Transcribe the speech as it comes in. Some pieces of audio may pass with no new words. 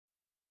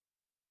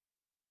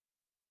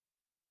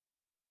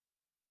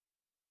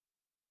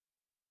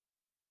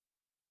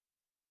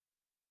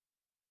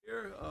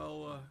Chair,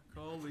 I'll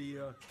call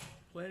the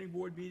planning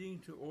board meeting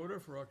to order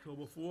for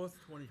October 4th,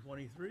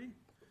 2023.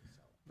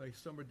 Nice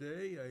summer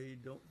day. I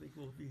don't think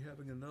we'll be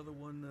having another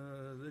one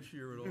this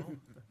year at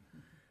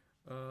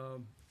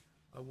all.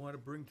 I want to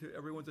bring to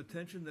everyone's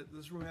attention that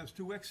this room has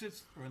two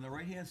exits. They're on the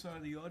right-hand side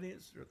of the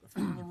audience. They're at the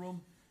front of the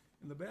room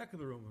and the back of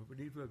the room. If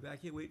we need to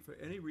evacuate for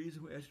any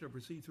reason, we ask you to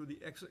proceed through the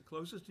exit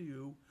closest to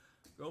you.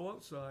 Go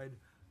outside.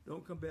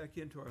 Don't come back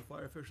in. Our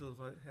fire officials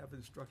have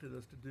instructed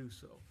us to do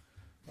so.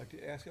 I'd like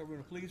to ask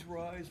everyone to please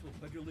rise. We'll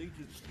pledge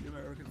allegiance to the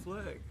American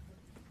flag.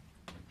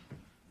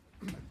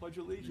 I pledge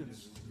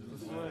allegiance to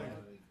the flag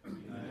of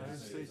the United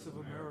States of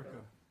America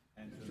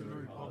and to the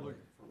republic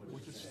for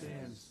which it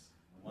stands,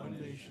 one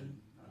nation,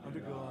 under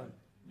God,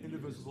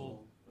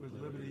 indivisible, with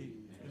liberty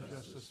and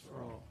justice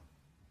for all.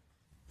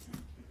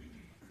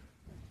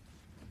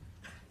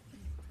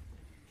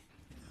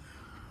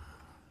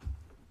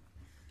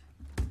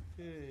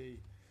 Okay.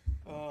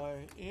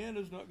 Ann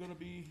is not going to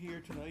be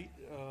here tonight,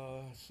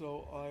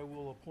 so I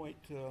will appoint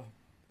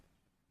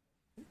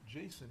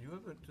Jason. You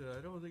haven't,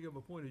 I don't think I've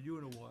appointed you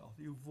in a while.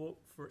 You vote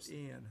for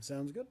Ann.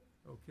 Sounds good.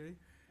 Okay.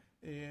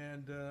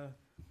 And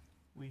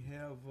we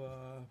have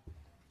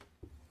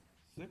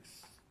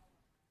 6,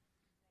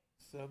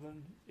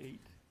 7,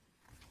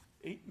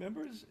 8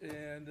 members,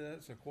 and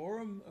it's a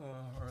quorum,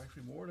 or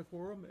actually more than a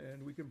quorum,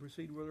 and we can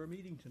proceed with our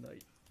meeting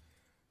tonight.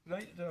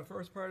 Tonight,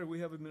 first part, we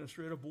have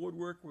administrative board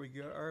work. We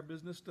got our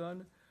business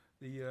done.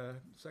 The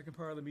second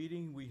part of the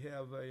meeting, we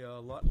have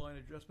a lot line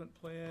adjustment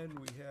plan.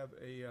 We have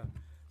a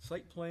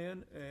site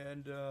plan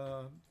and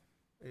a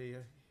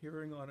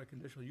hearing on a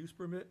conditional use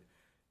permit.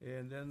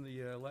 And then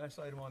the last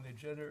item on the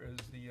agenda is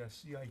the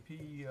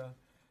CIP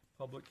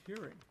public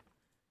hearing.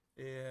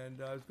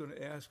 And I was going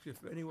to ask if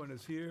anyone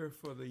is here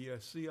for the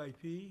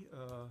CIP.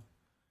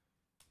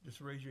 Just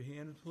raise your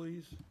hand,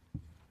 please.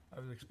 I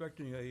was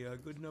expecting a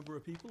good number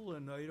of people,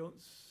 and I don't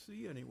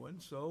see anyone.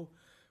 So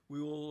we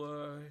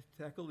will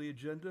tackle the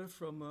agenda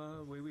from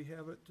the way we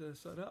have it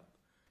set up.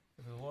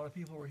 If a lot of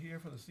people were here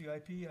for the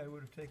CIP, I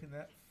would have taken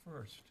that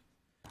first.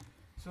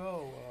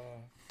 So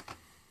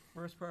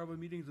first part of the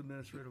meeting is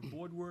administrative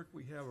board work.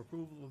 We have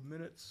approval of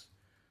minutes.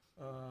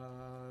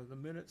 The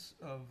minutes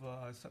of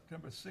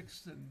September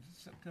 6th and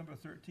September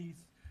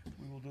 13th.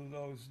 We will do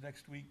those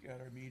next week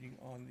at our meeting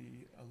on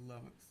the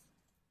 11th.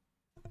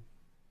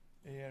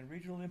 And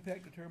regional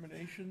impact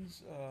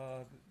determinations,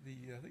 I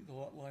think the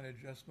lot line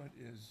adjustment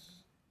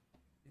is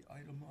the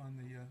item on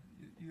the,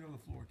 you have the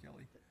floor,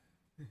 Kelly.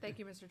 Thank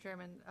you, Mr.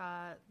 Chairman.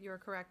 You're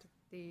correct.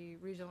 The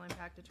regional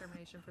impact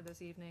determination for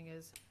this evening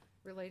is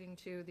relating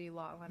to the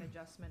lot line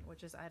adjustment,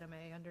 which is item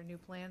A under new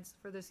plans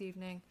for this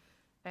evening.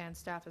 And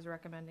staff is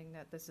recommending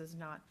that this is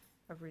not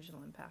of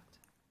regional impact.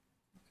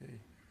 Okay.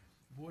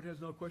 The board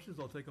has no questions.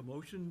 I'll take a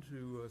motion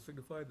to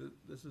signify that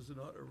this is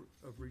not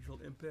of regional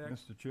impact.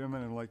 Mr.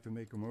 Chairman, I'd like to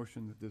make a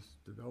motion that this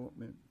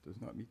development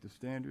does not meet the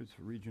standards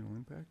for regional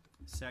impact.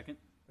 Second.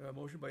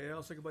 Motion by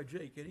Al, second by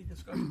Jake. Any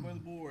discussion by the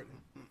board?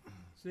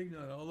 Seeing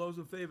none, all those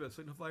in favor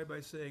signify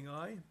by saying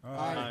aye.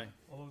 Aye.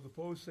 All those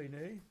opposed say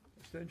nay.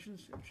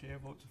 Abstentions? Chair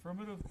votes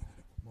affirmative.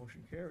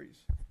 Motion carries.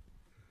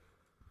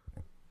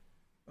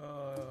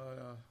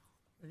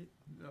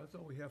 That's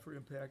all we have for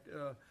impact.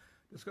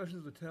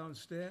 Discussions with the town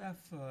staff.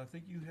 I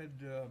think you had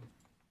a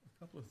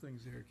couple of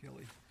things there,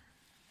 Kelly.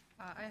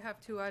 I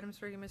have 2 items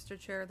for you, Mr.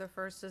 Chair. The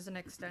first is an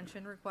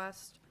extension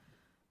request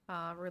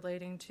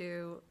relating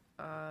to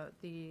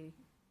the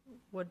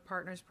Wood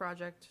Partners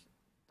project.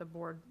 The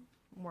board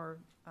more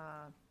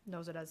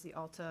knows it as the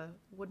Alta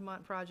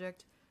Woodmont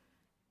project,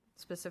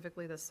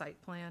 specifically the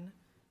site plan.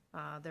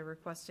 They're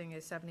requesting a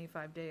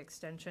 75-day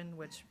extension,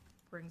 which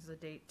brings the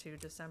date to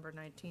December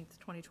 19th,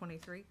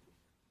 2023.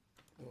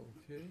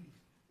 Okay.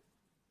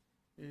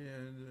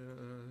 And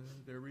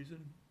their reason?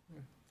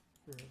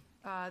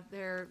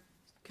 They're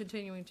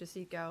continuing to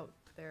seek out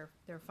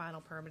their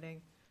final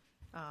permitting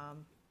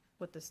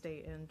with the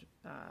state and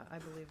I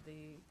believe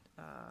the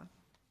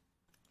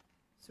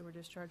sewer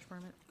discharge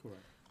permit.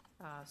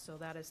 Correct. So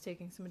that is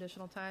taking some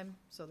additional time,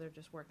 so they're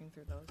just working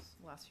through those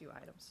last few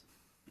items.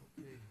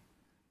 Okay.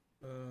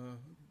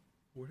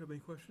 Board have any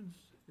questions?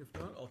 If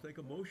not, I'll take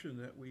a motion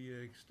that we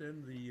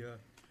extend the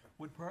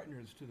Wood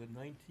Partners to the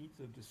 19th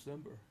of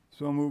December.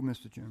 So moved,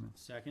 Mr. Chairman.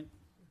 Second.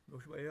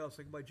 Motion by Al,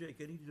 second by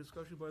Jake. Any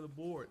discussion by the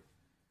board?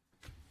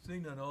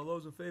 Seeing none, all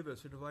those in favor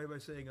signify by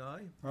saying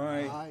aye.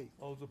 Aye.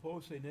 All those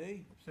opposed say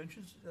nay.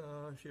 Abstentions?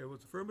 Chair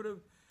votes affirmative.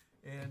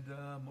 And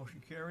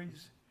motion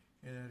carries.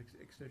 And an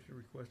extension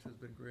request has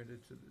been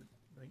granted to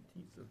the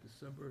 19th of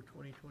December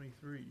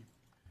 2023.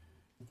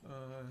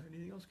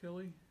 Anything else,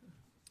 Kelly?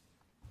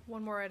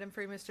 One more item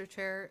for you, Mr.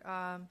 Chair.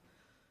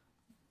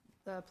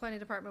 The planning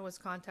department was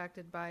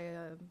contacted by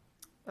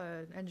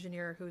an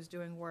engineer who's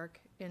doing work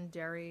in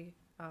Derry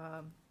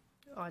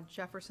on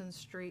Jefferson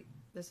Street.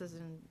 This is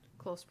in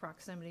close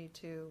proximity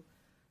to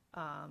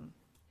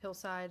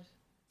Hillside,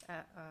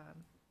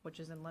 which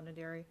is in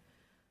Londonderry.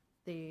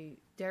 The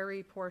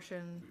Derry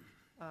portion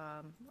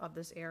of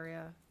this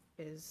area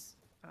is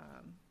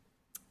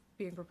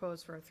being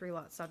proposed for a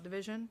 3-lot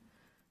subdivision.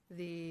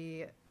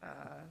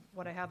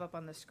 What I have up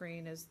on the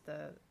screen is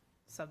the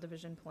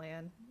subdivision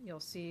plan. You'll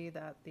see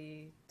that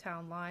the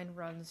town line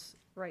runs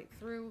right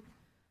through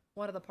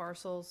one of the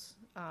parcels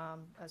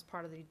as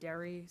part of the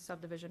Derry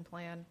subdivision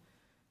plan.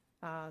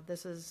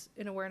 This is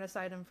an awareness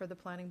item for the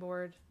planning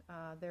board.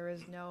 There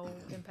is no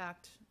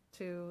impact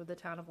to the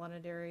town of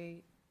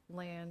Londonderry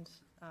land.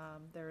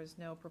 There is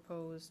no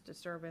proposed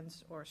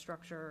disturbance or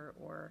structure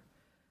or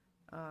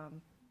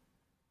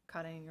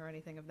cutting or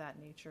anything of that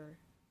nature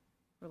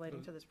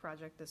relating to this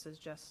project. This is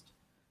just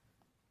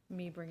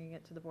me bringing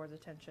it to the board's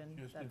attention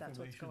Just that that's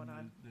what's going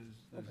on. information,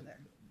 over there's there.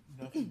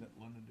 nothing that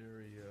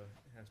Londonderry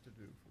has to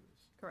do for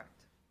this.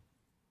 Correct.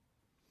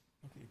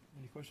 Okay,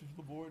 any questions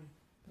from the board?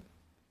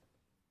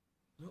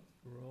 Nope,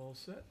 we're all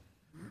set.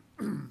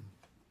 And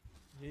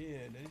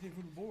anything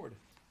from the board?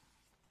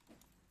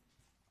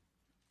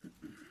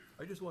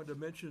 I just wanted to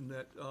mention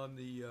that on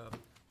the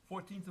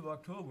 14th of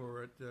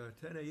October at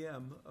 10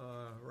 a.m.,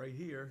 right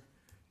here,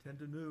 10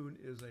 to noon,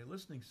 is a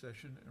listening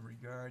session in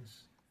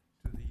regards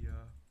to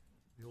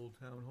the old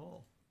town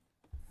hall.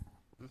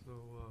 So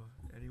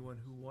anyone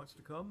who wants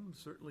to come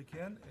certainly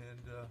can,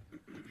 and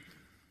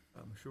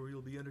I'm sure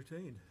you'll be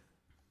entertained.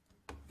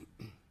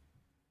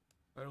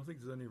 I don't think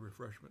there's any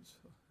refreshments.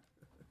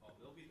 Oh,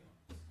 they'll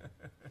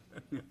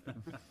be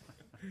done.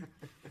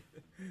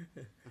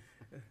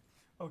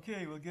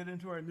 Okay, we'll get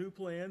into our new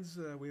plans.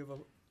 We have a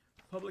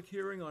public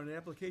hearing on an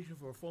application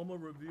for a formal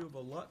review of a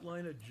lot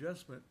line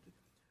adjustment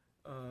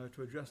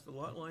to adjust the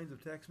lot lines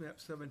of tax map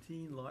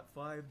 17, lot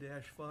 5-5,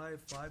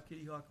 5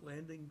 Kitty Hawk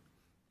Landing,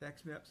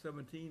 tax map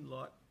 17,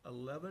 lot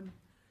 11,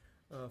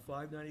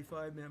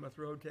 595 Mammoth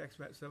Road, tax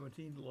map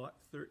 17, lot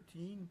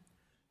 13,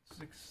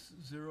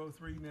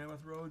 603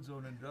 Mammoth Road,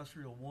 zone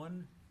industrial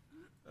 1,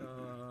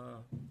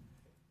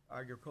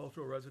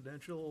 agricultural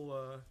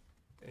residential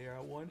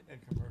AR1,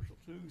 and commercial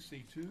 2,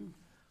 C2,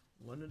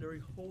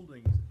 Londonderry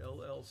Holdings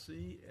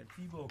LLC, and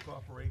Tebow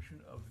Corporation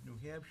of New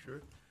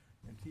Hampshire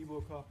and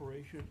Tebow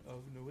Corporation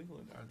of New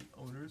England are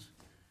the owners,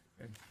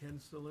 and Ken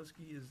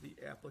Solinsky is the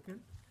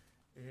applicant.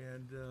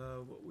 And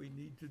what we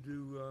need to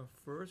do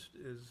first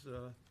is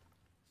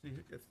see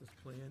if this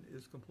plan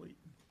is complete.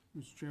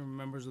 Mr. Chairman,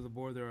 members of the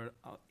board, there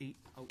are 8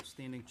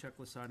 outstanding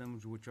checklist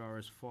items which are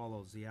as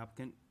follows. The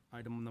applicant,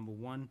 item number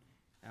 1,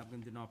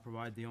 applicant did not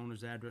provide the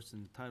owner's address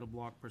in the title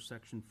block per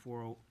section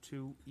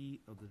 402E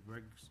of the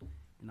regs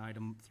and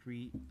item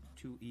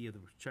 32E of the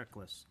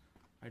checklist.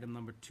 Item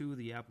number 2,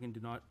 the applicant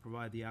did not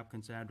provide the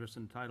applicant's address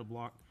in the title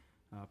block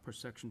per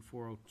section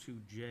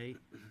 402J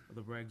of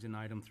the regs and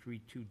item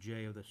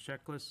 32J of the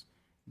checklist.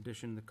 In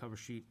addition, the cover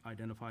sheet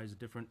identifies a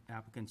different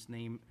applicant's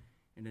name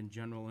and in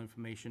general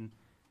information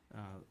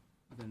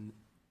than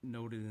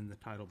noted in the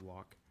title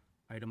block.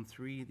 Item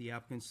 3, the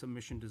applicant's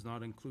submission does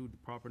not include the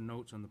proper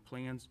notes on the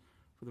plans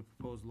for the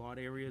proposed lot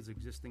areas,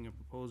 existing and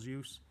proposed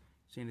use,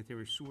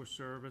 sanitary sewer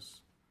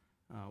service,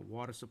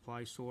 water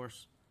supply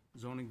source,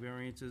 zoning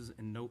variances,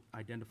 and note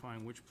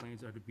identifying which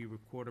plans are to be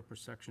recorded per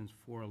sections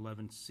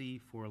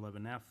 411C,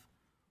 411F,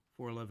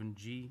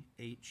 411G,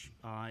 H,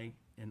 I,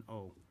 and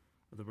O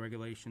of the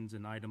regulations,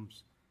 and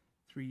items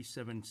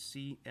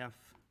 37C, F,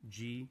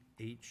 G,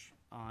 H,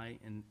 I,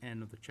 and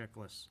N of the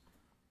checklist.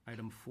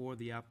 Item 4,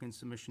 the applicant's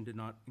submission did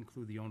not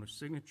include the owner's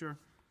signature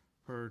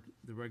per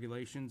the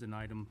regulations, and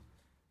item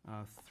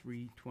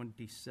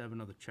 327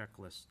 of the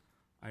checklist.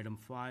 Item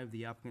 5,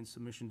 the applicant's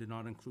submission did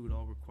not include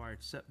all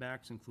required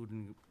setbacks,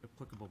 including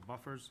applicable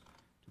buffers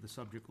to the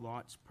subject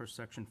lots per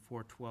section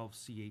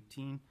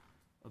 412C18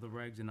 of the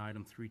regs and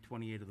item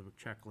 328 of the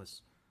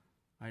checklist.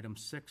 Item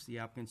 6, the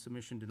applicant's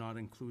submission did not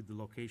include the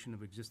location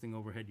of existing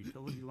overhead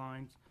utility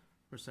lines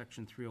per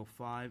section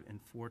 305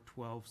 and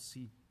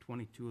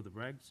 412C22 of the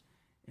regs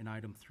and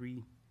item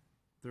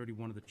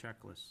 331 of the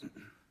checklist.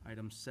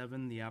 Item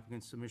 7, the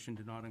applicant's submission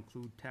did not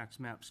include tax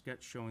map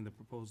sketch showing the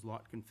proposed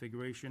lot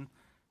configuration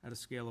at a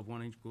scale of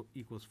 1 inch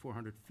equals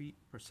 400 feet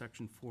per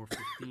section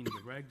 415 of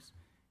the regs,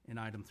 and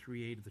item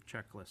 38 of the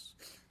checklist.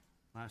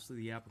 Lastly,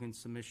 the applicant's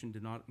submission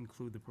did not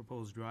include the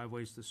proposed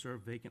driveways to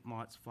serve vacant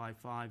lots 5,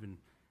 and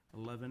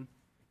 11,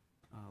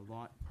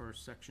 lot per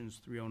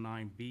sections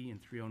 309B and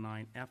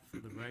 309F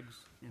of the regs,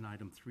 and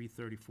item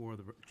 334 of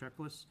the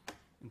checklist,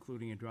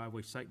 including a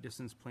driveway site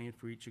distance plan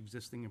for each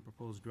existing and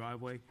proposed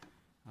driveway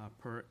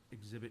per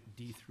Exhibit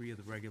D3 of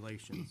the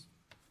regulations.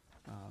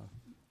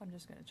 I'm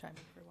just going to chime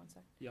in for 1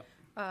 second. Yep.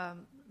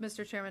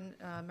 Mr. Chairman,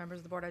 members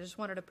of the board, I just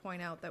wanted to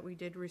point out that we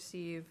did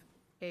receive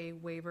a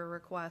waiver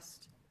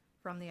request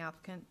from the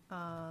applicant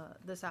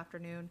this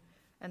afternoon,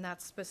 and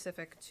that's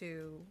specific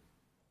to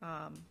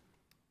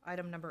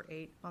item number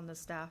 8 on the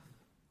staff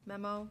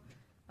memo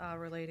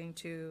relating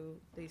to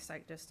the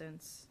site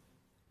distance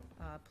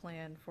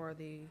plan for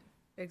the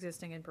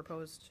existing and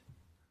proposed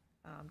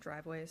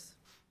driveways.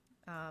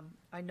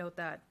 I note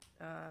that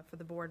for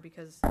the board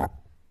because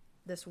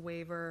this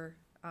waiver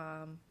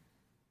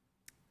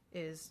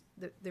is,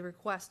 the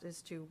request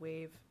is to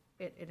waive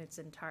it in its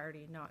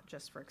entirety, not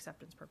just for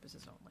acceptance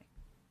purposes only.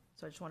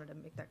 So I just wanted to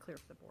make that clear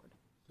for the board.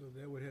 So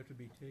that would have to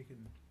be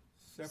taken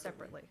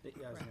separately.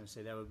 Yeah, I was gonna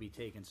say, that would be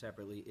taken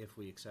separately if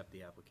we accept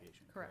the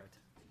application, correct?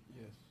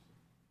 Correct. Yes.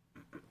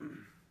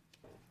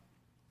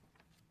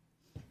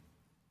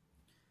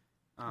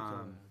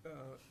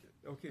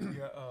 Okay,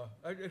 yeah,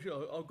 actually,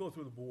 I'll go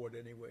through the board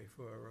anyway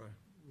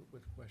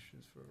with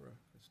questions for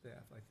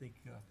staff. I think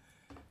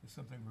it's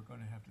something we're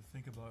gonna have to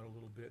think about a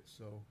little bit,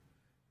 so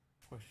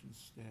questions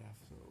staff.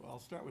 So I'll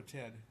start with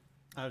Ted.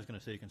 I was gonna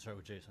say you can start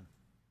with Jason.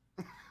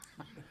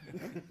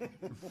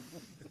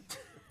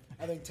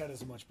 I think Ted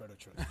is a much better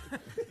choice.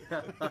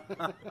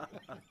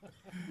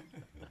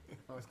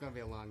 Oh, it's gonna be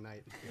a long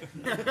night.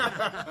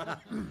 Yeah,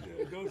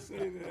 don't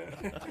say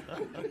that.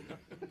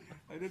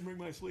 I didn't bring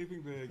my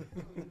sleeping bag.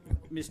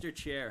 Mr.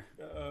 Chair,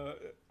 Uh,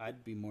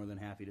 I'd be more than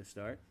happy to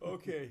start,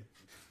 Okay,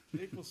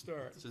 Jake will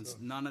start. since so.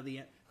 none of the,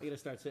 I gotta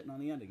start sitting on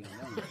the end again,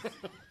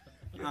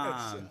 don't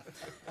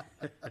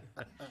I?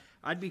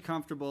 I'd be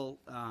comfortable,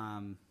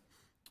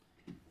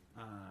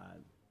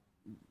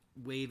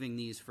 waiving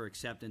these for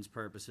acceptance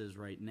purposes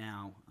right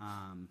now,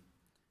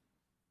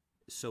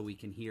 so we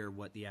can hear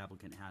what the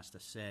applicant has to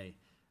say.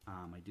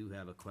 I do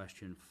have a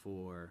question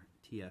for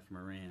TF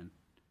Moran.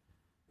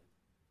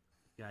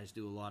 You guys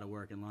do a lot of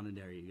work in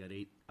Londonderry. You got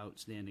 8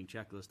 outstanding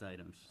checklist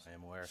items. I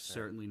am aware, sir.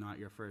 Certainly not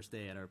your first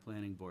day at our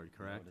planning board,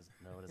 correct?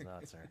 No, it is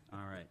not, sir.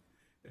 All right.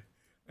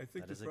 I think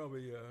That there's is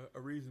probably a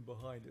reason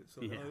behind it.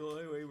 So Yeah. the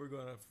only way we're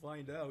gonna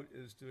find out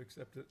is to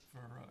accept it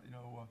for,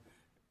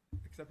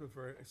 accept it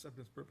for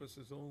acceptance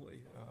purposes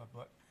only.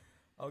 But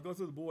I'll go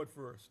through the board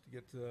first to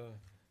get,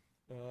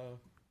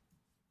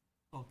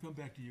 I'll come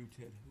back to you,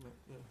 Ted.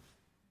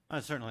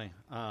 Certainly.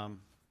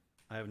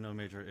 I have no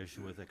major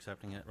issue with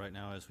accepting it right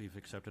now, as we've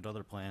accepted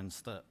other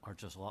plans that are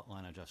just lot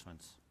line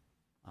adjustments,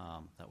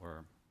 that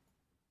were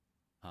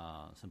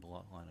simple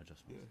lot line Yeah,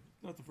 adjustments.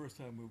 not the first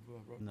time we've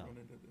No. run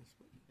into this,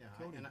 but, Yeah,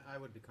 Tony. and I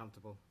would be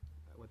comfortable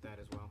with that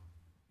as well.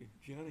 okay,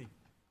 Gianni,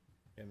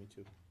 Yeah, me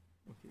too.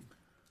 okay,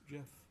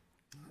 Jeff,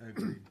 I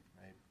agree.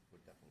 I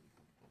would definitely be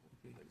comfortable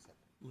Okay. with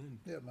accepting. Lynn,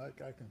 Yeah,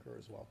 Mike, I concur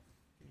as well.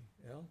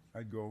 okay, Al,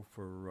 I'd go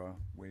for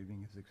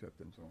waiving his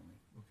acceptance only.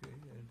 okay,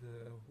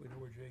 and we know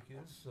where Jake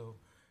is, so,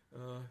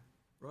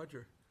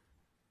 Roger.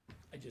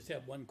 I just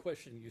have one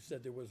question. You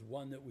said there was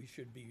one that we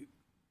should be,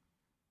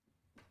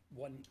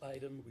 one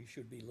item we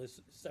should be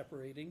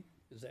separating.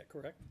 Is that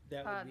correct?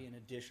 That would be an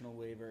additional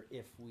waiver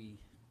if we,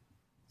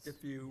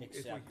 If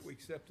Accept. we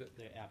accept it,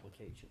 the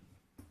application.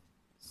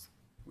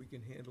 we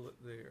can handle it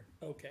there.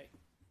 Okay,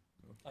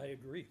 I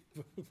agree.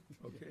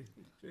 Okay,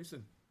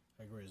 Jason?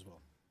 I agree as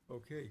well.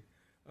 Okay,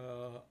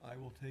 I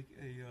will take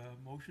a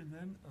motion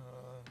then,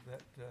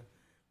 that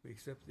we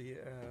accept the,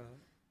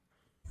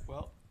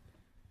 we'll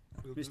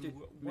do Mr.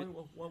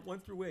 one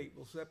through 8,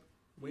 we'll set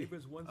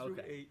waivers 1 through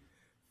Okay. 8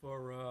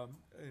 for,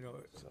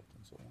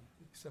 Acceptance only.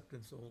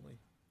 acceptance only.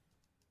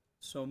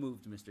 So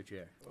moved, Mr.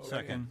 Chair. Okay.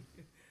 Second.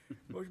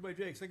 Motion by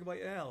Jake, second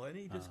by Al,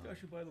 any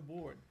discussion by the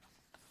board?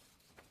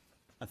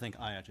 I think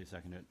I actually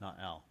seconded it, not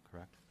Al,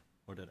 correct?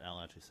 Or did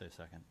Al actually say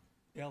second?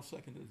 Al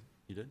seconded,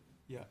 You did?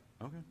 yeah,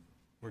 Okay,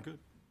 we're good.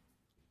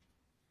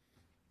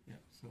 yeah,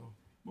 so,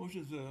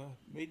 motion's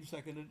made and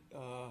seconded,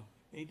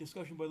 any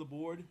discussion by the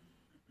board?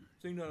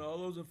 Seeing none, all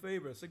those in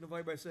favor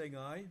signify by saying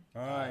aye.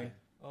 Aye.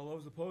 All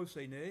those opposed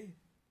say nay.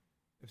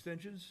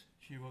 Abstentions?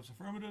 Chair votes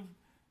affirmative.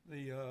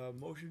 The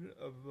motion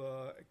of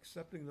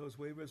accepting those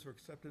waivers for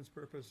acceptance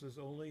purposes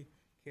only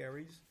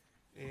carries.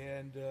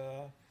 And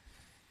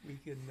we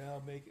can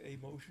now make a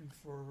motion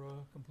for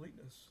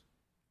completeness.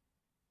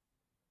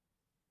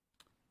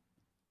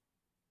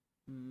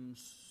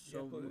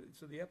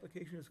 So the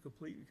application is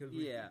complete because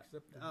we Yeah,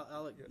 accepted.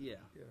 yeah,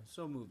 Yeah.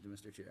 so moved,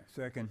 Mr. Chair.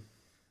 Second.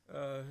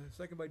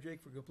 Second by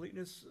Jake for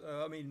completeness,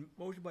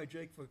 motion by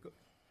Jake for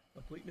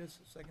completeness,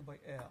 second by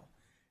Al.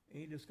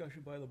 Any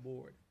discussion by the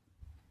board?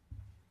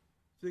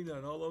 Seeing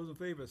none, all those in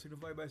favor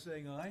signify by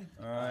saying aye.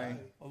 Aye.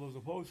 All those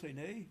opposed say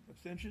nay.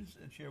 Abstentions,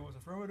 and chair was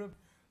affirmative.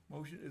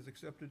 Motion is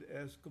accepted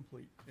as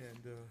complete,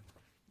 and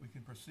we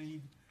can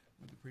proceed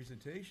with the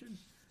presentation.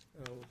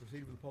 We'll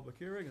proceed with the public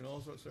hearing, and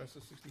also it starts a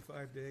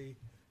 65-day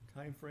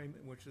timeframe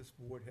in which this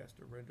board has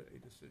to render a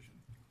decision.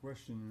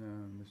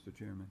 Question, Mr.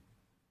 Chairman.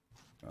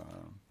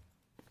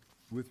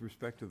 With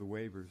respect to the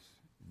waivers,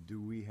 do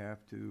we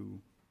have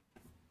to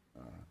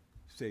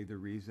say the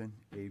reason,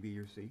 A, B,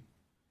 or C?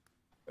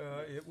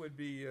 It would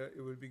be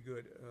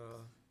good.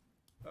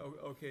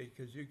 Okay,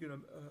 because you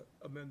can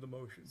amend the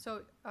motion.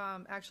 So,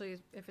 actually,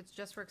 if it's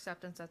just for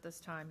acceptance at this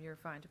time, you're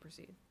fine to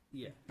proceed.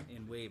 Yeah,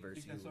 and waivers.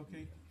 Think that's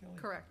okay, Kelly?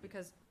 Correct,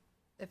 because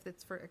if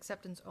it's for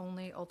acceptance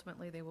only,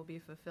 ultimately they will be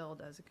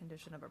fulfilled as a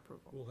condition of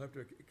approval. We'll have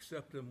to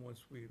accept them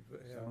once we've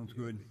had Sounds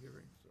the good.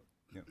 hearing, so.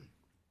 Yep.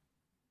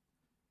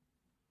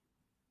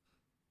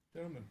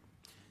 Gentlemen.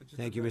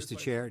 Thank you, Mr.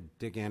 Chair.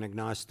 Dick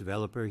Anagnos,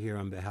 developer, here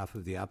on behalf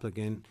of the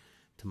applicant.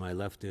 To my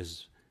left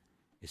is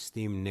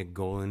esteemed Nick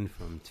Golan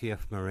from TF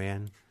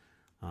Moran.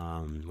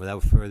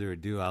 Without further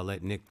ado, I'll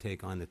let Nick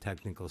take on the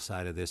technical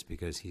side of this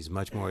because he's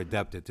much more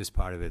adept at this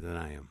part of it than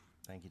I am.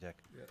 Thank you, Dick.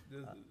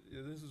 Yeah,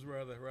 this is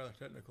rather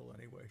technical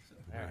anyway, so.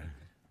 All right.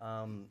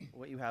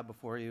 What you have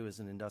before you is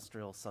an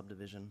industrial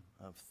subdivision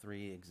of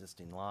 3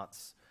 existing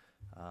lots.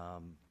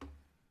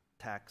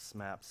 Tax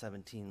map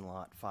 17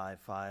 lot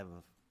 55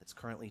 of, it's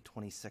currently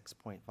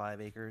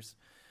 26.5 acres.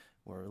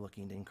 We're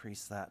looking to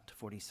increase that to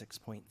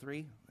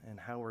 46.3. And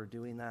how we're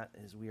doing that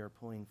is we are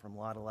pulling from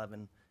lot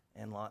 11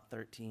 and lot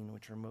 13,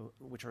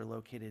 which are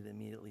located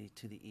immediately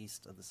to the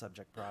east of the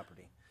subject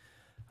property.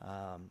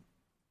 You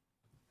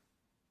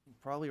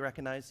probably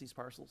recognize these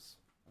parcels.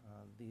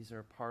 These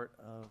are part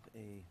of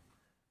a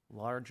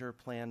larger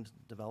planned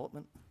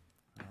development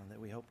that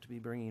we hope to be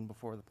bringing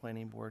before the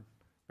planning board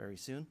very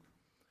soon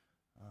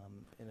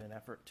in an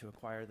effort to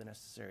acquire the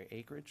necessary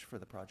acreage for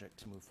the project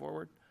to move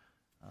forward.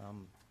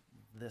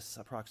 This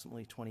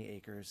approximately 20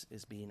 acres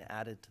is being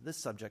added to this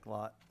subject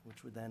lot,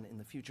 which would then in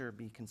the future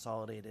be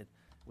consolidated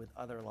with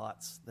other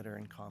lots that are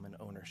in common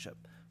ownership.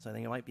 So I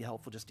think it might be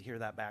helpful just to hear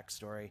that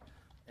backstory.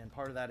 And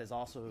part of that is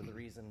also the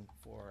reason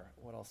for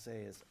what I'll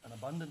say is an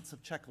abundance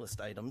of checklist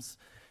items,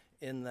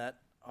 in that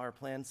our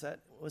plan set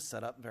was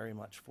set up very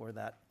much for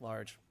that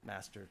large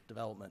master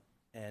development.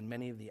 And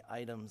many of the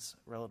items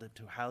relative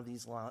to how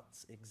these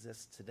lots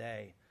exist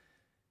today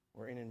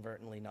were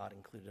inadvertently not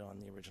included on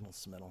the original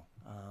submittal.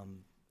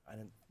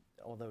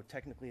 Although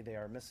technically they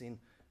are missing,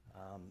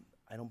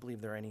 I don't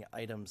believe there are any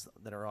items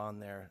that are on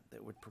there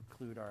that would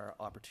preclude our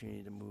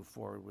opportunity to move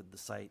forward with the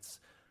sites.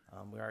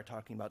 We are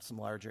talking about some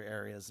larger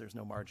areas. There's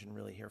no margin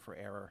really here for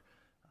error.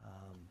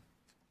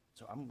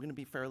 So I'm going to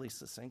be fairly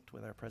succinct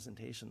with our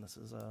presentation. This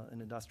is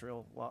an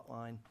industrial lot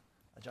line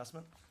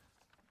adjustment.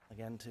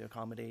 Again, to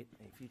accommodate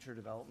a future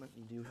development,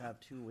 you do have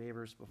 2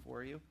 waivers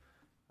before you,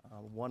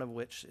 one of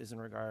which is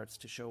in regards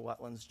to show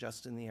wetlands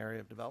just in the area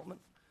of development.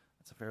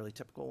 That's a fairly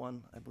typical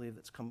one, I believe,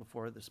 that's come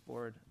before this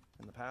board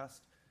in the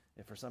past.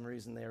 If for some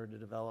reason they were to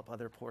develop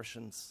other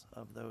portions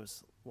of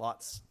those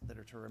lots that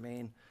are to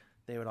remain,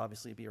 they would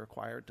obviously be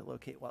required to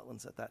locate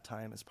wetlands at that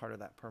time as part of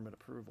that permit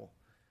approval.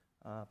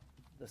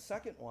 The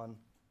second one,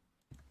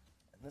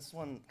 and this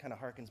one kind of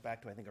harkens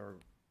back to, I think, a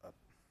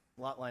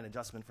lot line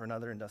adjustment for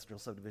another industrial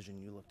subdivision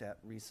you looked at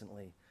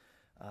recently.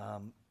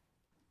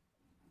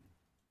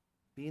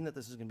 Being that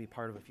this is going to be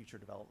part of a future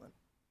development,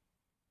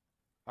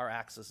 our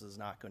access is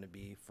not going to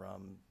be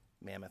from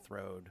Mammoth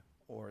Road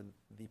or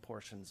the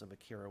portions of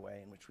Akira Way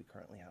in which we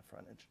currently have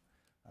frontage.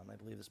 I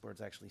believe this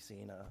board's actually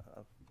seen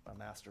a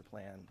master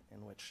plan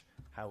in which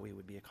how we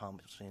would be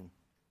accomplishing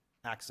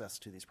access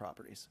to these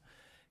properties.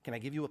 Can I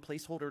give you a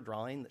placeholder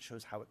drawing that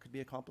shows how it could be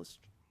accomplished?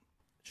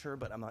 Sure,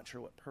 but I'm not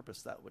sure what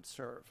purpose that would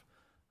serve.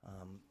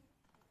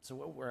 So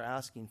what we're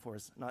asking for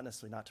is not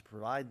necessarily not to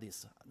provide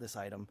this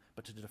item,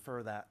 but to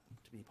defer that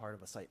to be part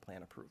of a site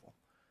plan approval.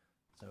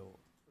 So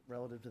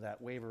relative to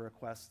that waiver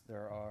request,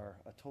 there are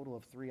a total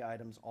of 3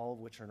 items, all of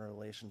which are in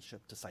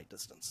relationship to site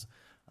distance.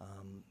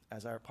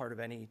 As are part of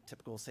any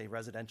typical, say,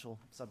 residential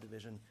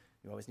subdivision,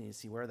 you always need to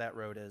see where that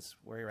road is,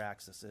 where your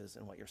access is,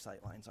 and what your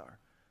sight lines are.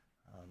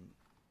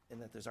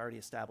 And that there's already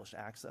established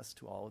access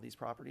to all of these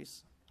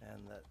properties,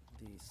 and that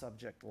the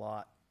subject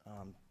lot,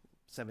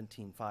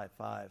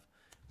 1755,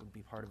 would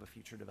be part of a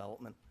future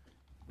development.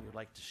 We would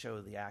like to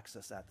show the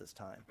access at this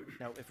time.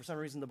 Now, if for some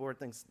reason the board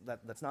thinks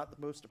that that's not the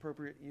most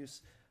appropriate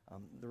use,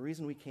 the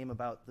reason we came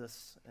about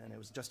this, and it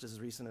was just as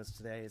recent as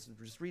today, is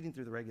just reading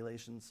through the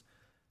regulations.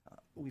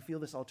 We feel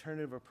this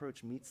alternative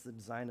approach meets the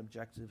design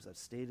objectives as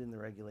stated in the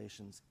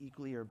regulations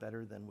equally or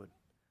better than would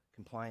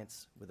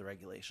compliance with the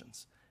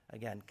regulations.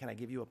 Again, can I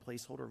give you a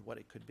placeholder of what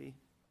it could be?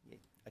 Yeah,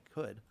 I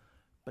could,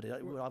 but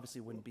it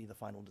obviously wouldn't be the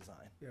final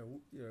design. Yeah,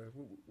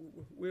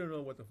 we don't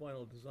know what the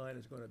final design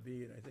is going to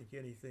be, and I think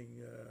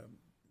anything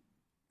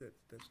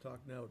that's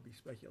talked now would be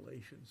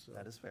speculation, so.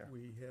 That is fair.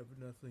 We have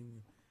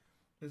nothing,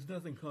 there's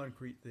nothing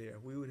concrete there.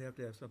 We would have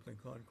to have something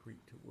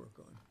concrete to work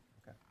on.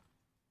 Okay.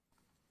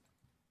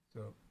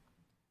 So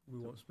we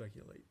won't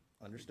speculate.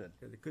 Understood.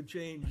 Because it could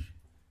change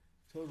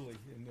totally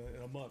in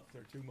a month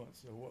or 2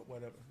 months, or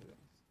whatever.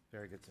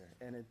 Very good, sir.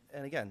 And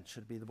again,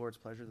 should it be the board's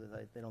pleasure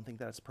that they don't think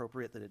that it's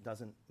appropriate, that it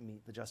doesn't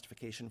meet the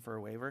justification for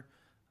a waiver,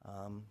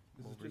 we'll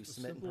This is just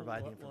a resubmit and simple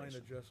provide the lot line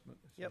information. adjustment.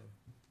 So Yep.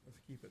 let's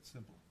keep it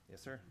simple.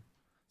 Yes, sir.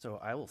 So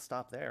I will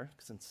stop there,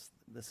 since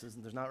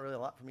there's not really a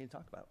lot for me to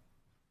talk about.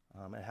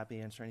 I'm happy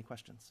to answer any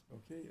questions.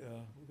 Okay,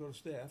 we'll go to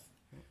staff.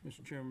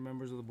 Mr. Chairman,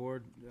 members of the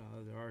board,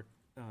 there are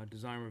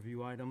design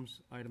review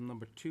items. Item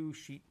number 2,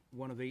 sheet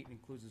 1 of 8,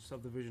 includes the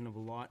subdivision of a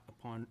lot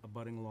upon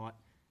abutting lot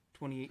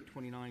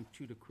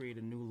 2829-2 to create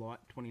a new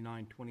lot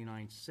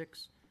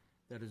 2929-6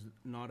 that is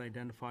not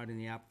identified in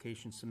the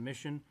application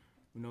submission.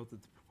 We note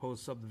that the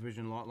proposed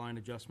subdivision lot line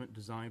adjustment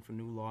designed for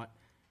new lot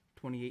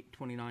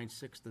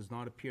 2829-6 does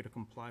not appear to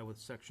comply with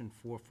section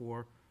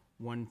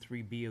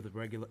 4413B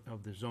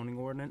of the zoning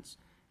ordinance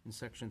and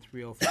section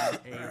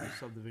 305A of the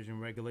subdivision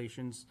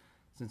regulations,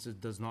 since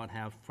it does not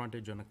have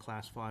frontage on a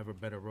class 5 or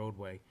better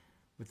roadway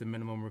with the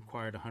minimum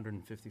required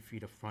 150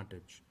 feet of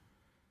frontage.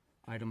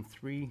 Item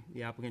 3,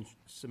 the applicant's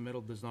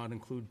submittal does not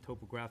include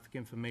topographic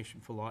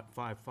information for lot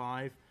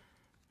 55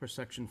 per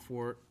section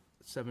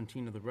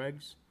 417 of the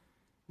regs.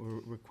 We're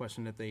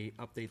requesting that they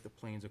update the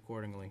plans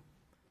accordingly.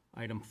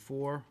 Item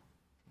 4,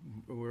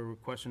 we're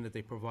requesting that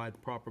they provide the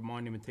proper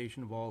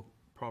monumentation of all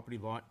property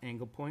lot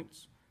angle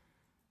points.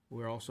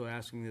 We're also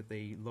asking that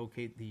they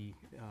locate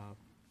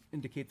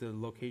indicate the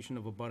location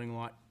of abutting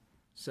lot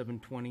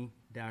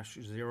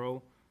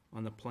 720-0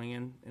 on the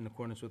plan in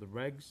accordance with the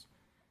regs.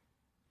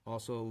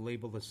 Also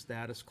label the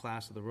status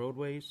class of the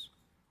roadways.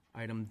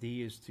 Item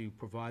D is to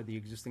provide the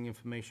existing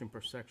information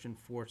per section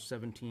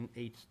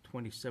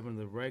 417-827 of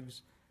the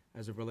regs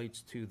as it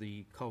relates to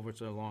the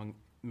culverts along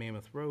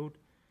Mammoth Road.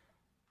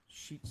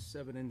 Sheet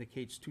 7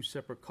 indicates two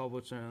separate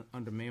culverts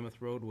under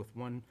Mammoth Road, with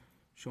one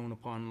shown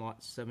upon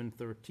lot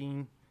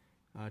 713.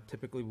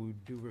 Typically, we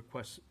do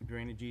request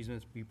drainage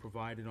easements be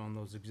provided on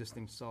those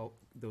existing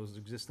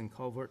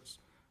culverts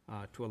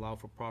to allow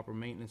for proper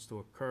maintenance to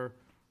occur.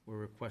 We're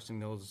requesting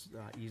those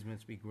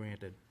easements be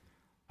granted.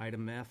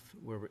 Item F,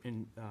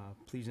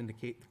 please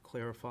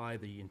clarify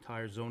the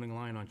entire zoning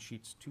line on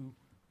sheets 2,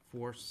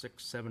 4,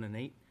 6, 7, and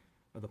 8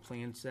 of the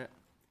plan set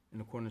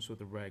in accordance with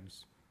the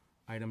regs.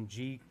 Item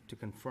G, to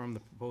confirm the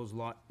proposed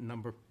lot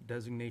number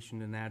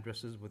designation and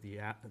addresses with the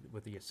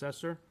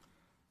assessor.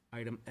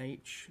 Item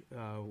H,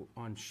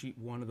 on sheet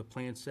 1 of the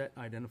plan set,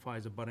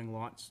 identifies abutting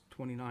lots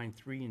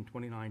 29-3 and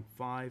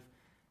 29-5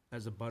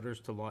 as abutters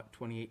to lot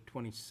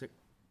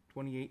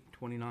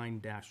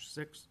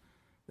 2829-6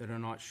 that are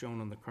not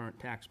shown on the current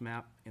tax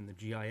map and the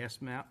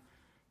GIS map.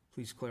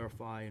 Please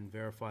clarify and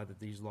verify that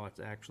these lots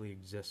actually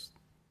exist.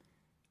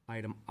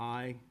 Item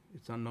I,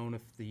 it's unknown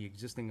if the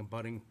existing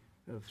building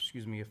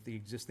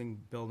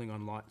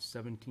on lot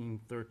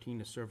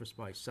 1713 is serviced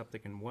by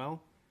septic and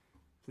well.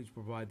 Please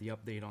provide the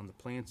update on the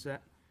plan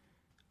set.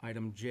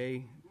 Item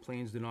J,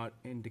 plans do not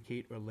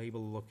indicate or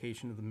label the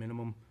location of the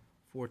minimum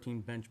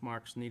 14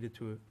 benchmarks needed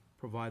to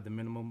provide the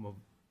minimum of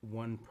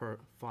 1 per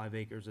 5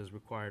 acres as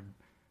required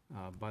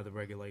by the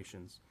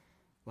regulations.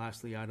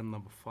 Lastly, item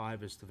number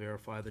 5 is to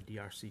verify the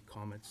DRC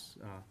comments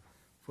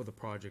for the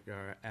project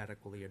are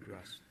adequately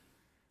addressed.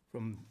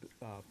 From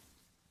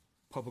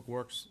Public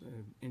Works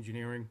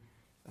Engineering,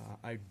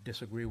 I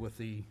disagree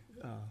with I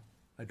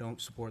don't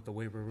support the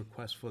waiver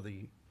request for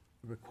the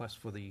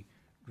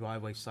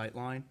driveway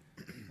sightline.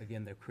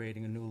 Again, they're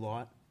creating a new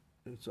lot.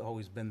 It's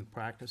always been the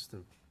practice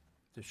to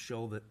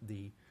show that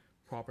the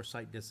proper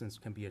site distance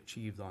can be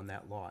achieved on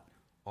that lot.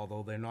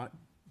 Although they're not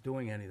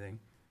doing anything,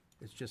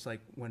 it's just like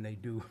when they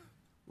do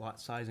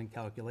lot sizing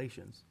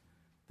calculations.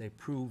 They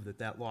prove that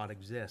that lot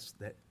exists,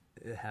 that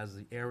it has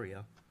the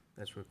area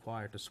that's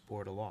required to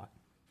support a lot.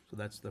 So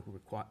that's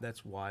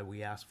why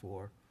we ask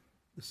for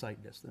the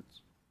site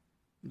distance.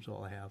 That's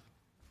all I have.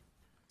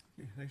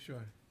 Okay, thanks,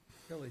 John.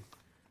 Kelly?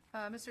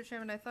 Mr.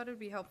 Chairman, I thought it would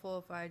be helpful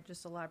if I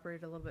just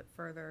elaborated a little bit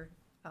further,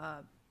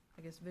 I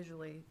guess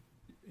visually.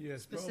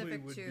 Yes, probably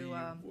Specific would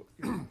to,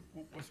 be,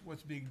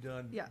 what's being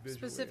done Yeah,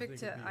 visually, I specific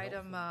think to would be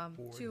item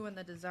helpful for the 2 board. in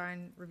the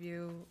design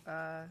review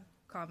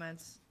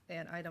comments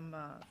and item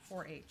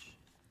 4H.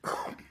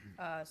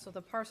 So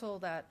the parcel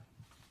that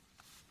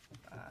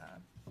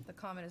the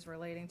comment is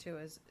relating to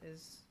is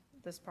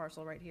this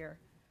parcel right here.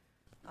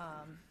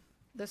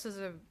 This is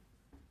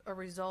a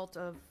result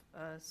of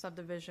a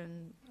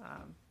subdivision,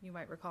 you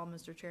might recall,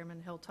 Mr.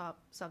 Chairman, Hilltop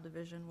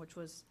subdivision, which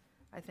was,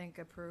 I think,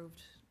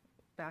 approved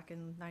back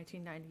in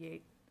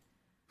 1998.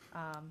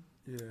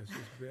 Yes, it's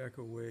back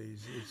a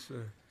ways.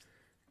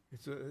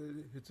 It's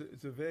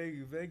a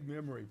vague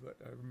memory, but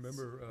I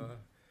remember,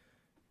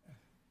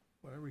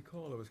 what I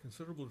recall, there was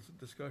considerable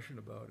discussion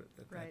about it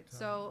at that time. Right,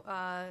 so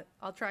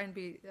I'll try and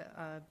be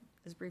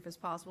as brief as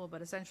possible,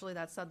 but essentially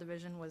that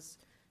subdivision was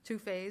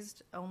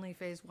two-phased. Only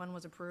phase 1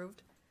 was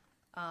approved.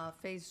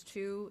 Phase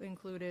 2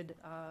 included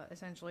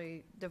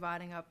essentially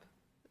dividing up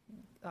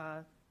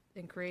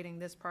and creating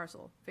this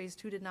parcel. Phase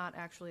 2 did not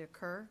actually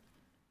occur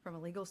from a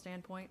legal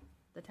standpoint.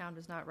 The town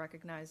does not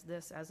recognize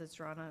this as it's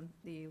drawn on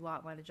the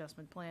lot line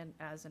adjustment plan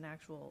as an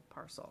actual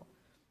parcel.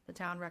 The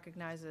town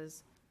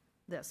recognizes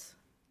this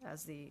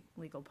as the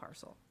legal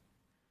parcel.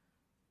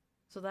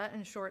 So that,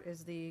 in short,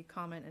 is the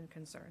comment and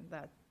concern,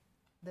 that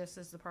this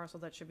is the parcel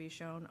that should be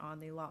shown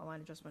on the lot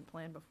line adjustment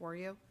plan before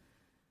you,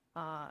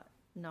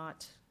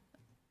 not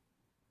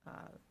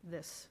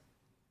this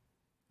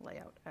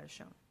layout as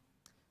shown.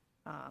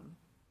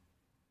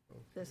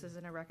 This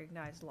isn't a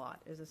recognized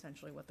lot, is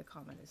essentially what the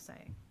comment is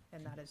saying,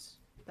 and that is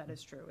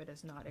true. It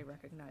is not a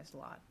recognized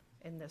lot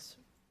in this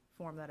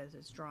form that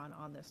is drawn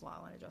on this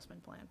lot line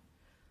adjustment plan.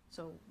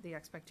 So the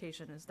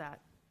expectation is that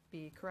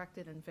be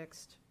corrected and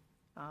fixed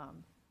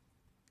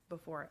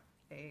before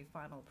a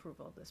final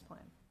approval of this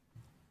plan.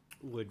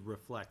 Would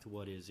reflect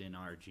what is in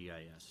our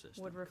GIS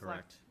system, Would reflect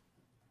correct?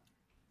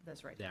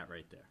 this right there. That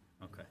right there,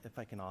 okay. If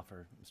I can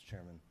offer, Mr.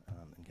 Chairman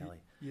and Kelly.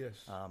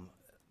 Yes.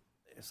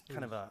 It's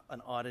kind of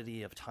an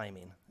oddity of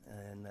timing,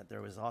 and that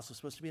there was also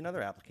supposed to be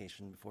another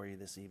application before you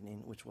this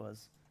evening, which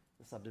was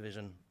the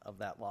subdivision of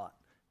that lot,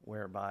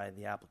 whereby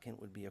the applicant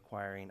would be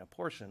acquiring a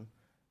portion,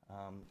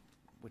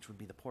 which would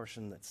be the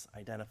portion that's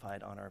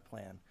identified on our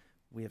plan.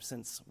 We have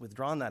since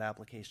withdrawn that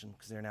application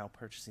because they're now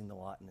purchasing the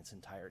lot in its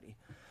entirety.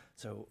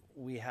 So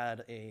we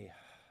had a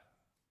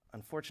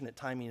unfortunate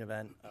timing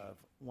event of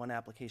one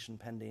application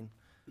pending,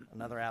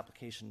 another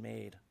application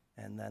made,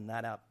 and then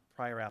that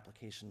prior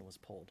application was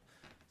pulled.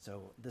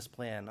 So this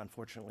plan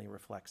unfortunately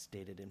reflects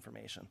dated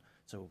information.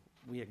 So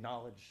we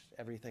acknowledge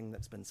everything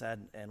that's been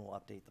said and will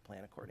update the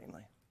plan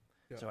accordingly.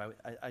 Yeah. So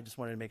I just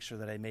wanted to make sure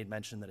that I made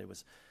mention that it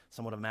was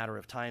somewhat a matter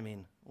of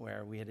timing,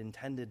 where we had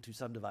intended to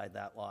subdivide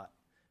that lot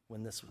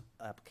when this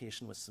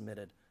application was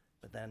submitted,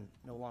 but then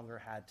no longer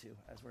had to,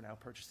 as we're now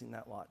purchasing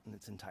that lot in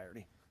its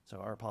entirety. So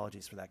our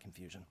apologies for that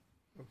confusion.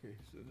 Okay,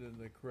 so then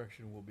the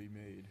correction will be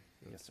made.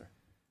 Yes, sir.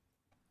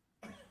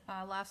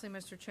 Lastly,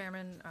 Mr.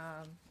 Chairman,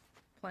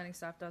 planning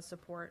staff does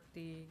support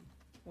the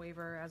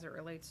waiver as it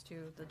relates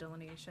to the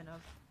delineation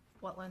of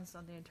wetlands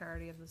on the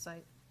entirety of the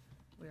site.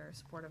 We are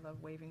supportive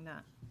of waiving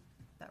that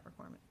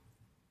requirement.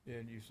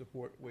 And you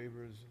support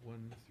waivers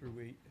 1 through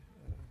 8?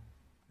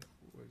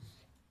 Was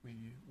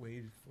we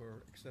waived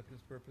for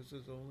acceptance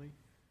purposes only?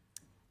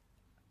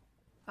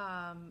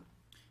 Are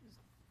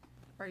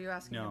you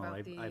asking No,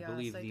 about the I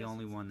believe site the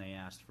only distance? one they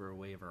asked for a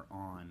waiver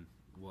on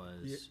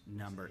was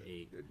number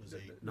 8.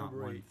 Not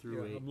Number 1 8,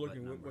 through 8, I'm but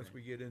looking, number once 8.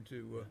 we get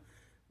into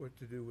what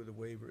to do with the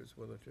waivers,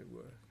 whether to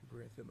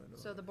grant them or not.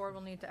 So the board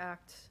will need to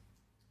act,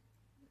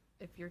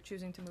 if you're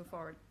choosing to move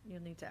forward,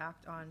 you'll need to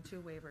act on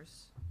 2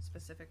 waivers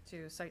specific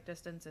to site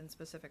distance and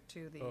specific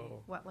to the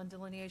Oh. wetland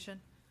delineation.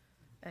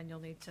 And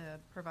you'll need to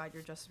provide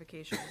your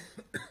justification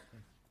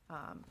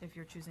if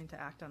you're choosing to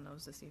act on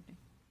those this evening.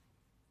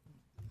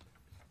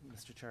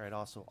 Mr. Chair, I'd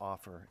also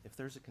offer, if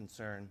there's a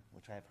concern,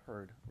 which I have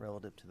heard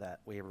relative to that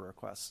waiver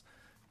request,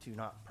 to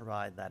not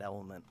provide that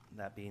element,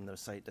 that being those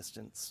site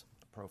distance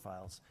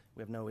profiles,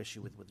 we have no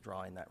issue with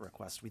withdrawing that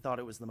request. We thought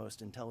it was the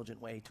most intelligent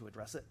way to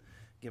address it,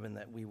 given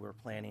that we were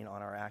planning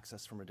on our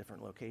access from a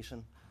different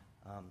location.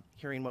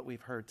 Hearing what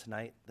we've heard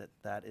tonight,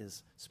 that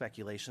is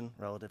speculation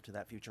relative to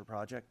that future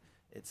project,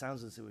 it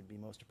sounds as it would be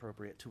most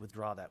appropriate to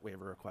withdraw that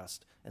waiver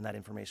request, and that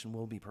information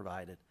will be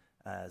provided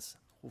as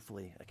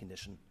hopefully a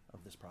condition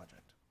of this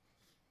project.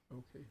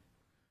 Okay,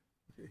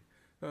 okay.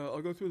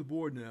 I'll go through the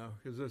board now,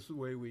 because that's the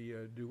way we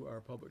do our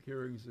public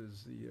hearings,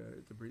 is the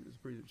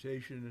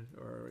presentation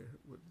or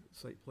with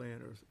site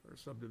plan or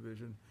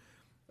subdivision.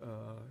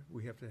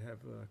 We have to have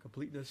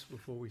completeness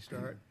before we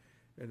start,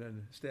 and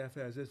then staff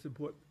has its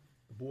input,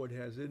 the board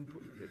has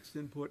its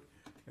input,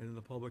 and then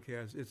the public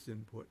has its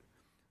input.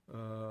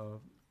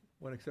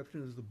 One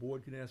exception is the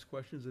board can ask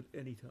questions at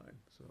any time,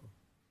 so.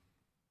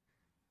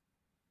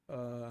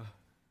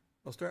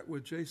 I'll start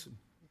with Jason.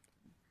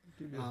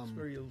 Give you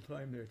very little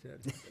time there,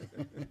 Ted.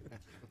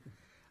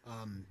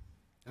 I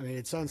mean,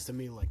 it sounds to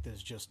me like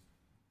there's just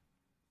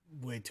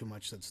way too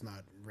much that's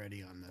not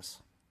ready on this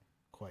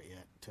quite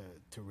yet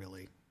to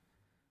really,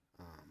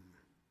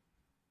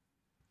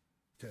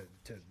 to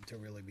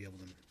really be able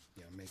to,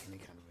 you know, make any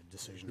kind of a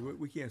decision.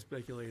 We can't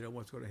speculate on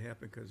what's gonna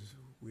happen, because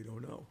we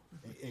don't know.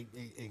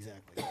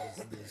 Exactly.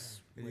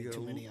 There's And way you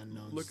too gotta many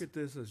unknowns. look at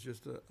this as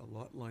just a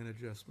lot line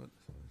adjustment.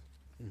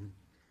 Mhm.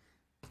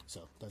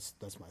 So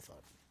that's my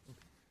thought.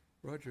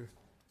 Roger?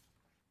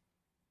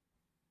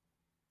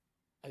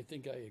 I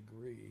think I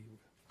agree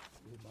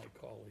with my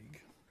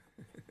colleague.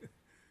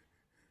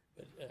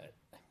 But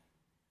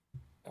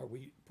are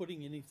we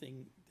putting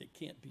anything that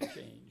can't be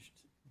changed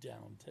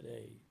down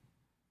today?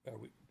 Are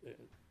we,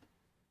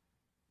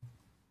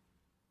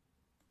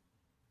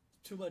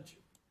 too much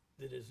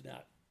that is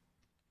not,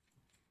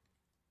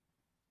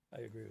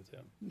 I agree with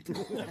him.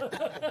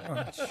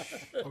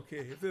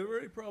 Okay, if there are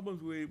any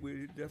problems,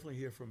 we definitely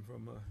hear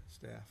from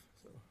staff,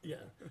 so.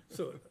 Yeah,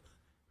 so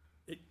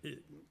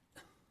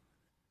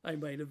I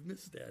might have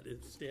missed that.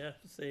 Is staff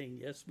saying,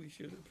 yes, we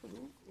should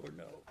approve, or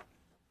no?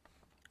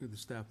 Through the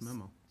staff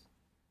memo.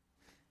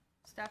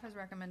 Staff has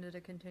recommended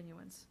a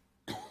continuance.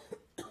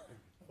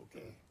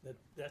 Okay,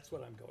 that's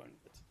what I'm going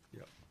with.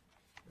 Yep.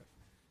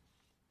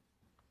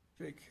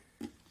 Jake?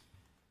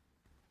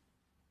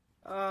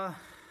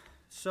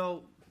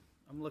 So,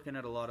 I'm looking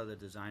at a lot of the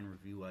design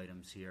review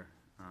items here.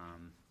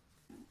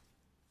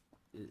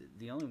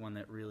 The only one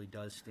that really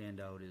does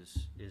stand out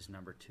is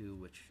number 2,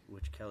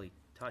 which Kelly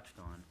touched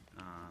on,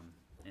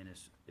 and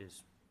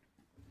is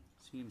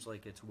seems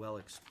like it's well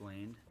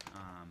explained.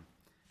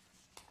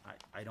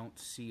 I don't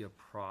see a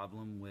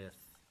problem with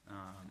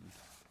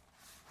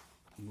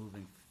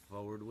moving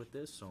forward with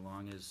this, so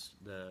long as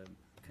the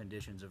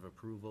conditions of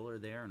approval are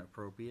there and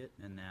appropriate,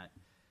 and that,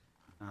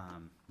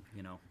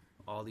 you know,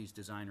 all these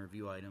design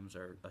review items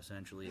are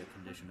essentially a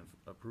condition of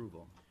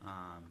approval.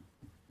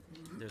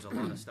 There's a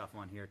lot of stuff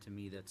on here to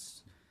me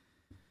that's,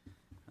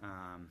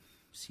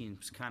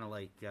 seems kind of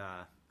like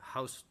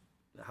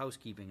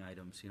housekeeping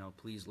items, you know,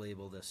 please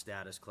label the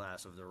status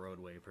class of the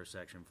roadway per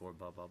section 4,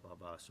 blah, blah, blah,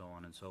 blah, so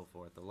on and so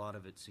forth. A lot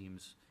of it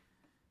seems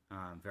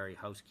very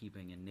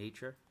housekeeping in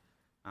nature.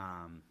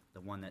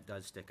 The one that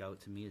does stick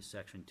out to me is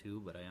section 2,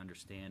 but I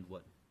understand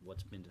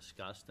what's been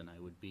discussed, and I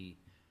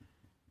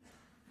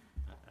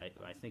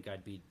think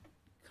I'd be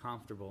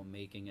comfortable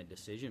making a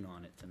decision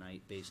on it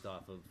tonight based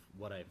off of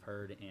what I've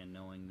heard and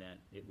knowing that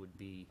it would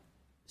be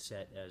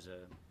set as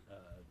a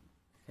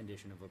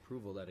condition of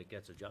approval that it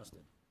gets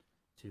adjusted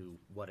to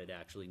what it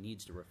actually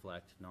needs to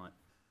reflect, not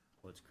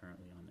what's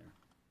currently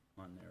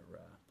on their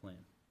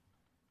plan.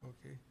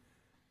 Okay.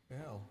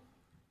 Al?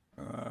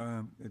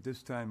 At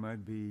this time,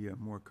 I'd be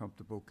more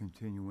comfortable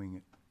continuing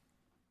it.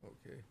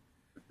 Okay.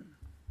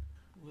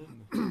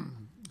 Lynn?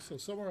 So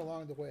somewhere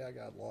along the way, I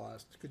got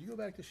lost. Could you go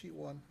back to sheet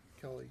one,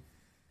 Kelly?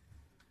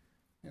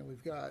 And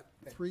we've got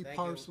three Thank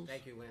you. parcels.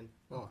 Thank you, Lynn.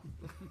 Oh,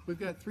 we've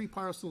got three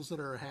parcels that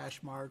are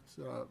hash marked.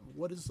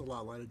 What is the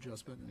lot line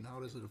adjustment, and how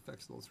does it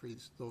affect those three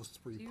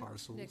Do you-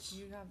 parcels? Nick, do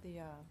you have the,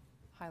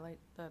 highlight,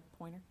 the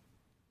pointer?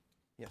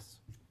 Yes.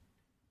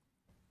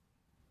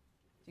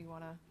 Do you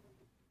want to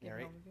give an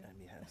Narrate, overview?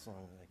 and yeah, as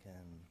long as I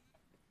can.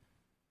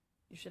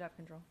 You should have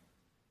control.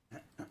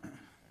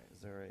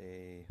 Is there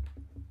a,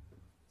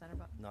 Center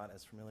button. not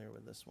as familiar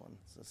with this one.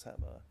 Does this have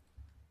a,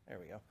 there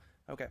we go.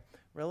 Okay,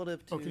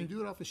 relative to. Oh, can you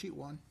do it off of sheet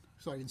one,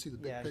 so I can see the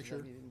big Yeah, picture?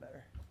 that'd be even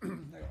better.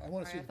 I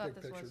want to see Sorry, I the thought big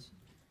this picture. was,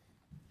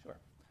 Sure.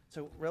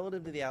 So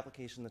relative to the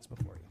application that's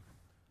before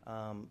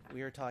you,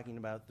 we are talking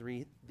about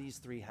these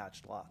three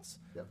hatched lots.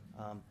 Yep.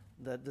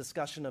 The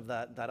discussion of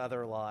that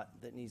other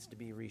lot that needs to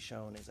be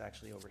reshown is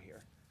actually over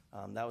here.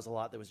 That was a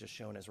lot that was just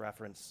shown as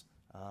reference,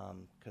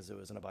 because it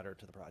was an abutter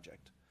to the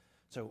project.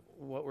 So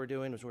what we're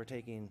doing is we're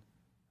taking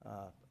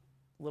a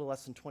little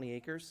less than 20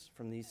 acres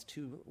from these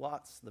two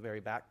lots, the very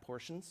back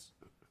portions,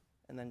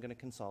 and then going to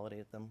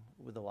consolidate them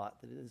with the lot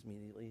that is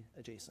immediately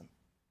adjacent.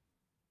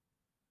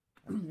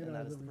 You And know,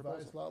 that is the the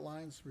revised proposal. lot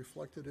lines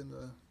reflected in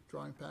the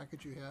drawing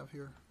package you have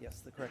here?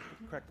 Yes, the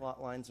correct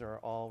lot lines are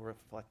all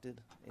reflected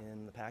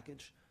in the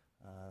package.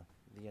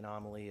 The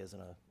anomaly is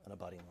an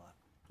abutting lot.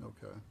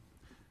 Okay.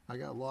 I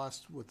got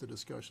lost with the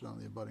discussion on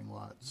the abutting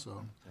lot,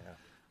 so. Yeah.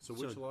 So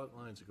which lot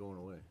lines are going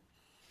away?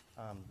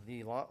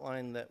 The lot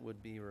line that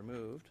would be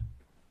removed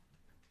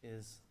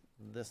is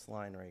this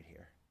line right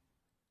here.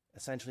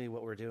 Essentially,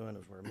 what we're doing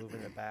is we're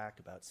moving it back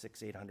about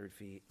 800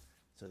 feet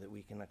so that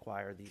we can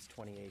acquire these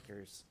 20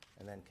 acres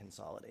and then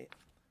consolidate.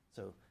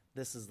 So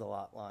this is the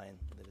lot line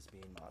that is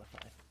being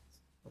modified.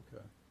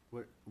 Okay.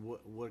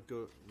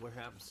 What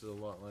happens to the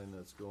lot line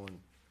that's going,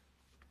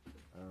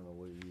 I don't know,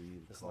 what do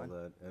you This call line?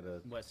 that, at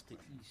a, West to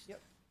east.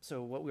 Yep.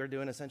 So what we're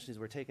doing essentially is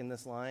we're taking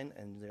this line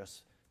and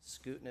just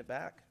scooting it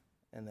back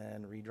and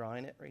then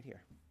redrawing it right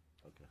here.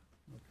 okay.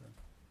 Okay.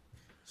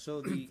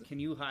 So can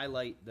you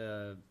highlight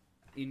the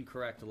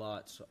incorrect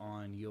lots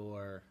on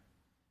your,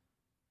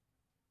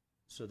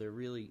 so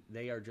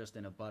they are just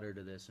in a butter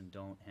to this and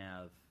don't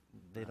have,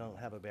 They don't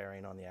have a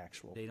bearing on the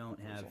actual. they don't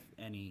have proposal.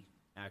 any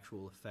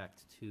actual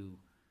effect to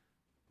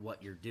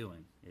what you're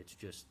doing. It's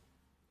just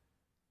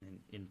an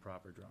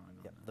improper drawing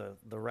on Yep,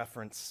 that. the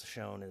reference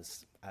shown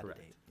is out of Correct.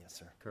 date. Yes,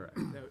 sir. Correct,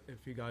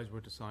 If you guys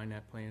were to sign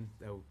that plan,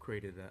 that would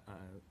create a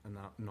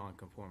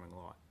non-conforming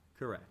lot.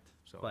 correct.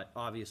 So- But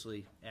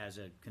obviously, as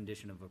a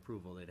condition of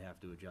approval, they'd have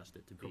to adjust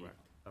it to be Correct.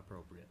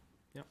 appropriate.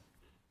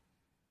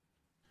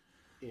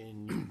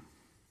 And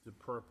the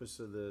purpose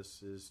of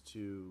this is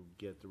to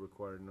get the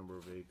required number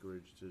of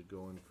acreage to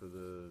go in for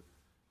the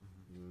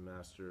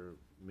master,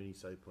 mini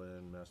site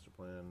plan, master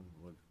plan,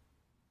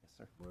 Yes,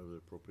 sir. whatever the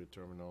appropriate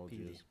terminology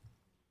PUD. is.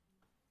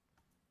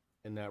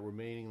 And that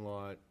remaining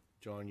lot,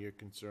 John, your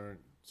concern,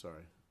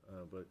 sorry,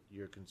 but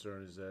your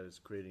concern is that it's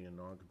creating a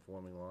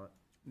non-conforming lot?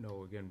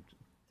 No, again,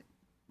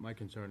 my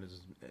concern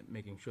is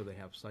making sure they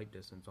have sight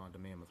distance onto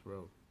Mammoth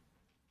Road.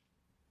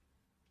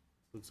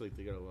 Looks like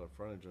they got a lot of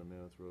frontage on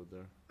Mammoth Road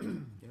there.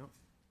 Yep.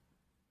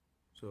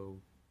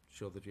 So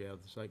show that you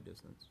have the sight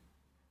distance.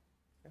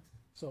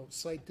 So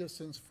site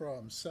distance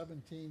from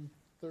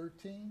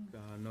 1713?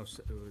 No, what is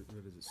it,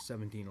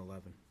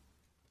 1711?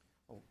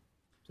 Oh.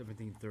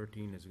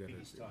 1713 has got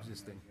an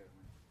existing.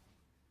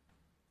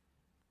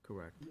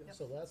 Correct.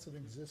 So that's an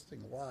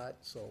existing lot,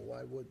 so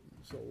why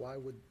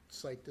would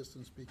site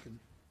distance be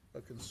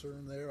a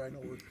concern there? I know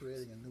we're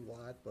creating a new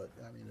lot, but,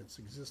 I mean, it's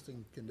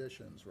existing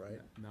conditions, right?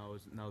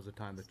 Now's the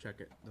time to check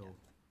it, though,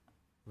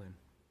 Lynn.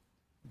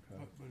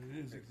 Okay. But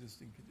it is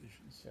existing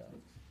conditions.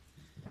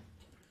 Yeah.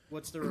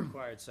 What's the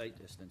required site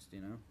distance, do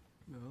you know?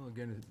 Well,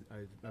 again,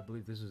 I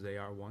believe this is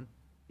AR1,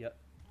 Yep.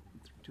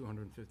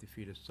 250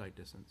 feet of sight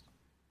distance.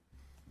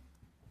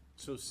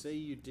 So say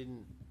you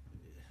didn't,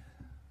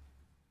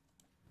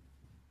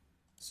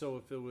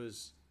 so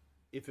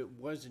if it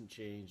wasn't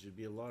changed, it'd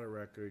be a lot of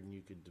record and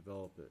you could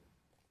develop it.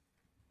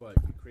 But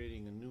you're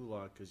creating a new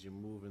lot because you're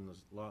moving the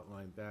lot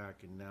line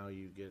back and now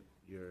you get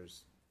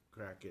yours,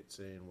 crack it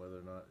saying whether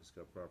or not it's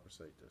got proper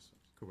site distance.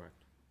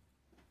 Correct.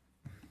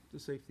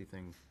 It's a safety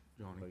thing,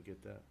 Do I Johnny.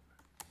 get that?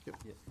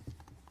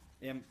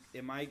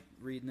 Am I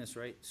reading this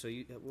right? So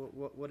you,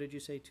 what did you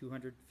say,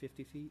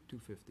 250 feet?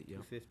 250, yeah.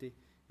 250?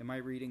 Am I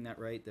reading that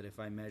right, that if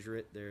I measure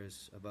it,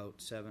 there's about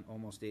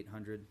almost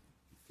 800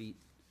 feet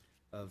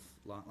of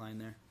lot line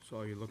there?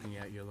 So you're looking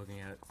at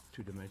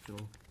two-dimensional,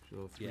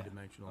 so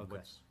three-dimensional, okay.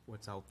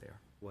 what's out there,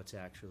 What's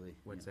actually?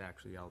 what's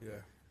actually out Yeah,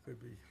 there. could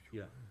be.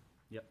 Yeah.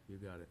 You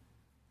got it.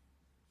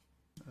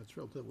 It's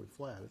relatively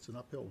flat, it's an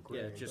uphill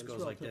grade. Yeah, it just but it's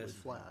goes like relatively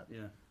this. flat.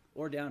 Yeah,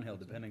 or downhill,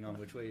 depending on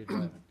which way you're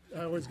driving.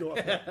 I always go up.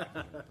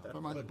 If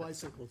I'm on a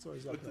bicycle, it's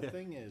always But up. the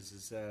thing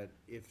is that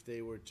if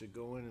they were to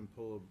go in and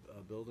pull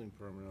a building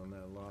permit on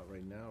that lot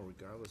right now,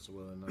 regardless of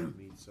whether or not it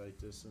meets site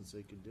distance,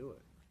 they could do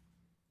it.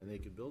 and they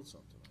could build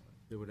something on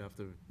it. They would have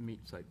to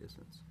meet site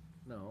distance.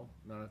 No,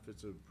 not if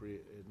it's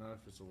not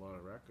if it's a lot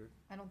of record.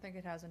 I don't think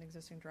it has an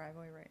existing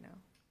driveway right now.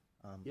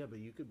 Yeah, but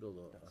you could build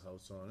a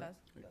house on it. Does?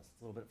 That's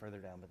a little bit further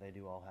down, but they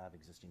do all have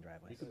existing You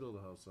driveways. could build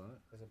a house on it.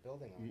 There's a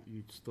building on it.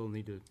 You'd still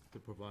need to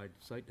provide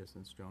site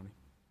distance, Johnny.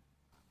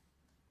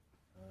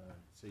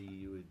 So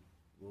you would,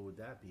 what would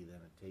that be then,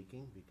 a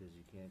taking, because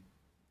you can't?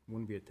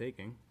 Wouldn't be a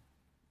taking.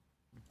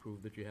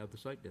 Prove that you have the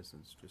site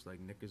distance, just like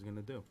Nick is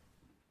gonna do.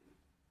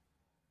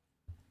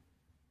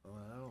 Well,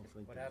 I don't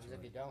think What that's happens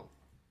if you right. don't?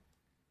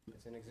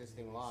 It's an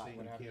existing lot, Saying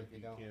what you happens can't- if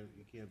you don't?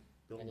 You can't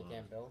build Then you on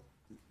can't it, build?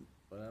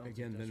 but I don't think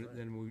Again, that's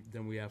right.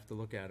 then we have to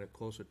look at it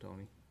closer,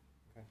 Tony.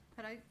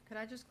 Could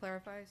I just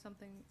clarify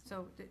something?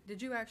 So,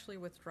 did you actually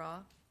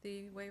withdraw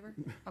the waiver?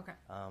 Okay.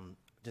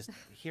 Just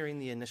hearing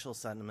the initial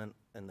sentiment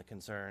and the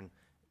concern,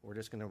 we're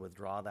just gonna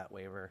withdraw that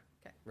waiver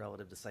Okay.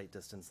 relative to site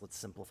distance. Let's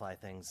simplify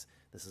things.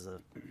 This is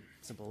a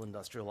simple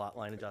industrial lot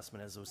line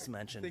adjustment, as was I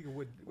mentioned. think it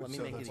would Let me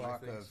So make the it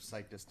talk easy. of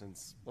site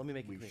distance, Let me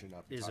make we it should clear.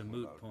 not be Is a talking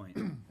moot about. point.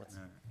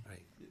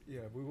 Right.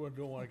 Yeah, we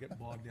don't want to get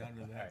bogged down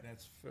to that.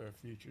 That's for a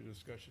future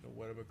discussion of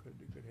whatever could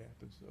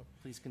happen, so.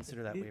 Please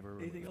consider that waiver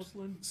Anything removed. else,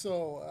 Lynn?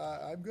 So,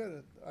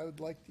 I would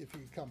like, if you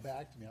could come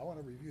back to me, I want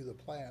to review the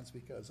plans,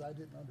 because I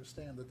didn't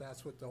understand that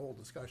that's what the whole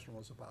discussion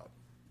was about.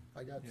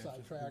 I got Yeah, just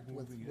sidetracked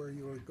with moving it. where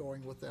you were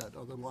going with that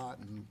other lot,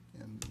 and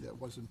that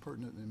wasn't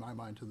pertinent in my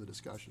mind to the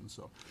discussion,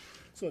 so.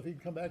 So if you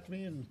can come back to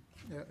me and,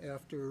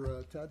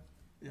 after, Ted,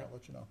 Yeah. I'll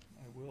let you know.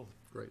 I will.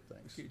 Great,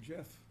 thanks. Okay,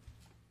 Jeff?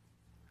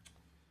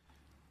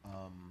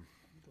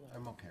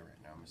 I'm okay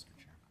right now, Mr.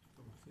 Chair.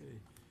 Okay.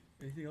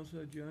 Anything else,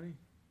 Johnny?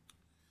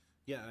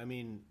 Yeah, I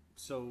mean,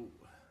 so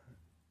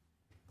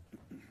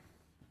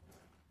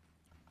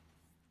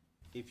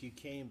if you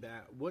came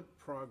back, what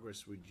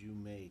progress would you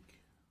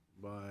make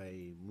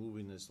by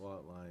moving this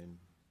lot line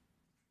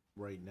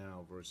right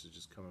now versus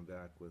just coming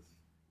back with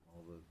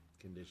all the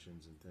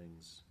conditions and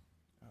things?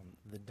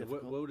 The What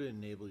difficult, would it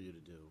enable you to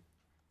do?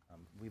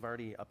 we've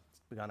already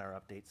begun our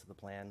updates to the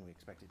plan. We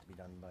expect it to be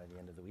done by the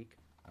end of the week.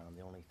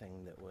 The only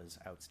thing that was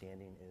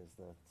outstanding is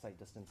the site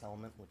distance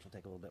element, which will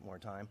take a little bit more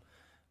time.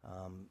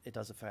 It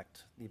does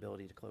affect the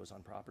ability to close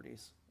on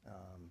properties.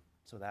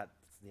 So that's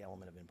the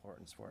element of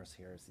importance for us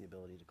here, is the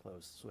ability to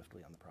close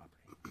swiftly on the property.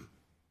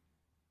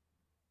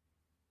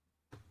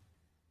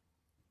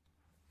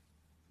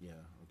 Yeah,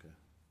 okay.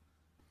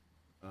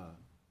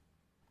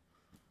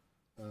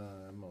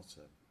 I'm all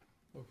set.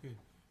 Okay.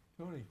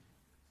 Tony?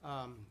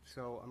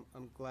 So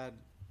I'm glad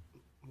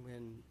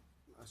Lynn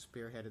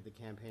spearheaded the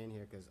campaign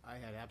here, because I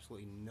had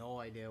absolutely no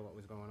idea what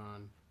was going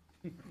on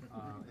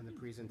in the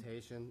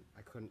presentation.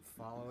 I couldn't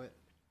follow it.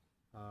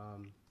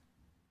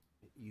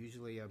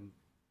 Usually I'm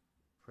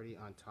pretty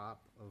on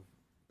top of,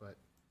 but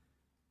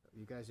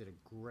you guys did a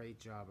great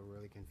job of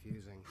really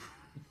confusing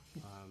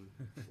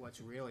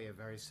what's really a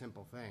very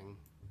simple thing,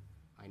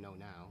 I know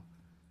now.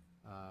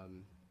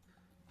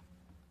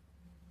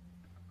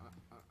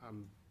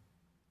 I'm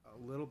a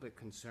little bit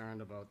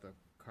concerned about the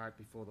cart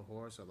before the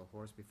horse, or the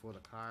horse before the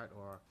cart,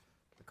 or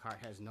the cart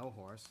has no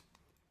horse.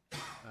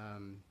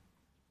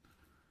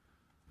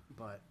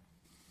 But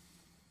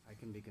I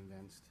can be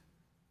convinced.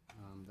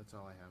 That's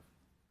all I have.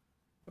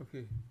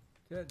 Okay.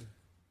 Ted?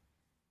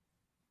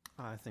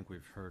 I think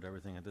we've heard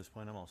everything at this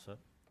point. I'm all set.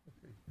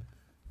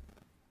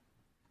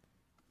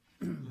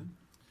 Okay.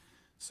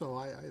 So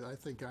I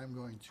think I'm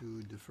going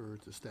to defer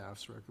to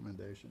staff's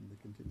recommendation to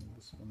continue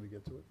this when we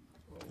get to it,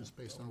 just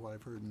based on what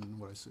I've heard and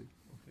what I see.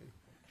 Okay.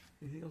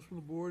 Anything else from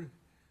the board?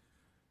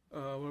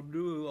 What I'll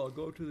do, I'll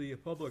go to the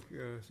public,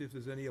 see if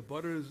there's any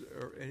abutters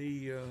or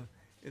any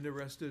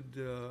interested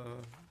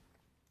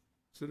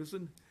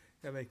citizen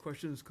have any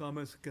questions,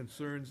 comments,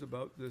 concerns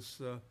about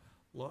this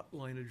lot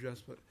line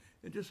adjustment.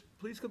 And just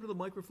please come to the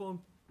microphone,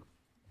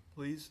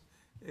 please,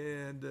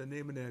 and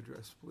name and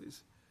address,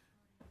 please.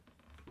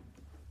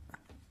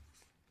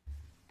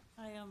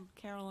 I am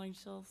Caroline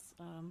Schultz,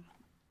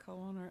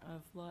 co-owner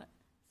of Lot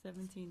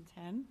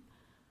 1710,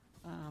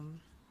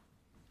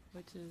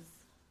 which is,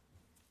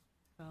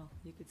 well,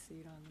 you could see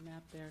it on the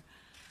map there.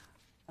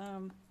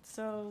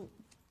 So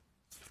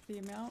the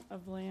amount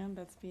of land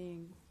that's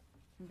being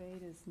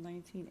conveyed is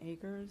 19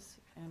 acres,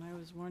 and I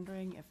was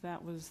wondering if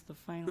that was the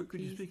final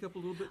Could you piece. speak up a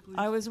little bit, please?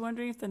 I was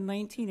wondering if the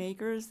 19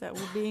 acres that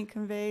were being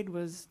conveyed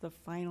was the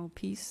final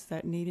piece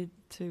that needed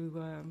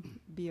to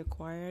be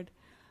acquired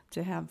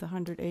to have the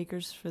 100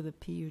 acres for the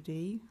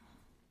PUD.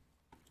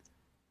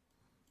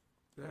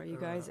 Are you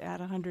guys at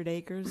 100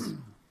 acres?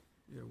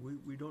 Yeah,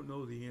 we don't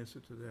know the answer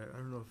to that. I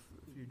don't know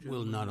if you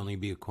We'll gentlemen- not only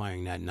be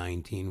acquiring that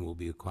 19, we'll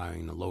be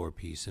acquiring the lower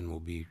piece, and we'll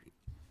be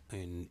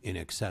in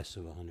excess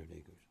of 100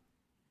 acres.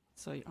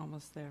 So you're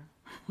almost there.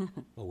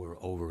 Well,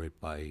 we're over it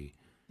by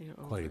You're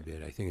quite a over it.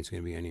 bit. I think it's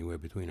going to be anywhere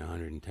between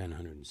 110,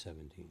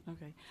 117.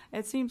 Okay.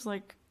 It seems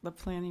like the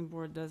planning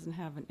board doesn't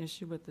have an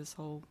issue with this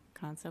whole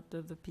concept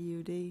of the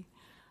PUD.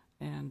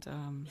 And,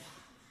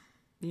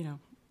 you know,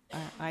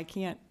 I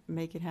can't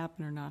make it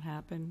happen or not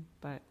happen,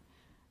 but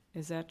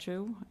is that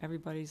true?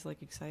 Everybody's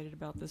like excited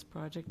about this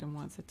project and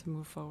wants it to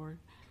move forward.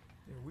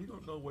 Yeah, we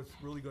don't know what's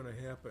really gonna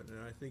happen,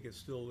 and I think it's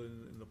still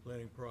in the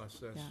planning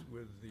process Yeah.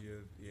 with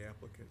the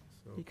applicant,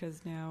 so.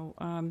 Because now,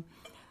 I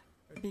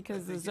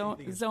because the think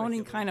anything is zoning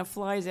speculation. kind of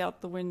flies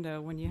out the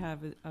window when you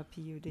have a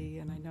PUD,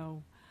 and I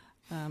know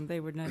they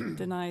were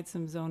denied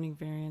some zoning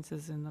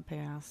variances in the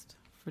past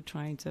for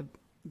trying to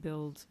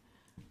build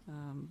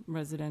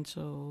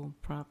residential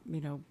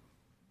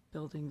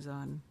buildings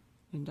on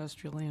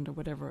industrial land or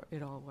whatever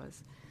it all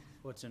was.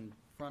 What's in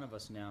front of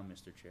us now,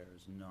 Mr. Chair,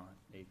 is not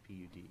a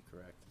PUD,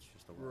 correct? It's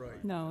just a lot Right. line.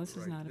 No, this is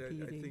right. not a That-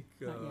 PUD, I think,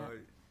 not yet.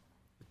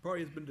 it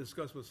probably has been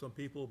discussed with some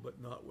people, but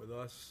not with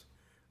us.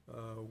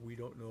 We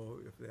don't know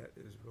if that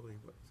is really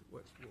what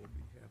will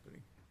be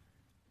happening.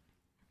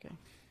 Okay.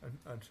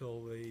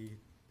 Until they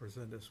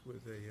present us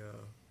with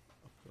a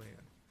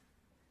plan.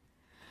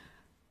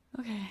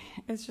 Okay,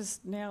 it's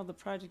just now the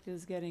project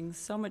is getting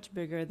so much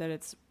bigger that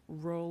it's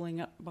rolling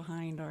up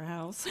behind our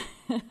house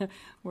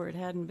where it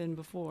hadn't been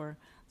before.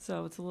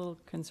 So it's a little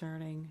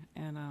concerning,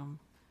 and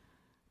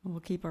we'll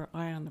keep our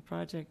eye on the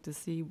project to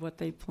see what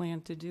they plan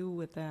to do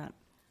with that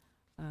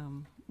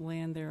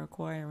land they're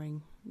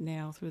acquiring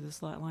now through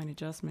this lot line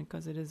adjustment,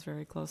 because it is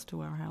very close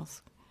to our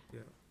house. Yeah,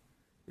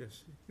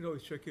 yes. You can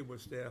always check in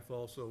with staff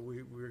also.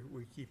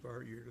 We keep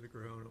our ear to the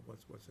ground on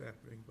what's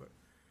happening, but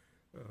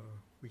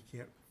we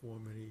can't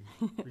form any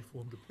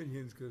reformed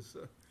opinions because,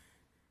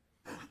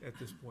 at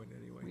this point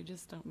anyway. We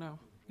just don't know.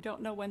 We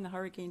don't know when the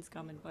hurricane's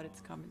coming, but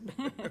it's coming.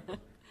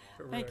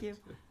 Thank you.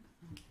 Correct.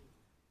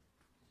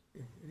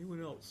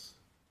 Anyone else?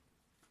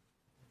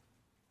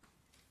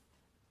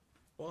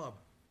 Bob?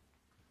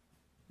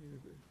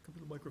 Come to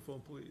the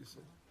microphone, please.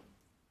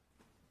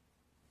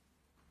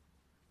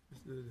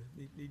 Just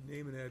need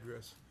name and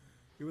address,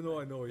 even though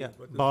I know you. Yeah,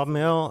 But this- Bob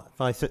Mill,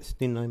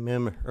 569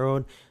 Mammoth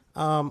Road.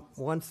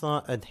 One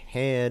thought I'd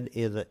had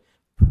is that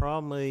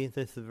probably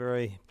this is the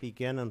very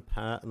beginning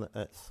part, and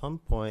at some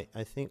point,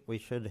 I think we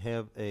should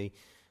have a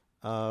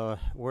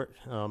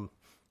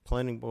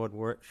planning board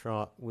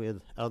workshop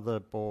with other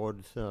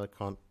boards,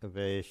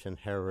 conservation,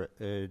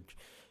 heritage,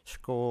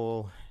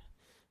 school,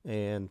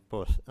 and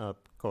of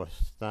course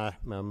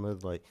staff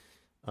members like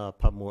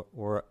public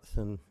works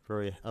and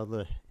various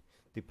other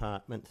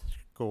departments,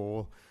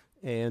 school,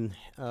 and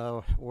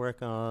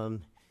work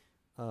on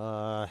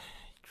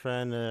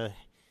trying to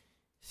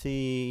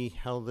see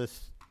how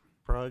this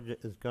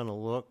project is going to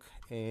look,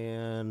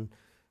 and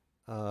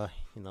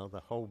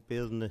the whole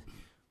business.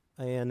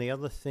 And the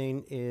other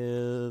thing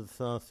is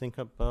think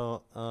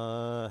about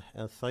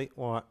a site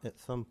walk at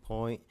some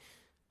point.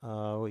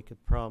 We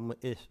could probably,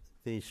 if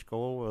the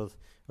school was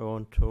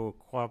going to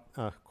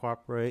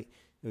cooperate,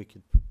 we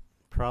could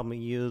probably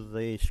use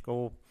the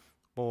school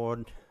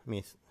board,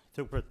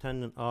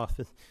 superintendent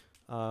office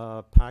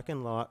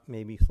parking lot,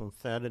 maybe some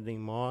Saturday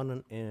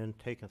morning, and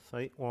take a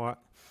site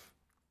walk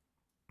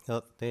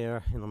up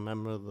there,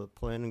 member of the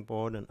planning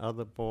board and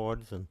other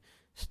boards and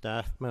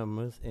staff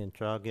members, and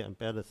try to get a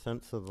better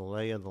sense of the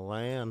lay of the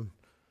land.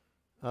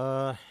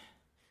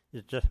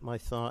 It's just my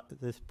thought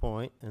at this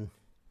point, and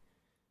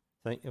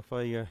thank you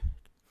for your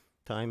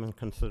time and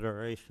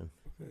consideration.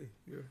 Okay,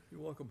 you're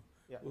welcome.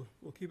 Yeah.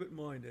 We'll keep it in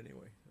mind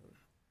anyway.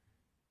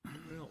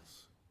 Anyone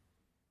else?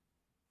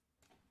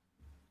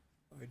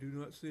 I do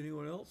not see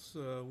anyone else.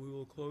 We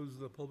will close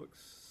the public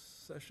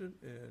session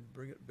and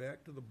bring it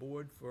back to the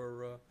board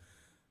for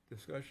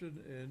discussion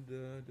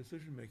and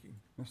decision-making.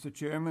 Mr.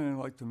 Chairman, I'd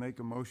like to make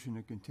a motion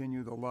to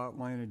continue the lot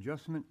line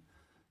adjustment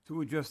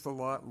to adjust the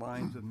lot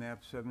lines of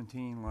map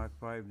 17, lot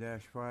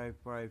 5-5,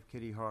 5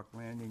 Kitty Hawk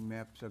Landing,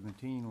 map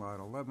 17, lot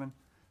 11,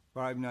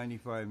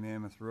 595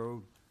 Mammoth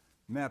Road,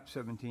 map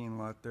 17,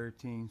 lot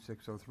 13,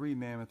 603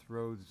 Mammoth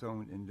Road,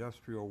 zone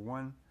industrial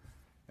 1,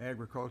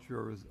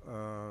 agricultural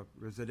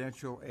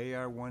residential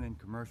AR1 and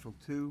commercial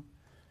 2,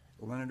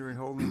 Lenardary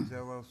Holdings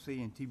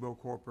LLC and Tebow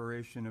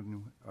Corporation of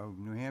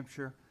New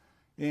Hampshire,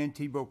 and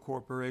Tebow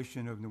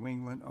Corporation of New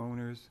England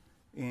owners,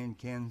 and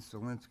Ken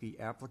Solinsky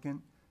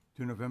applicant,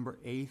 to November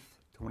 8th,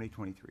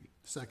 2023.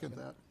 Second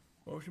that.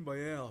 Motion by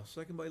Al,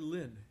 second by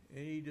Lynn.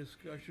 Any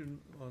discussion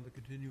on the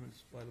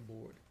continuance by the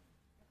board?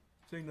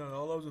 Seeing none,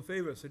 all those in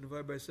favor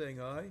signify by saying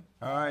aye.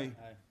 Aye.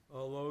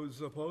 All those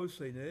opposed,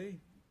 say nay.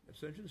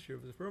 Abstentions, chair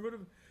is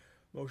affirmative.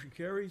 Motion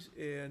carries,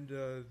 and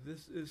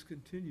this is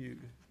continued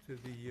to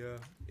the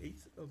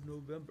 8th of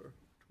November,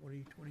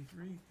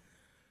 2023.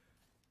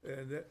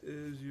 And that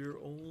is your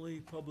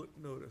only public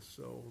notice.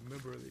 So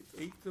remember, the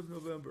 8th of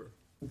November,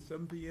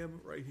 7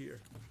 p.m. right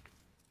here.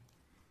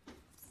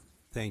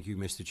 Thank you,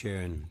 Mr.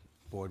 Chair and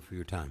Board, for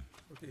your time.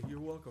 Okay, you're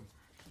welcome.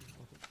 You're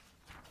welcome.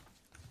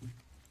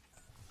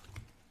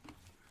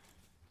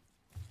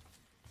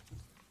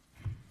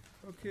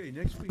 Okay,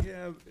 next we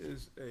have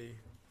is a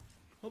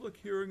public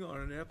hearing on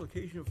an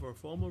application for a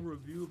formal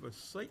review of a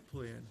site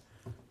plan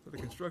for the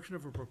construction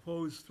of a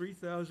proposed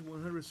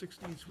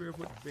 3,116 square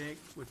foot bank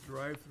with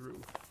drive-through,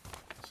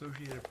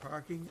 associated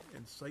parking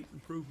and site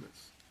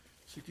improvements.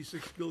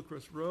 66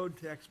 Gilchrist Road,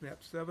 tax map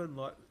 7,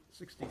 lot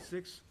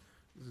 66,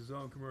 this is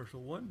zone commercial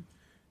 1.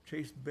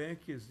 Chase Bank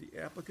is the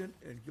applicant,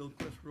 and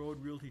Gilchrist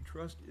Road Realty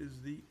Trust is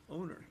the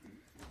owner.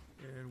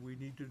 and we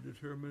need to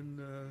determine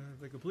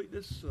the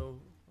completeness, so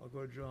I'll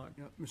go to John.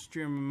 Yeah, Mr.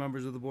 Chairman,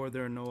 members of the board,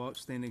 there are no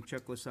outstanding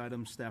checklist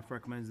items. Staff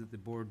recommends that the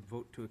board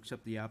vote to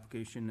accept the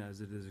application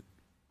as it is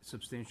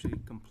substantially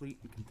complete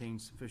and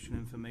contains sufficient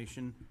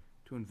information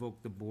to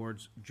invoke the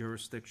board's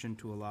jurisdiction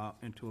to allow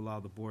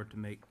the board to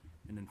make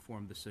an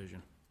informed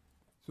decision.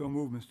 So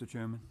move, Mr.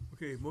 Chairman.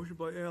 Okay, motion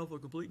by Al for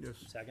completeness.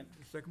 Second?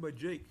 Second by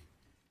Jake.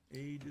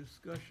 Any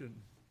discussion?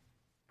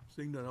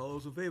 Seeing none, all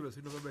those in favor,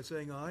 signify by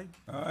saying aye.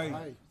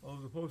 Aye. All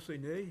those opposed say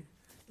nay.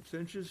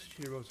 Abstentions,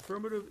 chair votes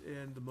affirmative,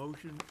 and the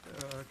motion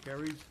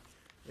carries,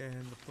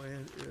 and the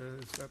plan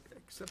is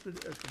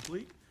accepted as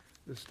complete.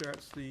 This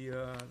starts the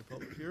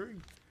public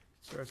hearing,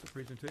 starts the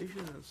presentation,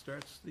 and it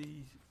starts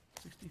the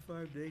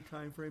 65-day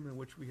timeframe in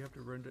which we have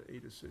to render a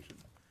decision.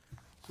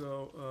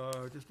 So,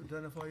 just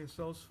identify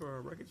yourselves for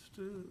our records,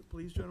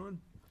 please, gentlemen.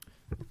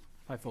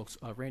 Hi, folks.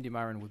 Randy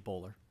Myron with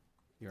Bowler,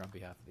 here on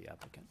behalf of the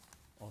applicant.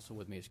 Also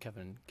with me is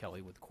Kevin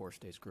Kelly with Core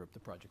States Group, the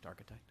project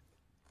architect.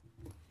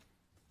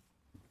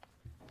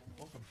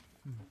 Welcome.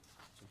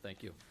 So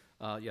thank you.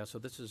 Yeah, so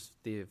this is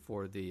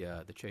for the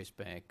Chase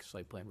Bank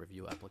site plan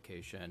review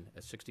application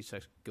at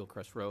 66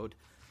 Gilcrest Road.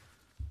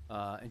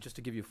 And just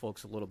to give you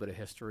folks a little bit of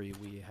history,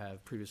 we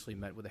have previously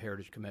met with the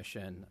Heritage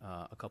Commission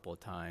a couple of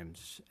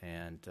times,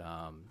 and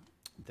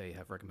they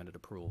have recommended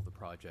approval of the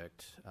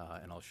project.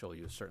 And I'll show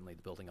you certainly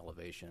the building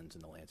elevations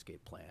and the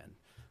landscape plan.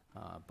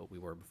 But we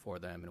were before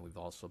them, and we've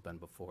also been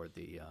before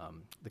the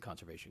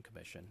Conservation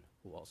Commission,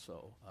 who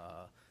also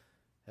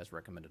has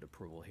recommended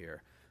approval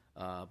here.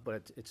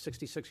 But it's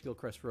 66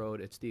 Gilcrest Road.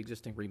 It's the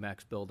existing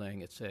Remax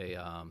building. It's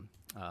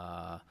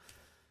I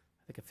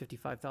think a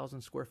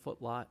 55,000 square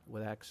foot lot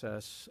with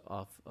access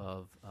off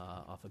of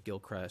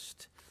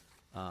Gilcrest.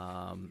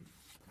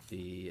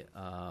 The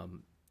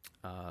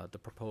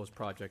proposed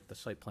project, the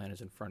site plan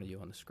is in front of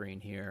you on the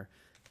screen here.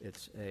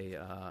 It's a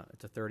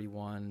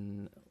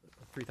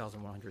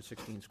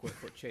 3,116 square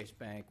foot Chase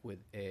Bank with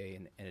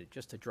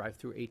just a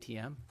drive-through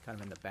ATM, kind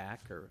of in the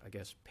back, or I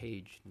guess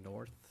page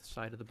north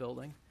side of the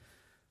building,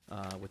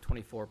 with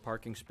 24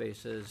 parking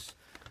spaces.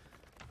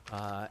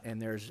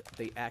 And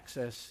the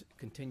access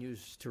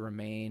continues to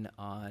remain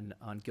on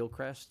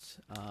Gilcrest.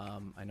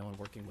 I know in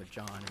working with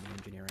John and the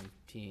engineering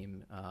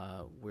team,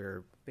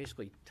 we're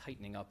basically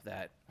tightening up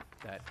that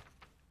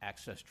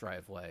access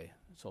driveway,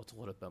 so it's a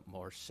little bit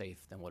more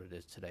safe than what it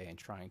is today,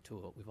 and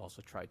we've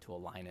also tried to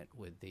align it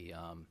with the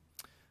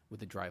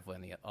driveway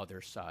on the other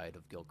side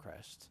of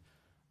Gilcrest.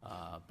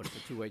 But it's a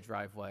two-way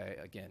driveway,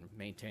 again,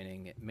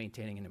 maintaining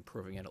and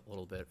improving it a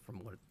little bit from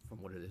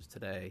what it is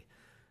today.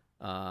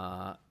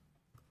 And,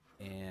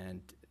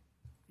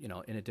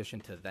 in addition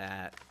to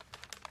that,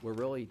 we're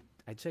really,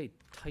 I'd say,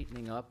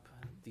 tightening up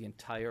the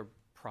entire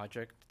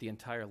project, the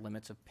entire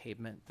limits of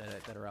pavement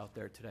that are out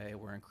there today.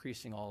 We're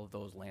increasing all of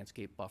those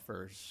landscape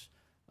buffers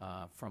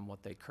from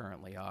what they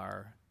currently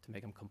are to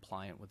make them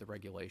compliant with the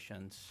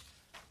regulations.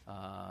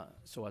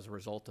 So as a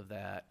result of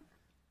that,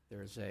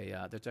 there's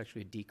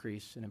actually a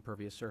decrease in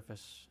impervious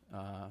surface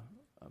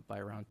by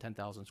around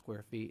 10,000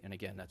 square feet. And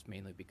again, that's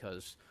mainly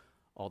because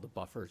all the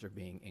buffers are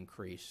being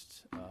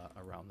increased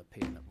around the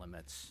pavement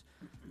limits.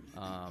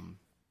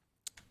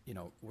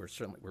 We're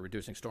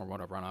reducing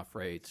stormwater runoff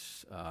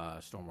rates,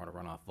 stormwater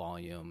runoff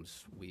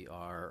volumes. We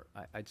are,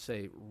 I'd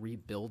say,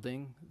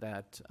 rebuilding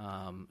that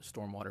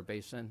stormwater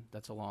basin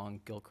that's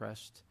along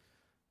Gilcrest.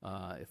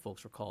 If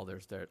folks recall,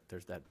 there's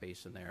that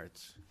basin there.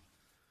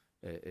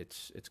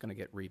 It's going to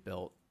get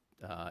rebuilt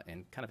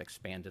and kind of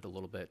expanded a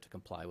little bit to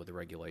comply with the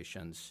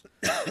regulations.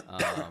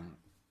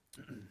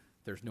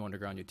 There's new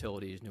underground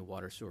utilities, new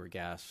water, sewer,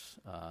 gas,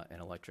 and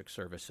electric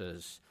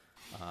services.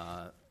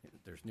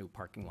 There's new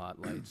parking lot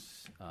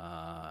lights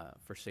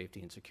for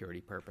safety and security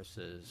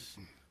purposes,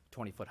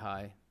 20-foot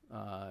high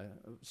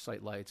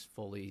site lights,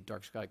 fully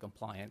dark sky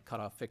compliant,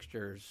 cutoff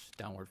fixtures,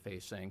 downward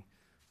facing.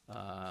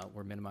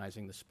 We're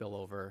minimizing the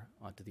spillover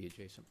onto the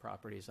adjacent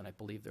properties, and I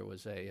believe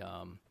there's a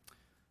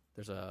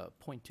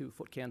 0.2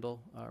 foot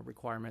candle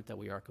requirement that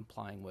we are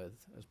complying with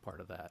as part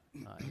of that.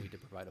 And we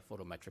did provide a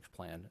photometrics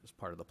plan as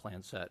part of the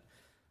plan set.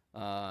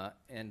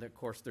 And of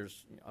course,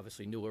 there's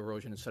obviously new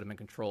erosion and sediment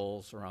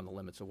controls around the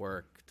limits of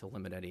work to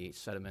limit any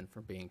sediment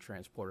from being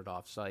transported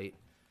off-site.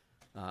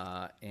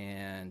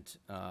 And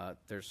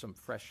there's some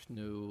fresh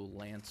new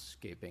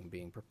landscaping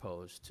being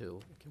proposed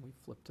too. Can we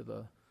flip to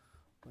the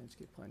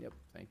landscape plan? Yep,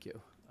 thank you.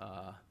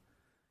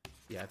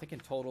 Yeah, I think in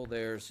total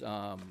there's,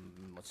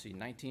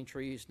 19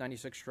 trees,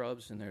 96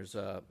 shrubs, and there's,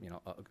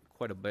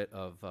 quite a bit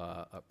of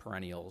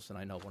perennials. And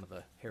I know one of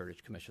the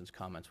Heritage Commission's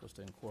comments was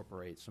to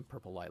incorporate some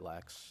purple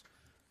lilacs,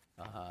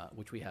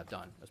 which we have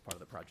done as part of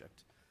the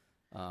project.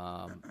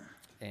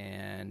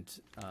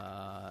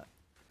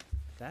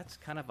 That's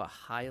kind of a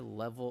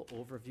high-level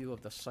overview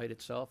of the site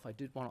itself. I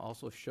did want to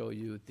also show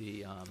you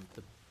the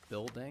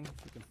building.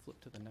 If you can flip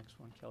to the next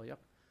one, Kelly. Yep.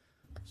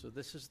 So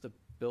this is the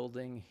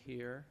building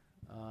here.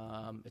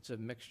 It's a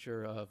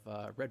mixture of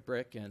red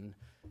brick and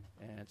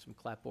some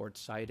clapboard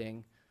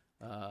siding.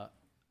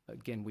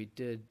 Again, we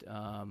did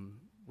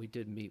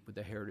meet with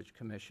the Heritage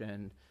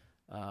Commission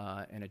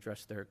and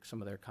address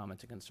some of their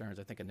comments and concerns.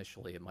 I think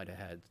initially it might have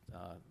had,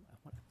 I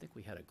think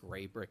we had a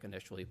gray brick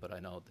initially, but I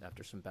know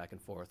after some back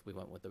and forth, we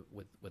went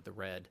with the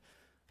red.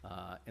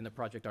 And the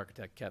project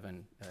architect,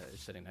 Kevin, is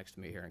sitting next to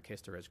me here in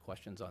case there is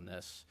questions on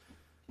this.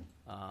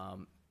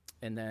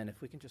 And then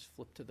if we can just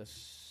flip to the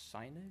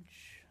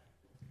signage,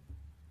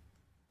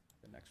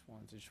 the next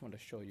ones, I just want to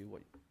show you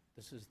what,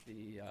 this is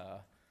the,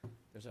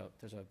 there's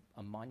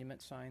a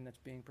monument sign that's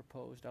being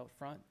proposed out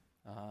front.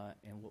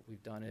 And what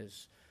we've done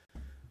is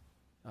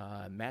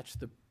match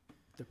the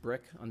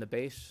brick on the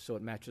base, so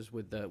it matches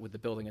with the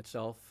building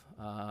itself.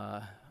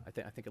 I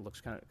think it looks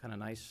kind of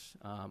nice.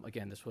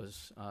 Again, this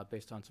was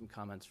based on some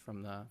comments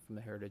from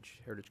the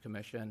Heritage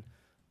Commission.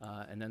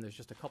 And then there's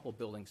just a couple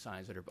building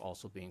signs that are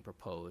also being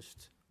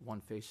proposed. One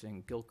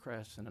facing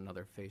Gilcrest and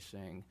another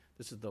facing.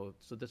 This is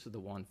the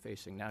one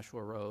facing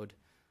Nashua Road.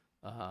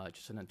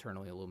 Just an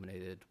internally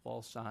illuminated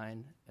wall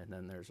sign, and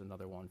then there's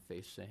another one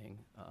facing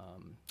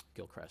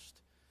Gilcrest.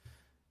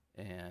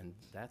 And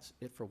that's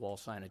it for wall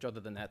signage. Other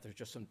than that, there's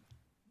just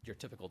your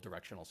typical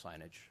directional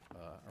signage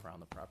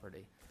around the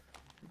property.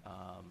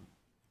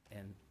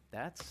 And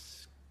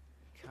that's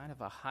kind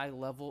of a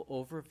high-level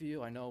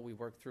overview. I know we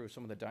worked through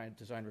some of the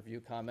design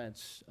review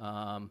comments.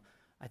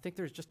 I think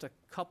there's just a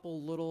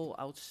couple little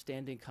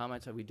outstanding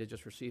comments that we did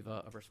just receive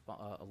a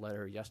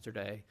letter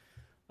yesterday,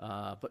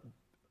 but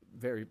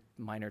very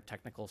minor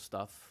technical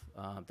stuff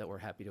that we're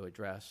happy to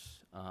address.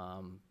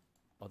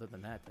 Other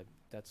than that,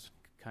 that's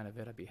kind of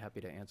it. I'd be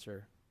happy to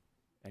answer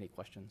any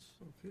questions.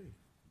 Okay,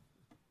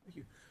 thank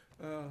you.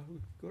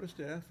 Go to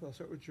staff. I'll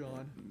start with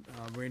John.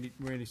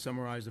 Randy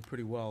summarized it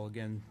pretty well.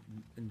 Again,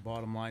 in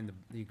bottom line,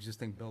 the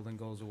existing building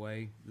goes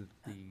away,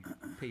 the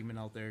pavement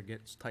out there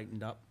gets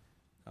tightened up,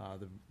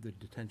 the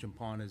detention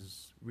pond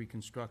is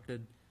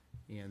reconstructed,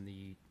 and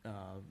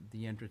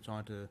the entrance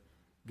onto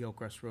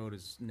Gilcrest Road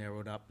is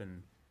narrowed up,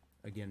 and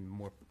again,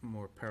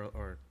 more parallel,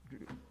 or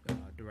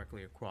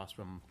directly across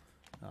from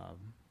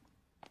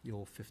the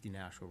old 50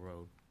 Nashua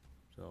Road.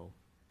 So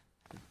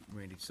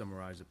Randy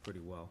summarized it pretty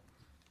well.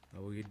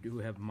 We do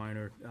have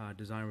minor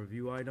design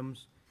review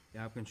items. The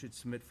applicant should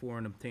submit for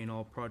and obtain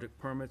all project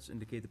permits,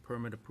 indicate the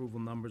permit approval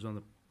numbers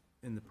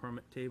in the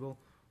permit table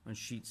on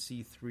sheet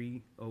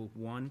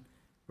C301,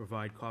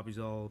 provide copies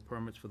of all the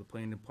permits for the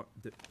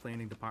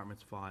planning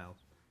department's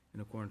files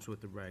in accordance with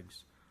the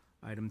regs.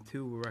 Item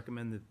 2, we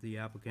recommend that the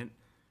applicant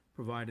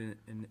provide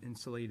an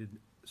insulated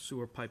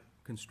sewer pipe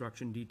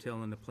construction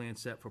detail in the plan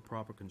set for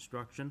proper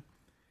construction.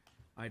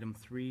 Item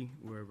 3,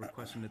 we're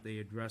requesting that they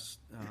address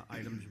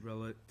items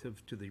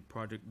relative to the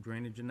project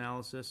drainage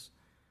analysis.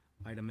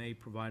 Item A,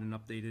 provide an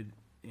updated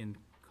and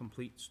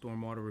complete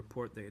stormwater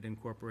report that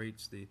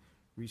incorporates the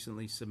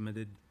recently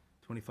submitted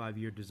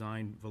 25-year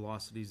design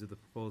velocities of the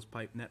proposed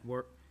pipe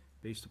network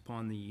based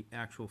upon the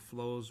actual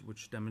flows,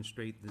 which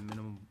demonstrate the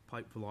minimum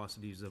pipe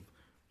velocities of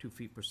 2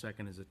 feet per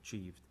second is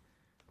achieved.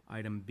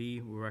 Item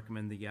B, we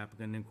recommend the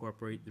applicant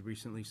incorporate the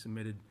recently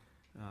submitted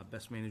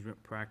best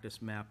management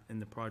practice map in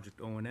the project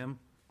O&M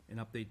and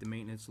update the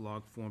maintenance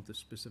log form to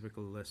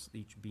specifically list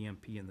each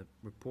BMP in the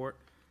report,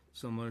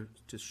 similar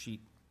to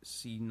sheet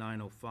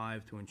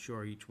C905, to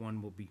ensure each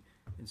one will be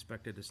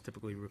inspected as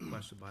typically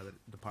requested by the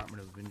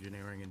Department of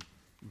Engineering and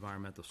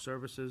Environmental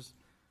Services.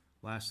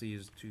 Lastly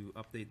is to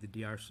update the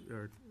DRC,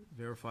 or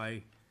verify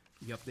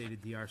the updated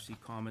DRC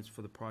comments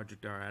for the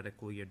project are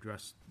adequately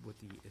addressed with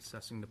the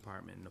assessing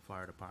department and the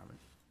fire department.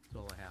 That's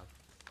all I have.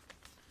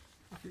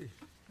 Okay,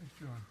 thanks,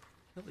 John.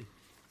 Kelly?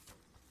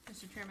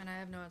 Mr. Chairman, I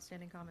have no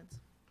outstanding comments.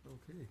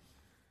 Okay.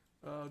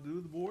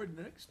 Do the board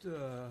next.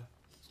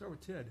 Start with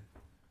Ted.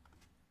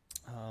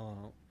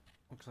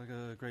 Looks like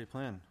a great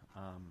plan.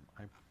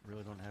 I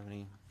really don't have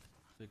any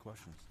big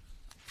questions.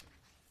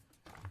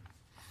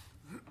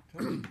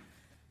 It's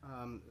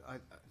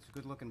a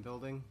good-looking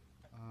building.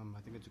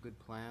 I think it's a good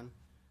plan.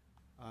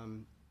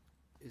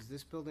 Is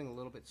this building a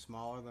little bit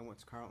smaller than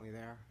what's currently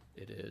there?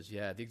 It is,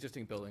 yeah. The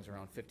existing building's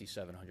around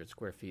 5,700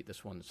 square feet.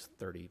 This one's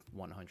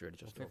 3,100,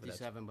 just over that.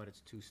 57, but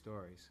it's 2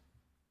 stories.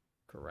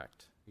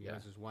 Correct, yeah.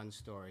 Yours is 1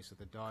 story, so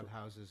the dog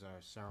houses are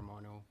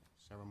ceremonial?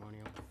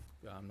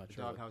 I'm not The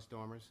sure. doghouse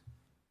dormers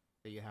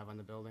that you have on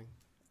the building?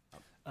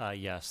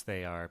 Yes,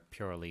 they are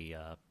purely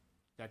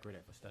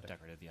Decorative. Aesthetic.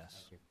 decorative,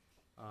 yes. Thank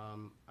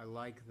you. I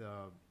like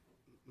the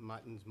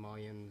muttons,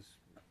 mullions,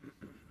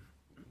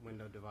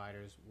 window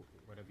dividers,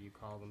 whatever you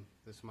call them,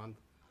 this month.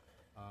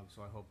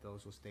 So I hope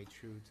those will stay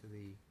true to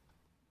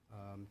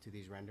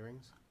these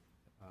renderings.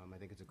 I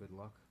think it's a good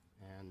look,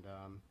 and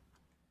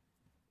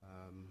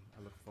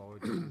I look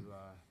forward to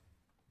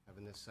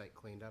having this site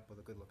cleaned up with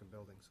a good-looking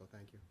building, so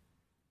thank you.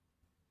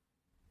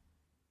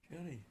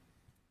 Jenny?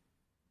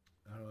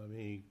 I don't have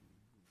any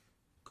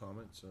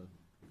comments on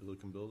the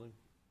looking building.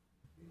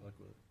 Like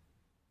what?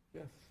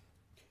 Yes.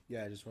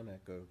 Yeah, I just want to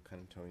echo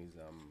kind of Tony's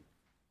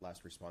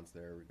last response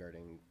there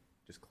regarding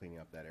just cleaning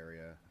up that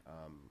area.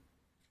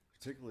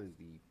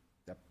 Particularly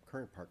that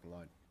current parking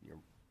lot,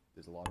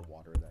 there's a lot of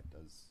water that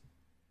does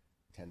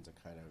tend to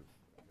kind of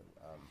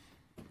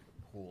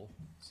pool.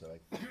 So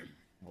I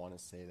want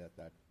to say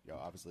that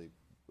obviously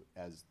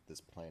as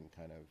this plan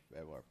kind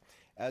of, or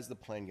as the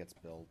plan gets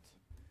built,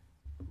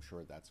 I'm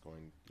sure that's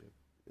going to,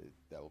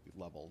 that will be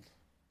leveled.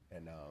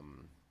 And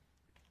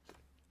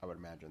I would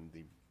imagine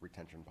the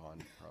retention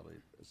pond probably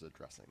is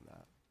addressing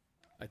that.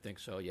 I think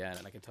so, yeah,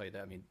 and I can tell you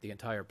that, I mean, the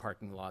entire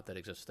parking lot that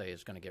exists today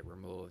is gonna get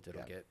removed.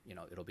 It'll Yeah.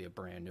 get, it'll be a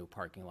brand-new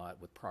parking lot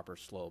with proper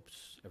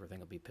slopes. Everything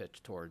will be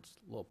pitched towards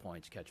low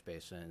points, catch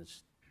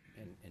basins,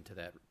 and into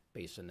that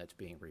basin that's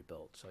being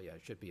rebuilt. So, yeah,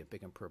 it should be a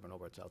big improvement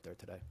over what's out there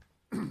today.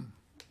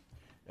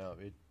 No,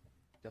 it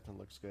definitely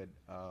looks good.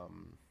 Other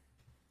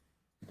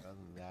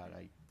than that,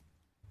 I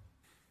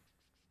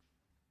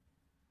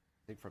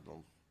think from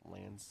the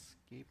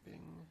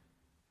landscaping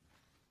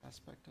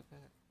aspect of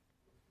it,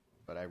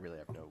 but I really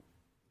have no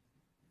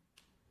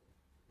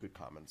good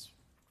comments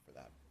for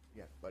that.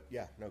 Yeah, but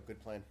yeah, no, good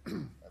plan. I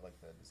like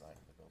the design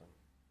of the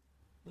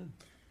building.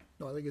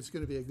 No, I think it's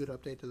gonna be a good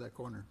update to that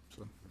corner,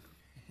 so.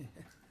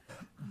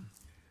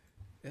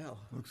 Al,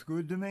 Looks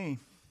good to me.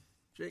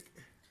 Jake?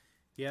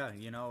 Yeah,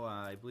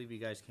 I believe you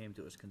guys came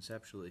to us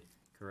conceptually,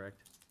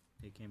 correct?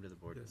 You came to the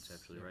board Yes,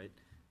 conceptually, yeah.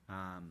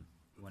 right?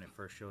 When it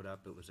first showed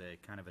up, it was a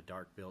kind of a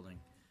dark building.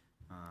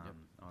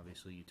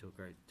 Obviously, you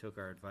took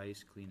our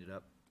advice, cleaned it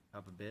up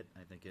a bit.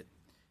 I think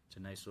it's a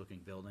nice looking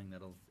building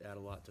that'll add a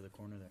lot to the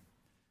corner there.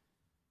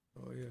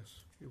 Oh,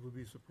 yes, you would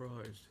be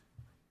surprised.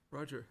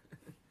 Roger?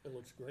 It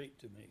looks great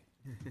to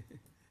me.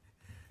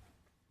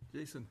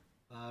 Jason?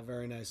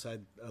 Very nice. I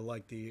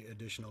like the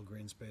additional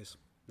green space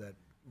that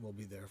will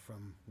be there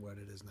from what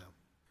it is now.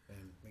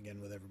 And again,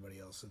 with everybody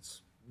else,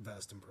 it's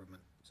vast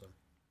improvement, so.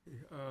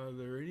 Are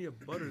there any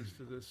abutters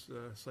to this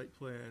site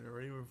plan, or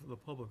anyone from the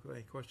public,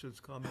 any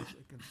questions, comments,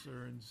 and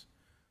concerns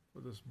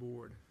for this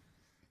board?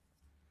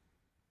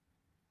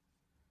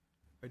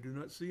 I do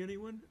not see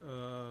anyone.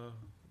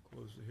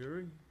 Close the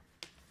hearing,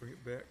 bring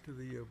it back to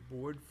the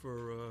board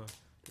for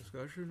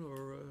discussion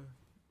or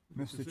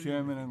Mr. decision.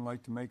 Chairman, I'd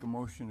like to make a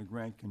motion to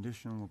grant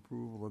conditional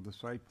approval of the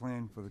site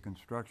plan for the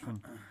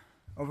construction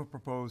of a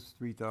proposed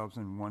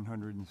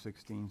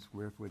 3,116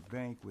 square foot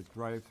bank with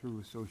drive-through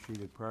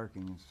associated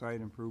parking and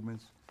site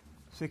improvements,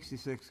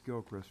 66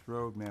 Gilchrist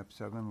Road, map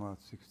 7, lot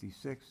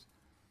 66,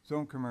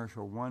 zone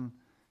commercial 1,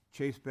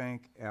 Chase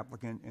Bank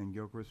applicant and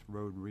Gilchrist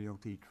Road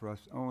Realty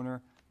Trust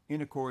owner,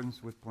 in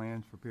accordance with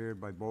plans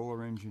prepared by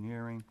Bowler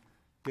Engineering,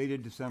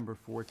 dated December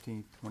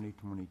 14th,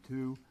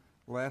 2022,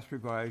 last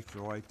revised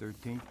July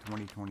 13th,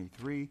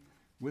 2023,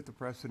 with the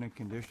precedent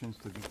conditions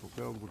to be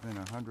fulfilled within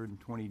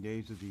 120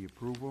 days of the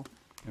approval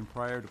and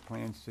prior to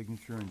plan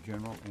signature and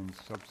general and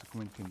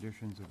subsequent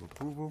conditions of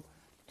approval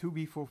to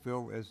be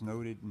fulfilled as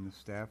noted in the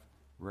staff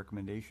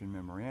recommendation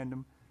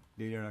memorandum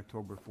dated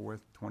October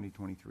 4th,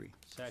 2023.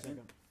 Second.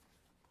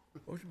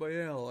 Motion by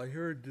Al, I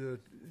heard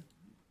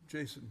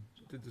Jason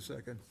did the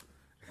second.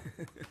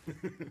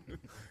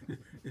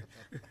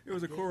 It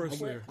was a chorus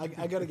there.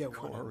 I gotta get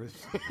one.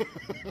 Chorus.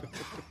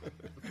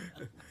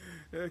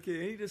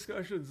 Okay, any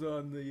discussions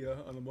on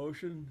the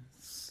motion?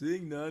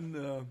 Seeing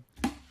none,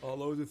 all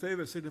those in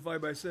favor signify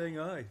by saying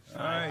aye.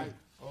 Aye.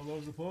 All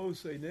those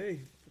opposed say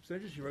nay.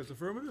 Abstentions, you as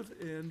affirmative,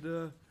 and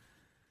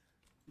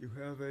you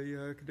have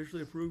a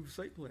conditionally approved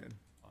site plan.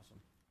 Awesome.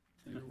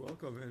 You're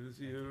welcome, and it's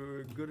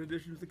a good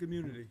addition to the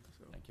community,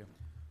 so. Thank you.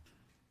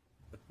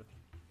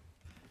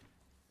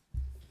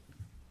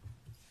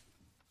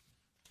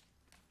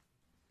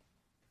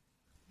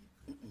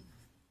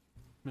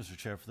 Mr.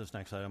 Chair, for this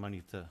next item, I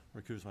need to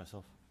recuse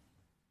myself.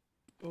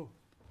 Oh,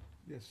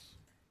 yes.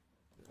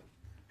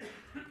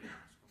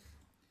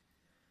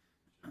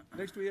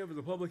 Next, we have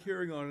the public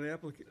hearing on an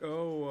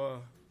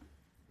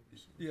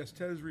yes,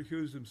 Ted has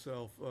recused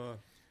himself.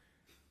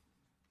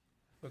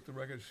 Let the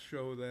records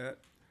show that.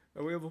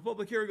 We have a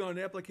public hearing on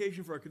an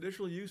application for a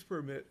conditional use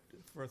permit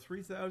for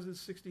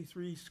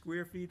 3,063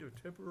 square feet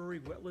of temporary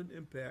wetland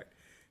impact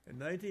and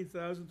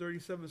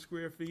 19,037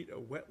 square feet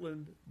of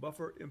wetland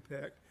buffer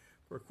impact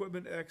for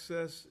equipment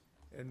access,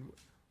 and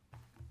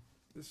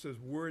this says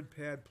word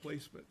pad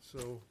placement,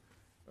 so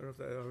I don't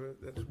know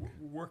if that's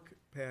work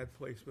pad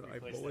placement, I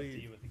Replace that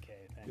believe. D with a K,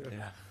 thank Yeah.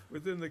 you.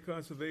 Within the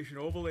Conservation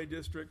Overlay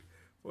District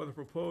for the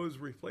proposed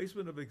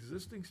replacement of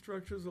existing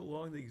structures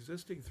along the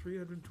existing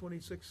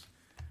 326,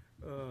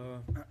 I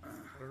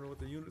don't know what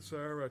the units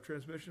are,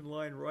 transmission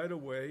line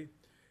right-of-way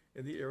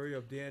in the area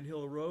of Dan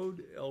Hill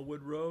Road,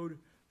 Elwood Road,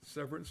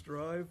 Severance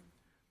Drive.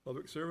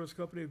 Public Service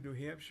Company of New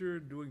Hampshire,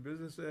 doing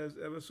business as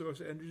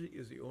Eversource Energy,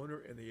 is the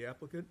owner and the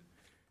applicant.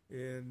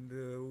 And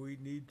we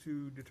need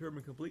to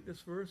determine completeness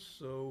first,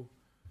 so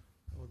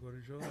I'll go to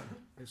John.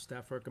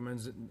 Staff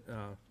recommends,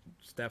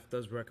 staff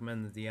does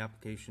recommend that the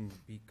application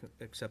be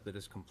accepted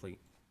as complete.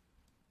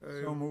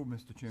 So moved,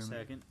 Mr. Chairman.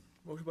 Second.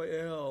 Motion by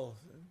Al,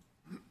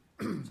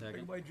 second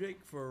Second. by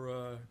Jake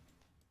for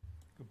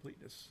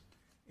completeness.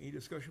 Any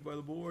discussion by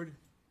the board?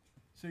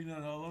 Seeing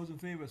none, all those in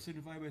favor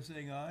signify by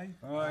saying aye.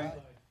 Aye.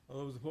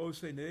 All those opposed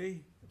say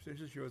nay.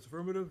 Abstentions show as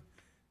affirmative.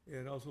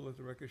 And also let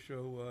the record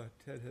show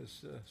Ted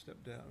has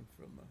stepped down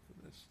from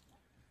this.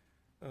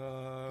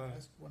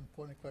 Ask one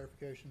point of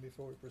clarification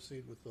before we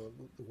proceed with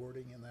the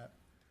wording in that.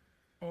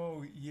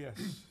 Oh, yes.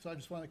 So I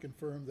just want to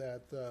confirm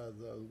that the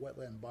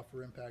wetland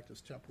buffer impact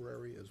is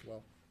temporary as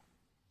well.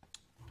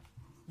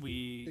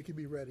 It can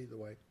be read either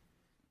way.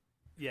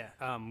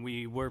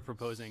 We were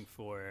proposing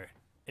for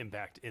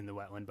impact in the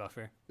wetland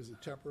buffer. Is it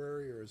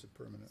temporary or is it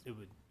permanent? It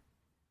would.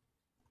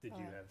 Did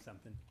you have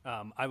something?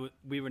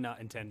 We were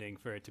not intending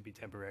for it to be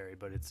temporary,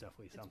 but it's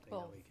definitely It's something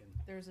both. that we can.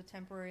 There's a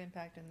temporary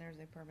impact and there's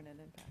a permanent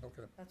impact.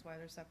 Okay. That's why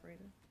they're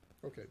separated.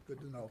 Okay, good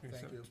to know. Okay,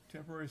 Thank so you.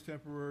 temporary is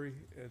temporary,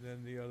 and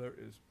then the other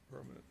is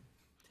permanent.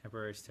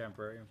 Temporary is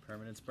temporary and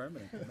permanent's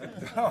permanent.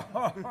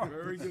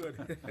 Very good.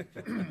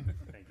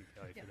 Thank you,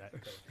 Kelly, for that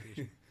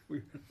clarification.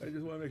 I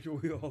just want to make sure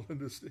we all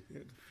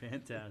understand.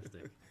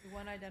 Fantastic. The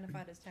one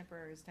identified as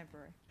temporary is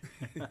temporary.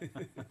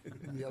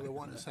 And the other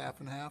one is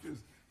half and half?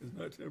 It's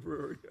not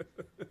temporary.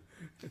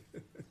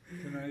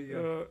 Can I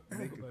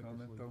make a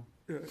comment, though?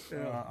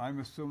 Yeah. I'm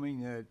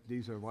assuming that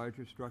these are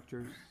larger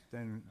structures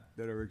than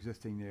that are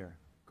existing there,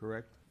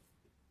 correct?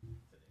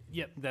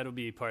 Yep, that'll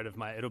be part of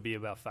it'll be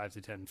about 5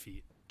 to 10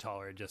 feet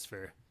taller just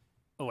for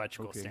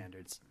electrical Okay.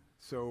 standards.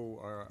 So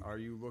are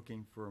you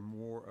looking for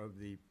more of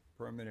the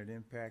permanent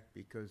impact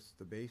because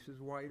the base is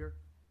wider?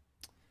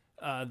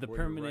 The Or the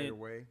permanent,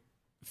 right-of-way?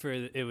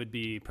 it would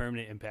be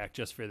permanent impact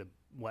just for the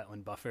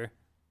wetland buffer,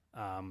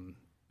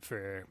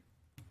 for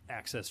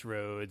access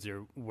roads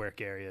or work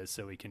areas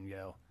so we can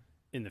go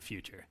in the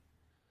future.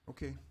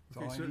 Okay, that's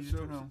all I Okay, needed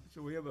to know.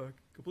 so we have a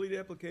complete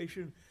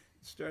application.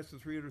 It starts the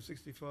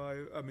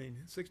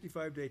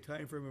 65-day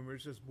time frame in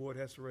which this board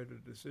has to write a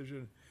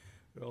decision.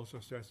 It also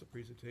starts the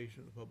presentation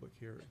of the public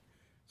hearing.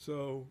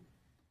 So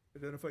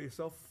identify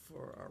yourself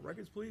for our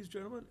records, please,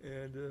 gentlemen,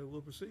 and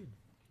we'll proceed.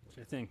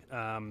 Sure thing.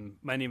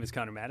 My name is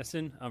Connor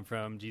Madison. I'm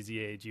from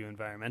GZA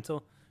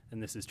Geoenvironmental,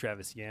 and this is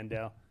Travis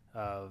Yandell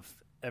of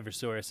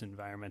Eversource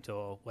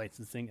Environmental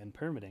Licensing and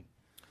Permitting.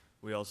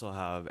 We also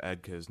have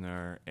Ed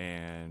Kisner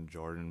and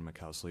Jordan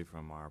McKelsley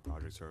from our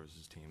project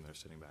services team. They're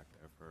sitting back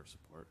there for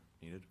support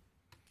needed.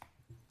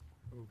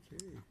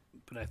 Okay.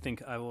 But I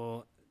think I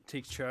will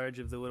take charge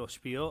of the little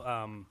spiel.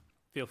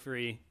 Feel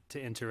free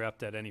to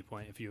interrupt at any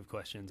point if you have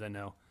questions. I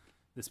know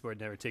this board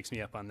never takes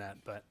me up on that,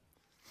 but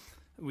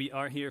we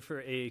are here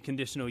for a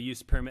conditional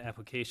use permit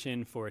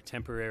application for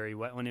temporary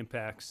wetland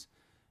impacts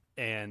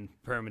and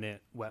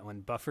permanent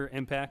wetland buffer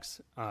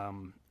impacts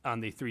on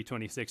the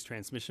 326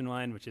 transmission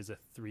line, which is a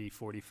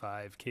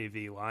 345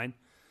 kV line.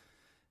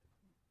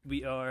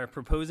 We are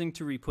proposing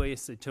to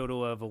replace a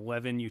total of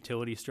 11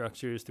 utility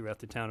structures throughout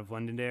the town of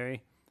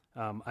Londonderry.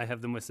 I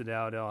have them listed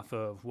out off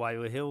of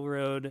Wyla Hill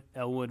Road,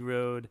 Elwood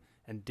Road,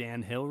 and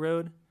Dan Hill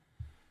Road.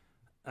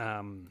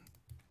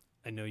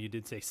 I know you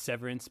did say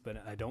Severance,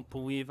 but I don't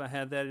believe I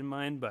had that in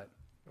mind, but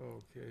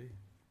Okay.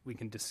 we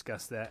can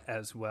discuss that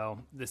as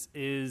well. This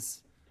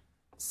is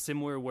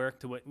similar work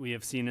to what we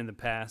have seen in the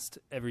past.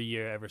 Every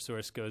year,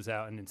 Eversource goes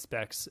out and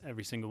inspects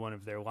every single one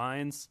of their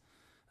lines.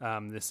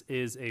 This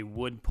is a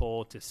wood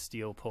pole to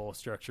steel pole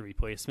structure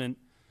replacement.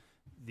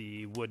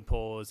 The wood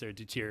poles are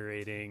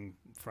deteriorating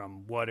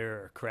from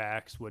water or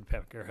cracks,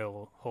 woodpecker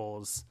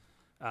holes.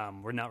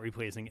 We're not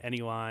replacing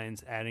any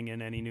lines, adding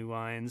in any new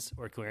lines,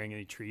 or clearing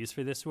any trees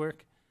for this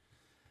work.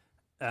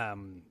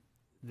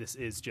 This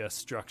is just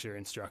structure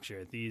and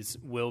structure. These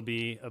will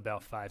be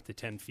about 5 to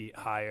 10 feet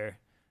higher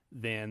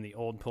than the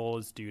old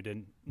poles due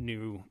to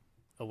new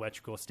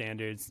electrical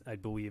standards. I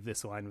believe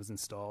this line was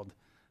installed.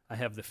 I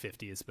have the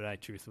 50s, but I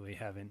truthfully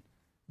haven't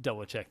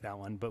double-checked that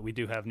one. But we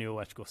do have new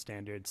electrical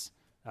standards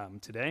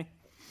today.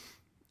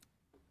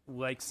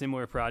 Like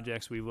similar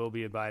projects, we will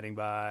be abiding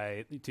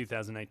by the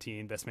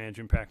 2019 Best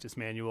Management Practice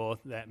Manual.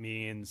 That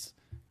means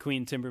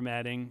clean timber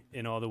matting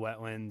in all the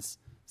wetlands,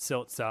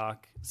 silt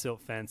sock,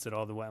 silt fence at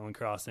all the wetland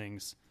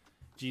crossings.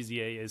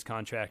 GZA is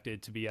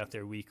contracted to be out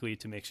there weekly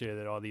to make sure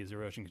that all these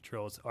erosion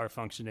controls are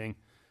functioning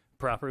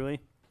properly.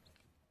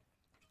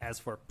 As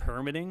for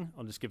permitting,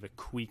 I'll just give a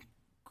quick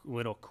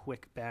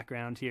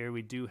background here.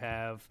 We do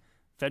have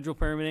federal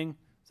permitting,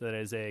 so that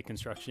is a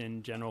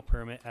construction general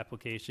permit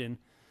application.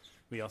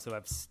 We also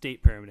have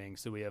state permitting,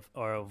 so we have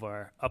all of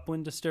our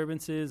upland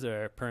disturbances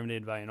are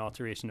permitted by an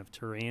alteration of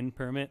terrain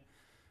permit.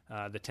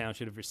 The town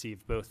should have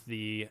received both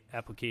the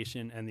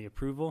application and the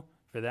approval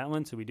for that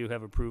one, so we do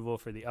have approval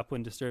for the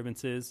upland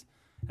disturbances.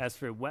 As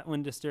for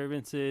wetland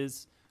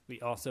disturbances, we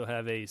also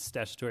have a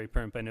statutory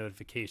permit by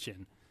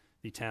notification.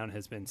 The town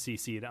has been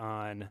CC'd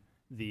on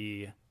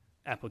the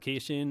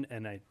application,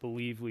 and I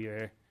believe we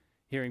are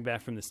hearing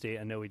back from the state.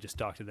 I know we just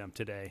talked to them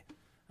today.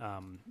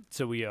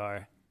 So we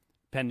are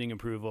pending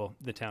approval.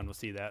 The town will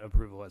see that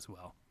approval as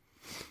well.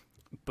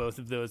 Both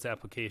of those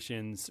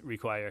applications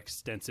require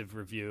extensive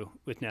review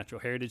with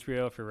Natural Heritage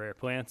Bureau for rare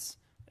plants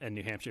and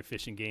New Hampshire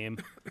Fish and Game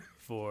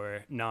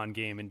for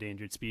non-game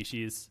endangered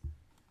species.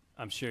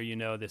 I'm sure you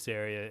know this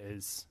area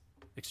is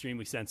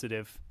extremely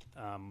sensitive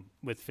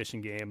with fish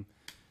and game.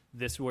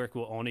 This work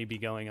will only be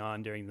going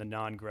on during the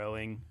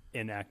non-growing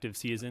inactive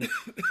season.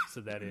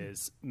 So that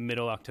is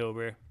middle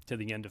October to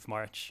the end of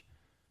March.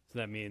 So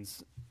that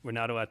means we're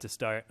not allowed to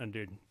start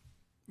under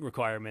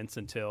requirements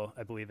until,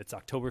 I believe it's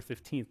October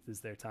 15th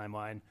is their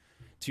timeline,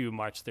 to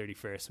March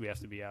 31st. We have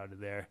to be out of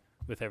there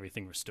with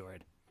everything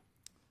restored.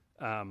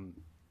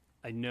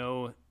 I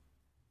know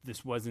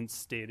this wasn't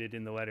stated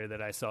in the letter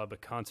that I saw,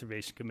 but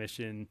Conservation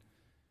Commission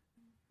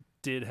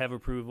did have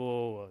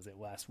approval, what was it,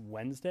 last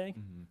Wednesday?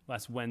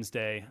 Last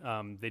Wednesday,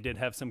 they did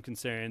have some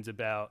concerns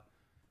about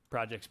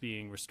projects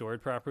being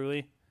restored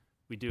properly.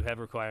 We do have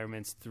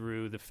requirements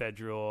through the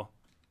federal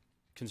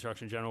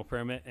construction general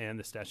permit and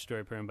the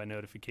statutory permit by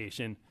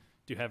notification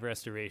to have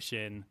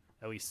restoration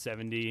at least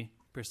 70%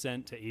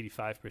 to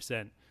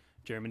 85%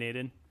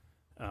 germinated.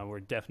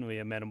 We're definitely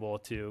amenable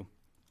to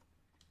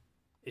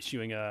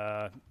issuing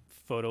a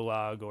photo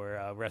log or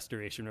a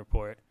restoration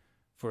report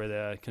for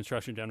the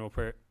construction general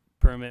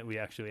permit. We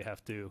actually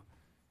have to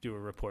do a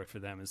report for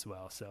them as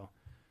well. So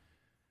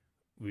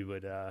we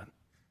would,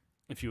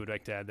 if you would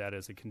like to add that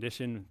as a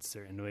condition,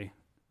 certainly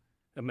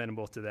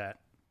amenable to that.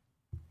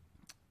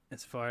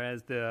 As far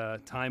as the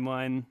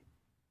timeline,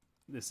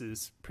 this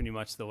is pretty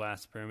much the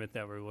last permit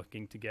that we're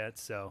looking to get.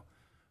 So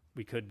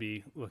we could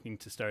be looking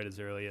to start as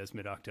early as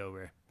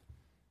mid-October,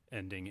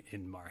 ending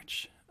in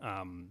March.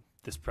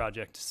 This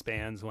project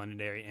spans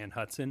Londonderry and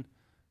Hudson.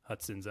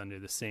 Hudson's under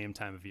the same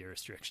time of year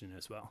restriction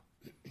as well.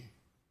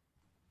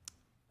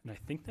 And I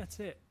think that's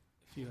it,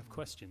 if you have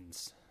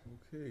questions.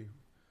 Okay.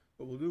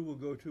 What we'll do, we'll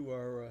go to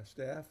our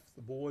staff,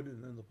 the board,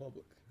 and then the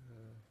public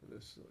for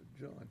this.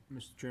 John?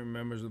 Mr. Chairman,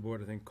 members of the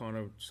board, I think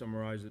Connor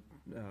summarized it,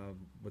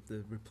 what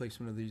the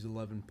replacement of these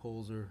 11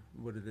 poles are,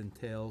 what it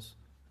entails.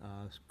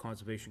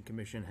 Conservation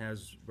Commission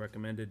has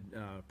recommended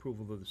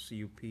approval of the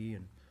CUP,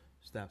 and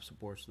staff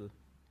supports the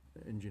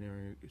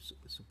engineering,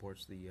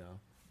 supports the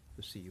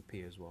CUP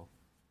as well.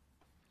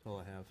 That's all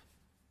I have.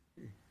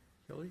 Okay.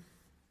 Kelly?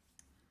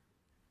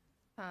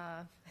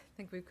 I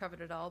think we've covered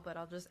it all, but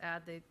I'll just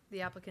add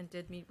the applicant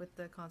did meet with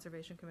the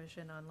Conservation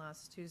Commission on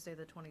last Tuesday,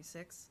 the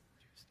 26th.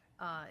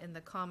 In the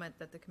comment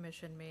that the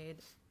commission made,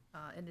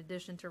 in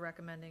addition to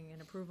recommending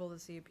an approval of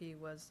the CUP,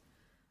 was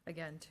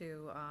again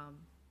to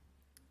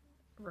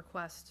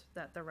request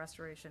that the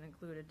restoration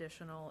include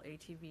additional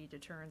ATV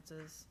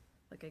deterrences,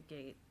 like a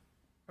gate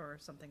or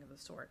something of the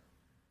sort.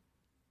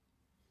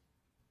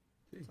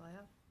 Okay. That's all I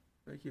have.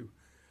 Thank you.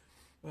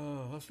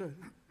 I'll start.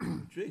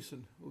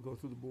 Jason, we'll go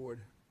through the board.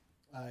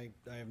 I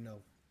have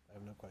no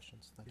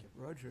questions. Thank you.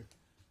 Roger?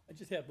 I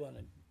just have one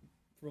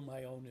from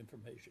my own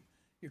information.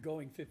 You're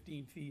going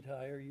 15 feet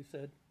higher, you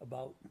said,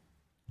 about?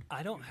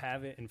 I don't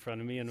have it in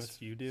front of me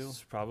unless you do.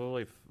 It's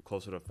probably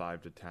closer to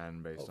 5 to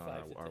 10 based Oh, on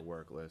 5 to our 10.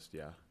 work list,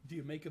 yeah. Do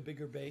you make a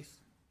bigger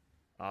base?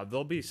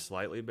 They'll be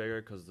slightly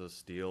bigger because the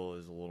steel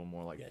is a little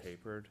more like Yes.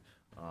 tapered,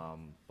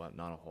 but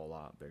not a whole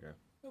lot bigger.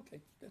 Okay,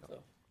 that's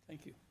all.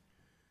 Thank you.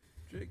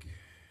 Jake?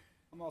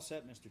 I'm all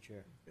set, Mr.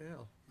 Chair.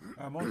 Al?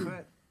 I'm all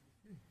set.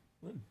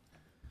 Lynn?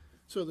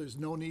 So there's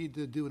no need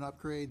to do an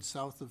upgrade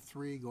south of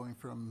 3, going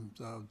from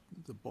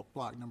the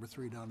block number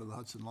 3 down to the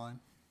Hudson line?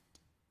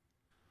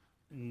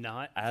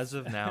 Not As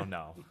of now,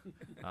 no.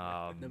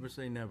 Never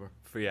say never.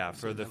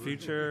 For the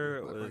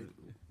future,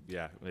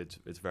 yeah,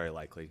 it's very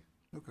likely.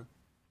 Okay,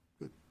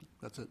 good.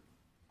 That's it.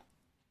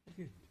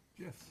 Okay.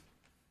 Jeff?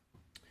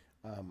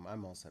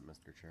 I'm all set,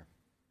 Mr. Chair.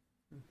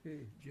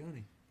 Okay.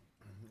 Johnny?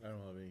 I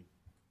don't have any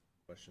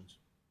questions.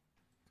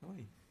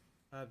 Tony?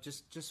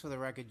 Just for the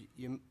record,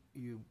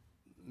 you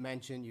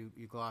mentioned,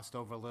 you glossed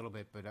over a little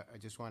bit, but I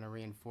just want to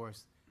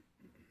reinforce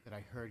that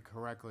I heard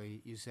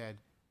correctly. You said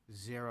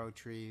 0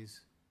 trees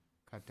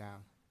cut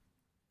down.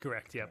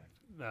 correct, yep.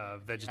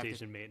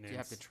 Vegetation Do maintenance. you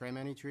have to trim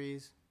any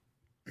trees?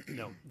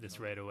 No, this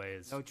right away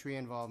is No tree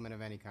involvement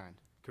of any kind?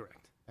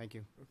 correct. Thank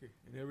you. Okay,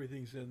 and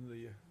everything's in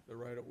the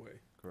right of way.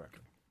 Correct.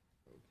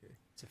 Okay.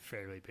 It's a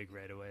fairly big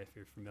right away if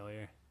you're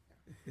familiar.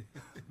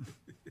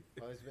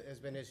 Well, there's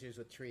been issues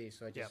with trees,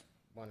 so I Yep. just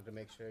wanted to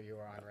make sure you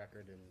were on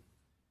record and.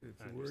 If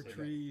I there were understand.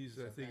 trees,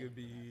 I So think thank it'd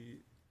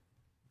be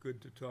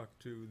good to talk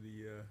to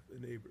the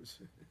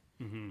neighbors.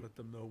 Mhm. Let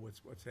them know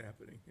what's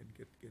happening and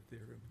get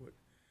their input.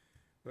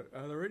 But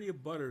are there any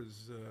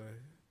abutters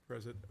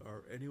present,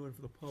 or anyone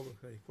from the public,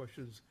 any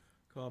questions,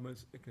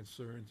 comments, and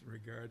concerns in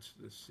regards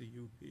to the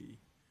CUP?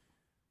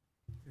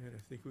 And I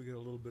think we got a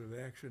little bit of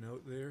action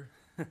out there.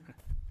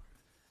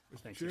 Mr.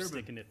 Thanks for Chairman.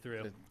 sticking it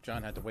through.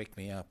 John had to wake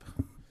me up.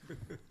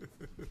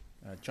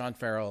 John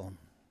Farrell,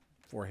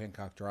 4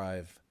 Hancock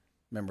Drive,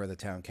 member of the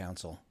town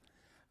council.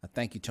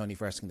 Thank you, Tony,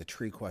 for asking the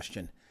tree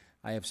question.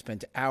 I have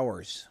spent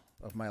hours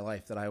of my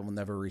life that I will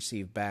never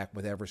receive back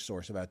with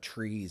Eversource about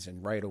trees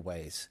and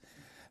right-of-ways.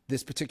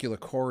 This particular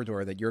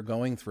corridor that you're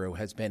going through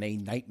has been a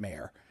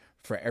nightmare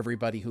for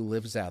everybody who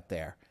lives out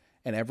there.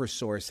 And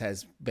Eversource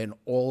has been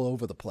all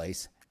over the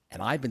place,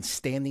 and I've been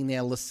standing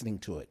there listening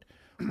to it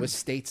with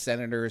state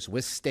senators,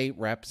 with state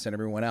reps, and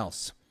everyone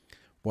else.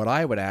 What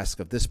I would ask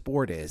of this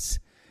board is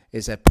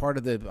that part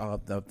of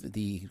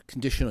the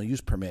conditional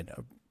use permit,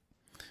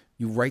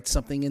 you write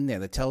something in there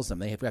that tells them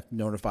they have to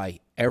notify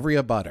every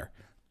abutter,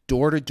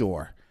 door to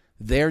door,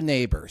 their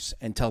neighbors,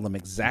 and tell them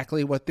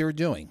exactly what they're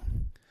doing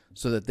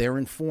so that they're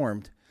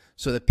informed,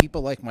 so that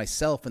people like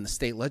myself and the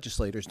state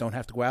legislators don't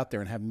have to go out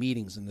there and have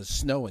meetings in the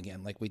snow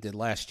again like we did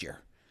last year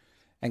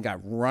and got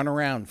run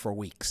around for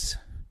weeks.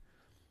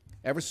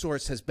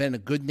 Eversource has been a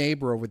good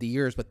neighbor over the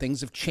years, but things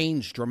have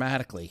changed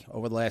dramatically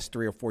over the last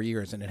 3 or 4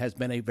 years, and it has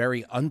been a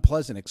very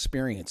unpleasant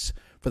experience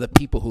for the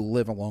people who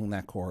live along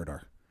that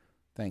corridor.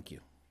 Thank you.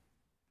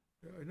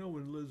 I know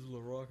when Liz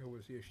LaRocca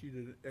was here, she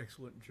did an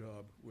excellent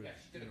job with. Yeah,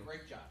 she did a you know,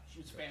 great job. She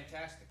was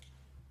fantastic.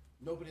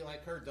 Nobody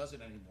like her does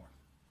it anymore.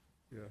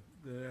 Yeah,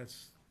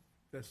 that's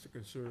the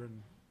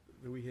concern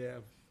that we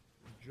have.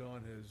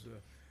 John has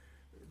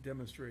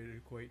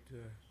demonstrated quite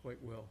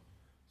well.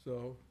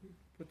 So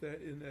put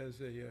that in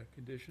as a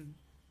condition.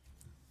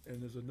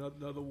 And there's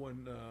another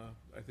one,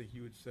 I think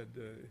you had said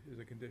is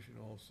a condition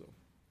also.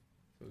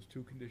 So there's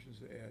 2 conditions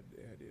to add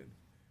in.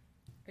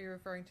 Are you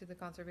referring to the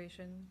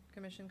Conservation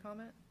Commission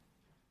comment?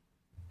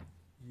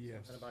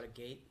 Yes. Something about a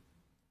gate?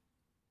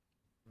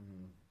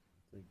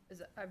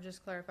 I'm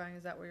just clarifying,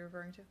 is that what you're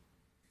referring to?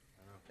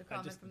 The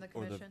comment from the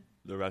Or commission?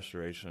 the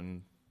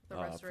restoration, The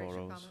restoration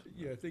photos. comment?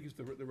 Yeah, I think it's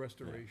the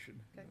restoration.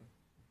 Okay.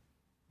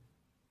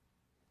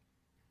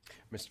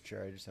 Mr.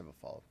 Chair, I just have a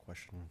follow-up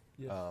question.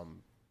 Yes.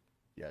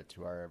 Yeah,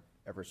 to our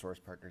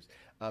Eversource partners.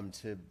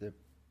 To the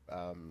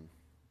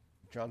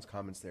John's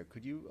comments there,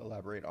 could you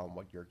elaborate on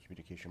what your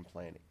communication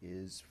plan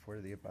is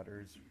for the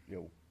abutters? You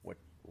know,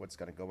 what's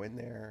going to go in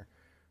there?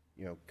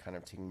 You know, kind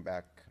of taking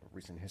back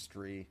recent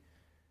history,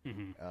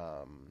 and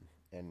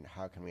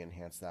how can we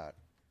enhance that?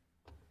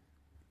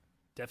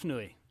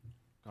 Definitely.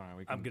 All right,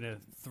 we I'm can- going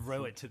to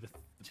throw it to the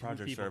two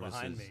project people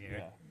behind me services,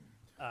 here.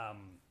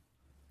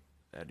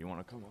 Ed, you want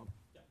to come up?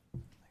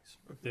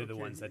 They're the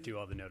Okay. ones that do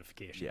all the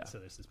notifications, Yeah. so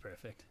this is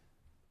perfect.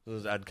 So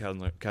this is Ed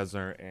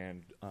Kesner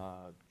and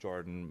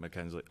Jordan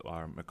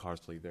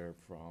McCarsley. They're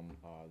from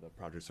the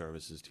project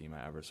services team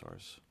at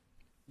Eversource.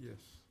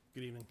 Yes.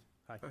 Good evening.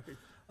 Hi.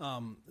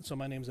 So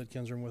my name is Ed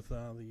Kinzer. I'm with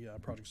the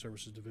Project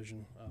Services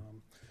Division.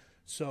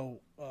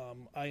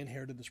 I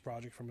inherited this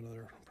project from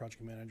another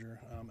project manager,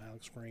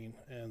 Alex Green.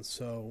 And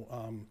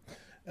so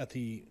at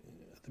the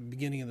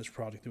beginning of this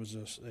project, there was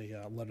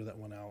a letter that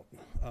went out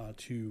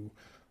to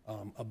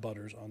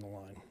abutters on the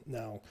line.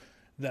 Now,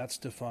 that's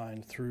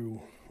defined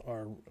through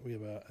we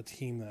have a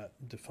team that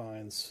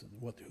defines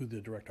who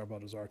the direct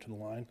abutters are to the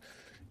line,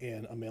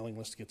 and a mailing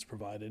list gets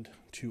provided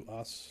to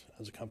us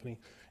as a company,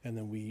 and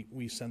then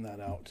we send that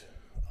out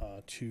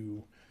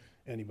to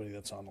anybody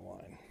that's on the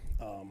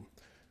line.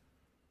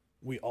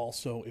 We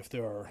also, if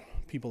there are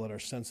people that are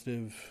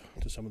sensitive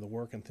to some of the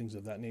work and things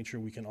of that nature,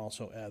 we can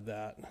also add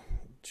that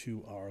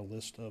to our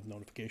list of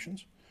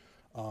notifications,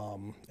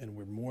 and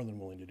we're more than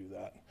willing to do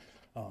that.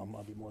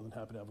 I'll be more than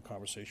happy to have a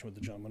conversation with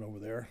the gentleman over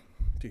there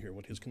to hear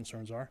what his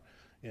concerns are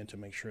and to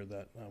make sure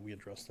that we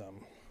address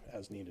them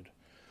as needed.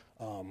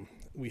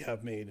 We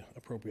have made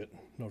appropriate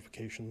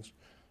notifications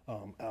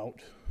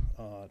out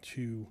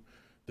to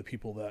the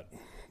people that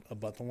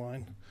abut the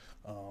line,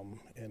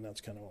 and that's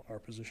kind of our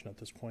position at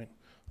this point,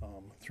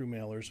 through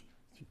mailers,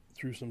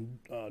 through some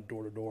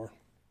door-to-door.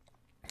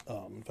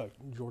 In fact,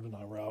 Jordan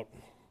and I were out,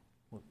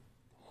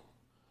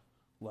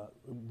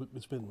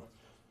 it's been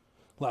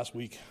last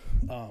week,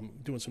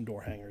 doing some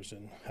door hangers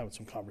and having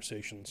some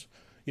conversations,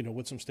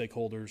 with some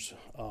stakeholders,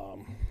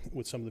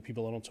 with some of the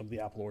people that own some of the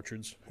apple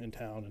orchards in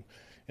town,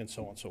 and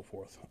so on and so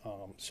forth.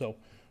 So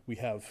we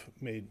have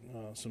made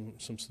some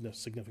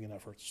significant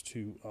efforts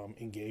to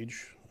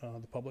engage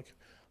the public,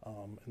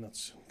 and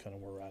that's kind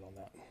of where we're at on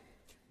that.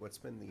 What's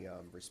been the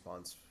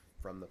response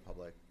from the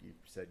public? You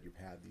said you've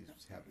had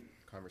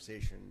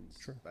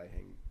conversations by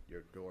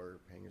your door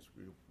hangers.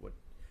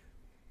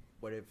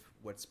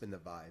 What's been the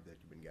vibe that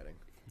you've been getting?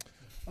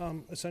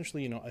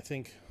 Essentially, I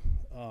think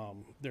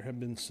there have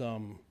been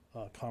some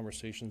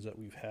conversations that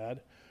we've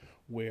had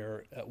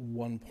where at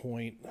one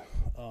point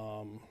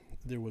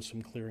there was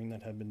some clearing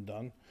that had been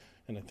done.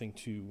 And I think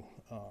to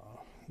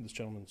this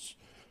gentleman's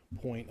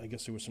point, I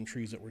guess there were some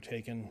trees that were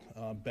taken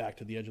back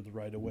to the edge of the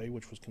right-of-way,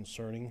 which was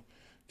concerning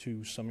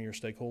to some of your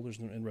stakeholders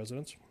and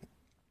residents.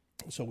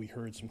 So we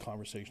heard some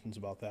conversations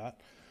about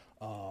that.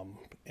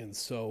 And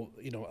so,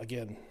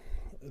 again,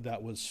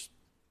 that was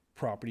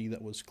property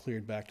that was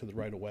cleared back to the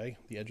right-of-way,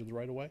 the edge of the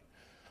right-of-way.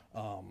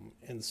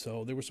 And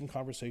so there were some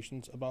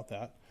conversations about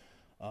that.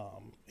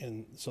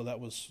 And so that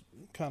was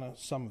kind of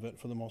some of it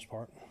for the most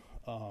part.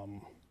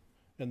 And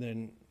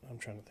then I'm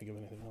trying to think of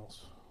anything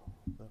else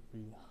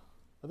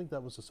I think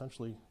that was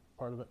essentially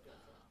part of it.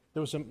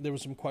 There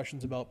was some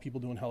questions about people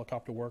doing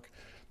helicopter work.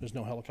 There's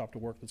no helicopter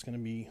work that's going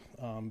to be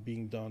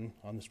being done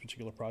on this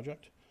particular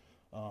project.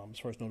 As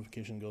far as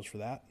notification goes for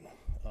that,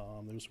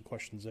 there was some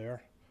questions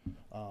there.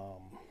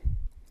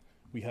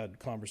 We had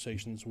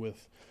conversations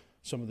with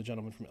some of the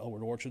gentlemen from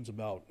Elwood Orchards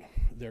about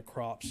their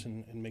crops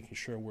and making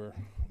sure we're,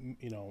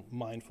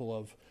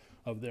 mindful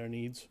of their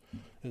needs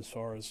as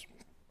far as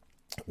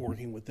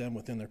working with them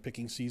within their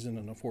picking season.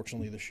 And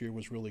unfortunately, this year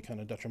was really kind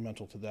of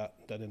detrimental to that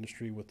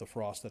industry with the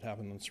frost that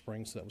happened in the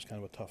spring. So that was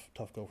kind of a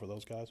tough go for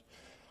those guys.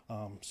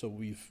 So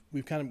we've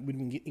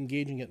been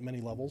engaging at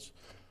many levels.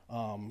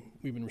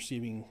 We've been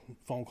receiving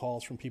phone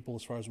calls from people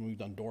as far as when we've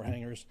done door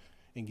hangers,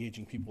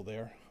 engaging people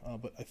there.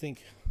 But I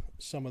think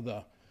some of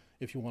the,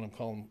 if you want to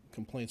call them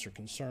complaints or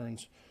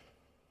concerns,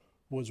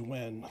 was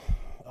when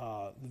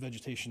the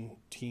vegetation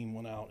team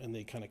went out and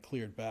they kind of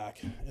cleared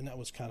back, and that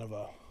was kind of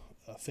a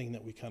thing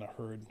that we kind of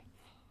heard,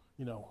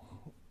 you know,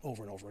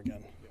 over and over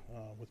again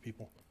with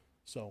people.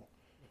 So,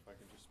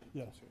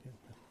 yeah.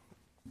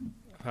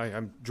 Hi,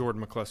 I'm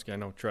Jordan McCluskey. I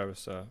know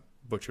Travis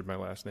butchered my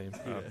last name.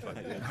 But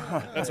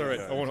that's all right.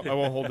 I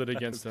won't hold it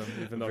against him,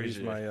 even though he's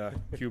my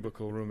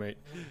cubicle roommate.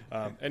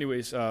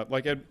 Anyways,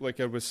 like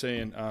Ed was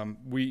saying,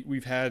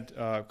 we've had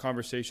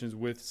conversations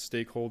with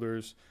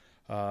stakeholders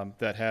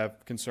that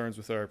have concerns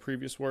with our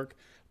previous work.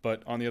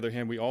 But on the other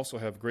hand, we also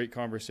have great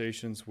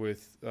conversations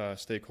with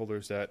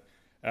stakeholders that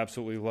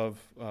absolutely love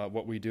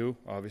what we do.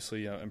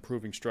 Obviously,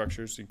 improving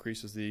structures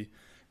increases the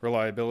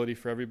reliability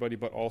for everybody,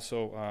 but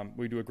also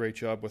we do a great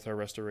job with our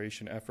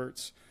restoration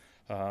efforts.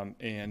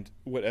 And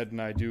what Ed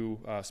and I do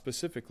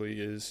specifically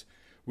is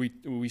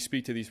we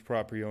speak to these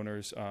property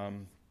owners,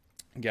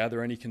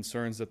 gather any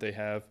concerns that they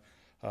have,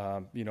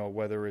 you know,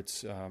 whether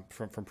it's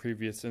from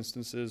previous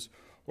instances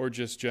or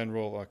just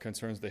general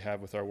concerns they have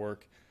with our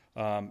work.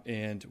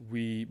 And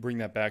we bring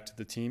that back to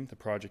the team, the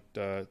project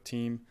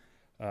team,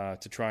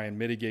 to try and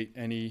mitigate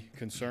any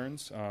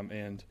concerns.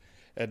 And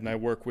Ed and I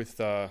work with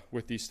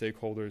these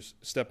stakeholders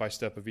step by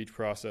step of each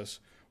process.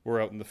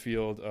 We're out in the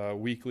field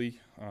weekly,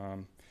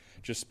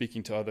 just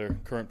speaking to other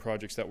current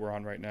projects that we're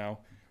on right now.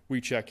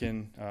 We check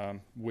in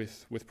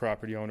with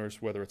property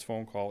owners, whether it's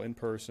phone call, in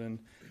person,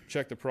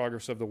 check the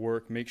progress of the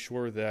work, make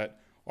sure that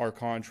our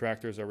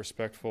contractors are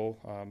respectful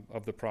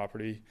of the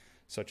property,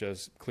 such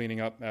as cleaning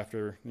up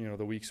after, you know,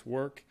 the week's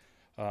work.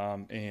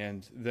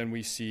 And then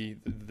we see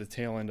the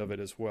tail end of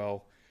it as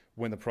well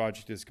when the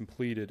project is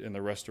completed and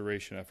the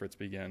restoration efforts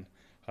begin.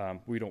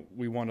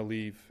 We want to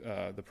leave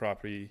the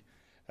property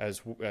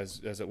as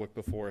it looked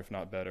before, if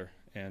not better.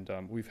 And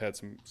we've had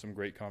some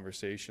great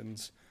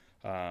conversations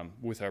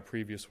with our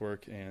previous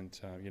work and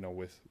you know,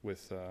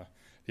 with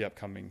the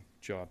upcoming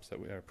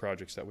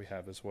projects that we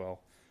have as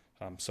well.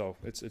 So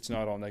it's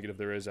not all negative.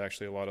 There is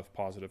actually a lot of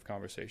positive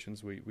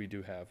conversations we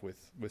do have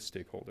with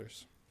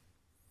stakeholders.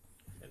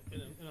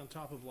 And on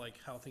top of like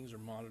how things are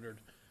monitored,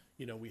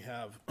 you know, we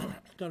have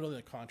not only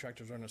the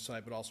contractors on the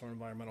site, but also our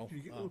environmental. Can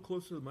you get a little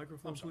closer to the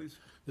microphone, please?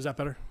 Is that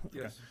better?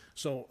 Yes. Okay.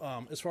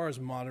 So as far as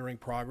monitoring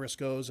progress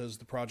goes, as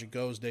the project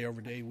goes, day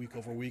over day, week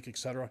over week, et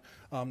cetera,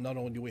 not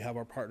only do we have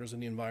our partners in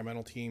the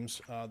environmental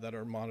teams that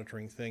are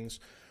monitoring things,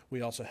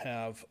 we also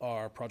have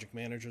our project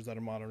managers that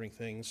are monitoring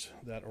things,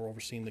 that are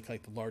overseeing the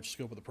large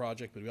scope of the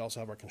project, but we also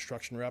have our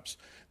construction reps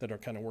that are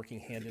kind of working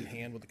hand in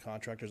hand with the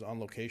contractors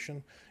on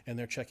location, and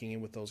they're checking in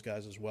with those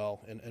guys as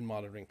well and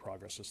monitoring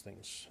progress as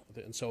things.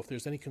 And so if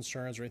there's any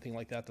concerns or anything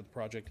like that the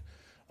project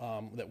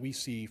that we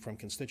see from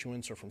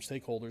constituents or from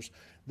stakeholders,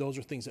 those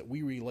are things that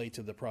we relay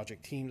to the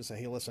project team to say,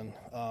 hey, listen,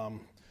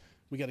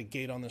 we got a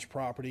gate on this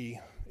property.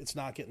 It's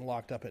not getting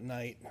locked up at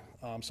night.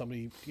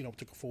 Somebody, you know,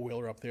 took a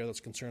four-wheeler up there that's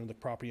concerned with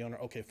the property owner.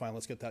 Okay, fine,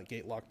 let's get that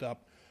gate locked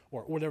up,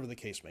 or whatever the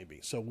case may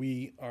be. So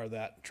we are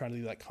trying to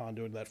do that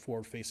conduit, that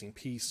forward-facing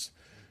piece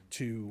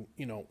to,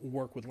 you know,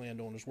 work with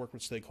landowners, work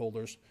with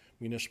stakeholders,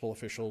 municipal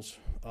officials,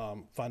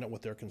 find out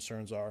what their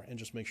concerns are, and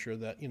just make sure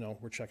that, you know,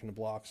 we're checking the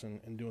blocks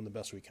and doing the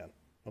best we can.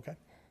 Okay?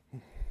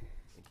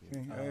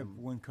 Okay, I have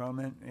one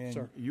comment, and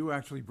Sir. you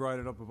actually brought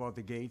it up about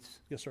the gates.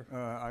 Yes, sir.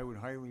 I would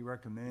highly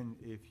recommend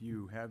if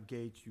you have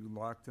gates, you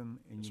lock them,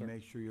 and Yes, you sir.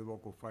 make sure your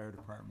local fire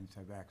departments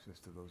have access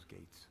to those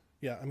gates.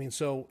 Yeah, I mean,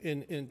 so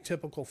in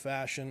typical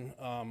fashion,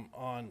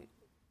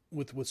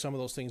 with some of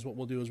those things, what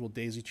we'll do is we'll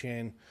daisy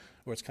chain,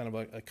 where it's kind of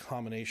a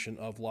combination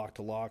of lock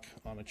to lock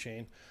on a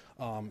chain.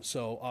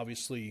 So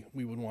obviously,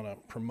 we would want to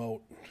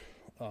promote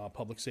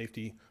public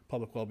safety,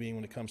 public well-being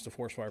when it comes to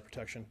forest fire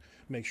protection.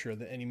 Make sure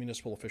that any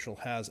municipal official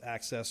has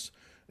access,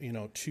 you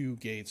know, to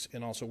gates,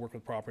 and also work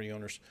with property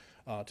owners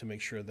to make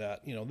sure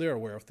that, you know, they're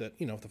aware of that.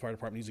 You know, if the fire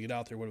department needs to get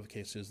out there, whatever the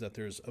case is, that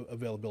there's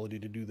availability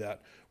to do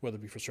that, whether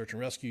it be for search and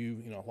rescue,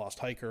 you know, lost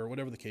hiker,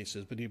 whatever the case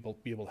is, but be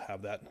able to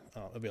have that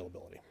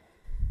availability.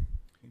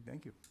 Okay,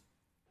 thank you.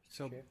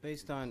 So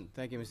based on,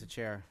 thank you, Mr.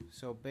 Chair.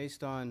 So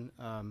based on,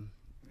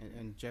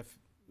 and Jeff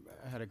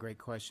had a great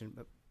question,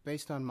 but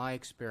based on my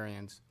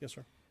experience. Yes,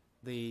 sir.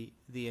 The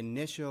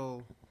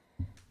initial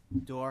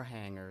door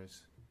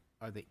hangers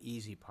are the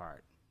easy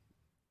part,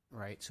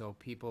 right? So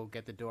people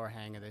get the door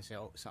hanger, they say,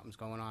 oh, something's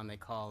going on, they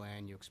call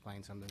in, you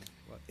explain something.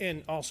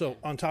 And also,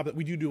 on top of it,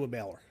 we do a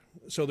mailer.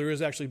 So there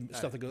is actually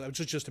stuff that goes,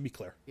 just to be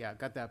clear. Yeah,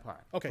 got that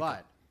part. Okay.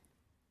 But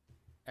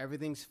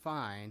everything's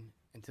fine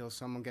until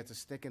someone gets a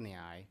stick in the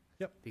eye.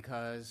 Yep.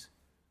 Because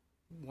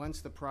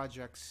once the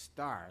project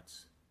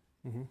starts,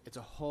 it's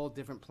a whole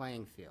different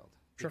playing field.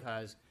 Sure.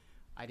 Because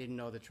I didn't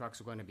know the trucks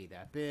were going to be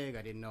that big.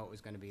 I didn't know it was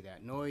going to be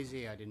that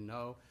noisy. I didn't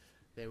know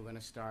they were going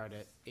to start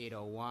at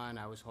 8:01.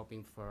 I was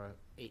hoping for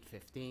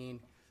 8:15.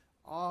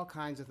 All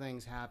kinds of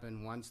things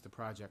happen once the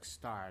project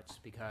starts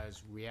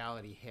because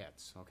reality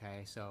hits,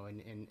 okay? So,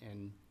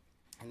 and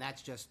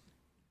that's just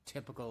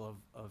typical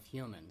of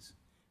humans.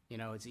 You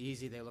know, it's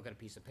easy. They look at a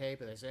piece of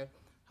paper. They say,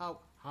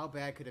 how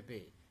bad could it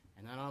be?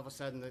 And then all of a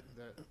sudden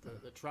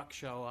the trucks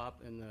show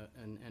up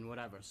and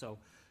whatever. So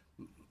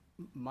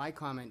my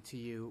comment to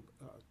you,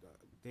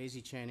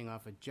 daisy chaining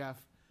off of Jeff,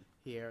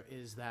 here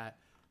is that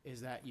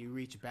you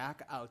reach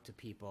back out to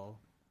people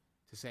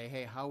to say,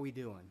 hey, how are we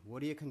doing?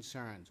 What are your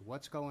concerns?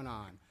 What's going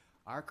on?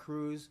 Our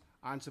crews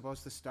aren't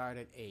supposed to start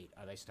at 8.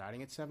 Are they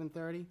starting at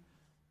 7:30?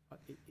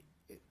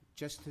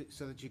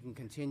 So that you can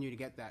continue to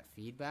get that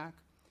feedback,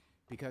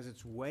 because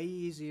it's way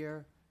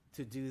easier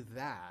to do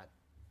that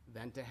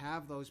than to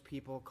have those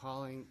people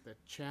calling the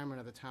chairman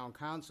of the town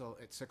council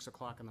at 6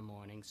 o'clock in the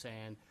morning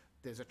saying,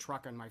 there's a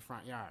truck in my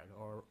front yard,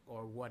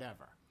 or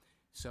whatever.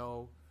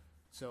 So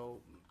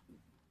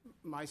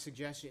my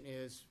suggestion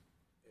is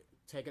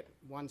take it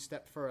one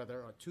step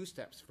further, or 2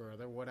 steps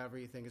further, whatever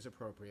you think is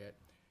appropriate,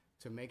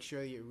 to make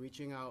sure you're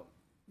reaching out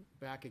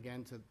back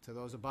again to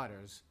those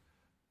abutters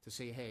to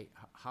see, hey,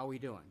 how are we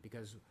doing?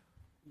 Because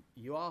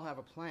you all have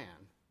a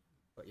plan,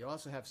 but you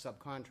also have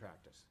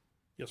subcontractors.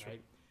 Yes, sir.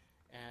 Right?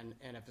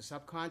 And if the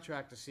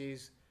subcontractor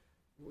sees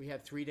we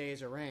had 3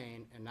 days of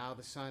rain and now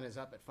the sun is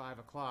up at 5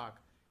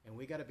 o'clock and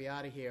we got to be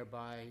out of here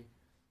by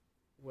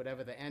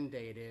whatever the end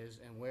date is,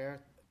 and we're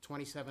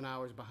 27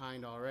 hours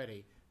behind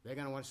already, they're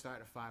going to want to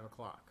start at 5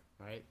 o'clock,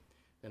 right?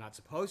 They're not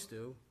supposed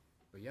to,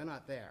 but you're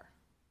not there,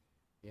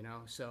 you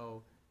know?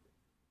 So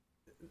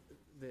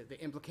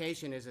the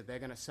implication is that they're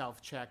going to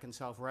self-check and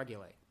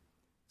self-regulate.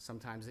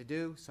 Sometimes they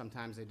do,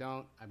 sometimes they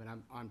don't. I mean,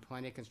 I'm on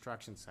plenty of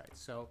construction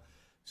sites. So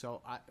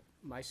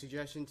my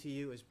suggestion to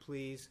you is,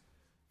 please,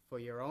 for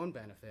your own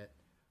benefit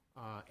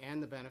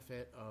and the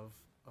benefit of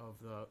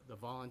the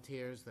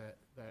volunteers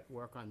that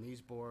work on these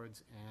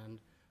boards and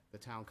the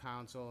town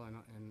council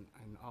and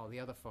all the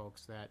other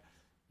folks, that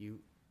you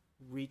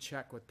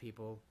recheck with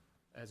people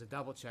as a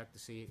double check to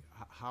see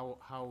how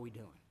are we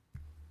doing.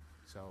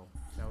 So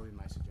that would be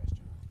my suggestion.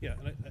 Yeah,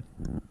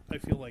 and I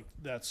feel like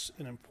that's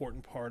an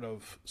important part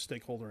of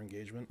stakeholder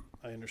engagement.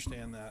 I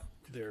understand that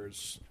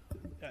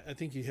I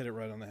think you hit it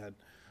right on the head,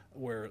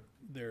 where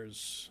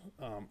there's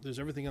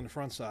everything on the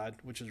front side,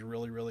 which is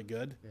really, really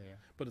good,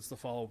 but it's the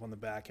follow-up on the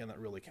back end that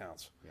really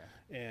counts.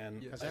 Yeah.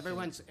 And because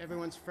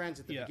everyone's friends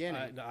at the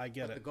beginning. I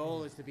get but it. The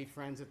goal is to be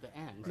friends at the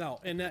end.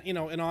 No, and that,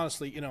 and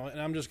honestly, and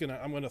I'm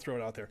gonna throw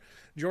it out there.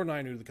 Jordan and I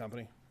are new to the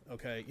company.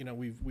 Okay,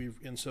 we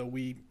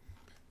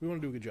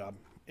want to do a good job.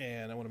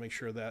 And I want to make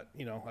sure that,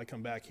 I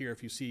come back here,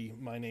 if you see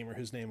my name or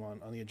his name on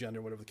the agenda,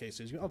 or whatever the case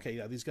is, okay,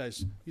 yeah, these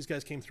guys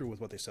came through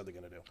with what they said they're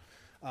going to do.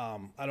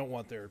 I don't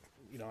want their,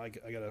 I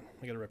got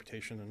a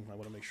reputation, and I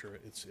want to make sure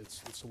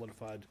it's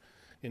solidified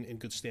in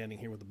good standing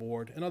here with the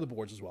board and other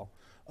boards as well.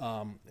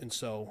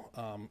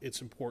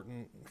 It's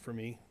important for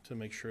me to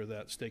make sure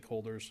that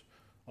stakeholders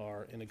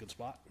are in a good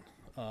spot,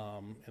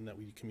 and that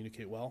we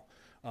communicate well.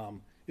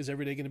 Is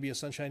every day going to be a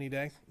sunshiny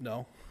day?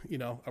 No.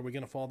 Are we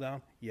going to fall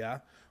down? Yeah.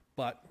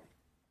 But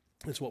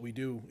it's what we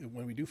do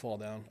when we do fall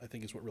down, I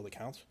think, is what really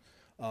counts.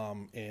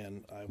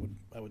 And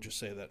I would just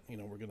say that,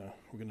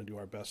 we're gonna do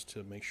our best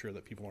to make sure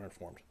that people are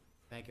informed.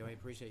 Thank you. I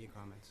appreciate your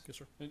comments. Yes,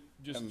 sir. And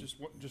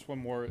just one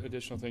more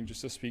additional thing, just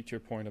to speak to your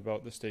point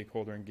about the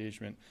stakeholder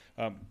engagement.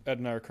 Ed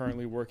and I are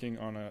currently working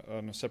on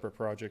a separate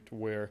project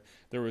where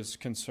there was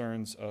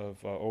concerns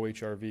of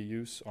OHRV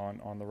use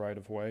on the right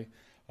of way.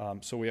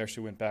 So we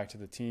actually went back to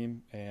the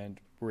team and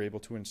were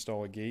able to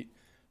install a gate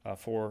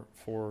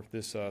for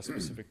this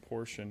specific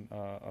portion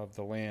of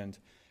the land.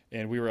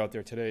 And we were out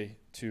there today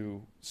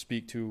to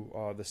speak to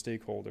the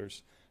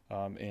stakeholders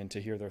and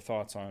to hear their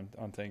thoughts on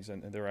things.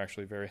 And they were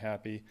actually very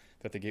happy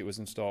that the gate was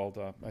installed.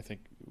 I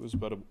think it was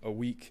about a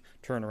week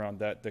turnaround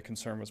that the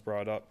concern was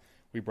brought up.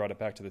 We brought it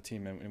back to the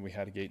team, and we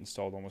had a gate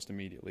installed almost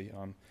immediately.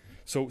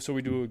 So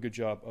we do a good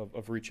job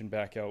of reaching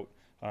back out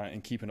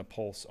and keeping a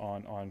pulse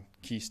on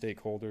key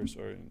stakeholders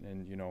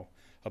and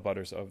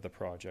abutters of the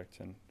project.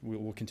 And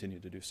we'll continue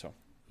to do so.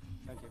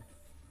 Thank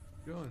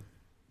you. John?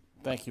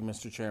 Thank you,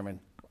 Mr. Chairman.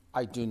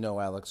 I do know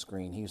Alex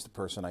Green. He's the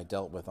person I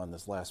dealt with on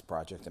this last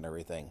project and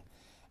everything.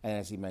 And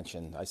as he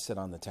mentioned, I sit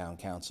on the town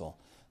council.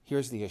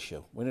 Here's the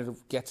issue. When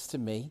it gets to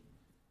me,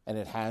 and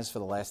it has for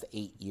the last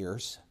 8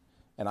 years,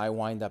 and I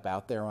wind up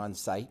out there on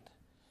site,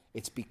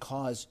 it's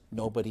because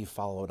nobody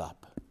followed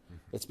up.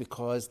 It's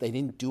because they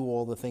didn't do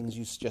all the things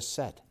you just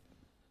said.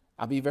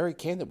 I'll be very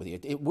candid with you.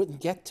 It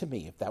wouldn't get to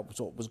me if that was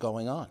what was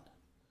going on.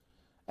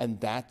 And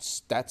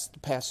that's the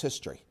past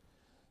history.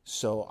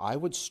 So I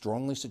would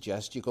strongly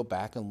suggest you go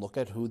back and look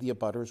at who the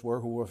abutters were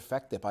who were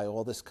affected by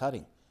all this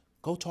cutting.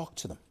 Go talk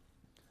to them.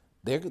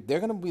 They're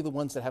going to be the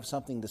ones that have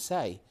something to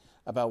say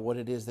about what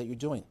it is that you're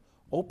doing.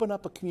 Open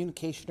up a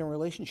communication and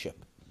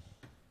relationship.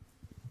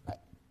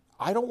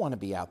 I don't want to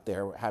be out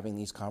there having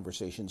these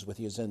conversations with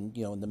you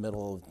in the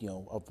middle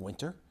of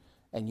winter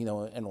and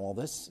and all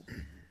this.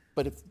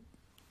 But if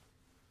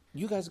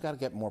you guys got to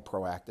get more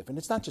proactive, and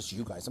it's not just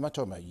you guys. I'm not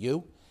talking about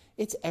you.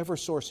 It's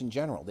Eversource in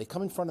general. They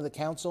come in front of the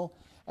council,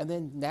 and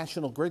then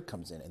National Grid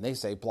comes in, and they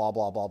say blah,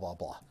 blah, blah, blah,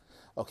 blah.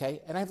 Okay?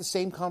 And I have the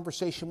same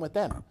conversation with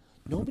them.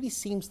 Nobody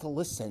seems to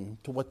listen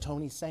to what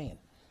Tony's saying.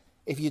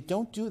 If you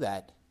don't do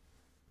that,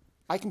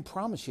 I can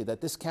promise you that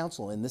this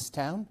council in this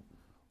town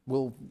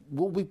will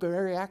be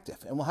very active,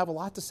 and we'll have a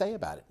lot to say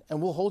about it,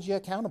 and we'll hold you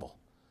accountable.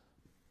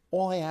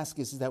 All I ask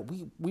is that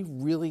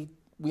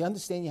we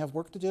understand you have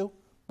work to do.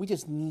 We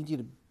just need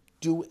you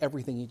do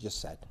everything you just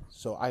said.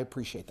 So I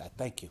appreciate that.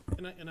 Thank you.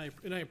 And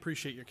I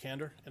appreciate your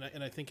candor,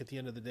 and I think at the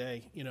end of the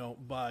day, you know,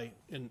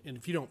 and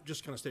if you don't,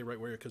 just kind of stay right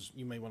where you're, because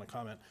you may want to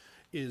comment,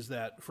 is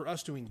that for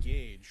us to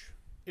engage,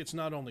 it's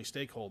not only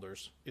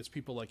stakeholders, it's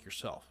people like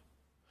yourself.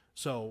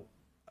 So,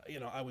 you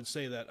know, I would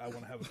say that I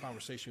want to have a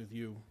conversation with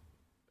you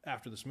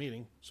after this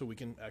meeting so we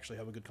can actually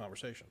have a good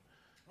conversation.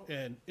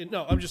 And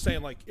no, I'm just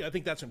saying, like, I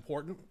think that's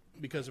important,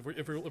 because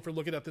if we're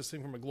looking at this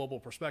thing from a global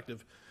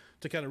perspective,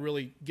 to kind of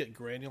really get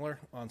granular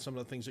on some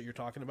of the things that you're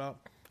talking about,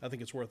 I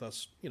think it's worth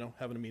us, you know,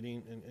 having a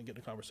meeting and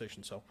getting a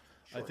conversation. So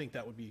I think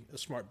that would be a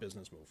smart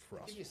business move for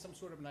To us. give you some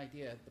sort of an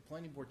idea, the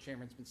planning board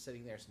chairman's been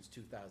sitting there since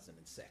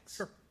 2006.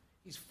 Sure.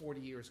 He's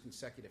 40 years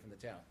consecutive in the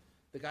town.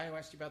 The guy who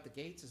asked you about the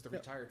gates is the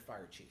Yep. retired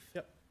fire chief.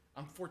 Yep.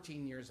 I'm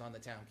 14 years on the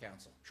town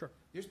council. Sure.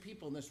 There's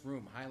people in this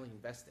room highly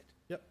invested.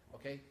 Yep.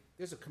 Okay?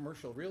 There's a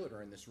commercial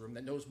realtor in this room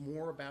that knows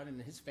more about it,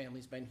 and his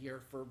family's been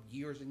here for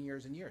years and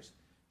years and years.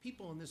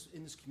 People in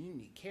this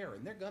community care,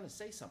 and they're gonna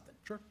say something.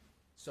 Sure.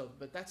 So,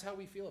 but that's how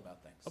we feel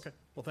about things. Okay.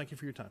 Well, thank you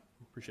for your time.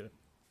 Appreciate it.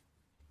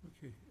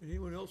 Okay,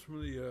 anyone else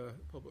from the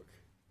public?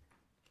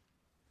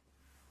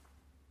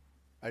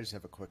 I just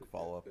have a quick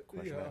follow-up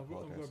question. Yeah, I I'll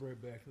apologize. go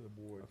right back to the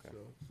board, Okay.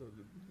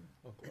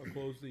 I'll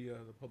close the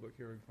public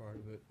hearing part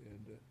of it,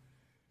 and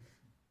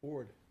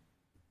board.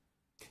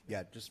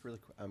 Yeah, just really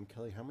quick,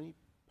 Kelly, how many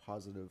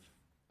positive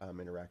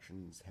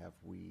interactions have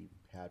we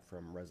had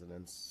from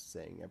residents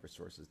saying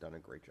Eversource has done a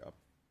great job?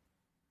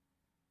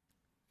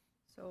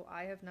 So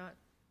I have not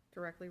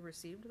directly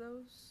received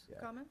those Yeah.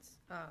 comments.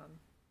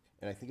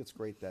 And I think it's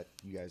great that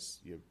you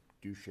guys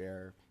do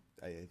share.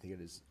 I think it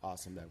is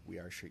awesome that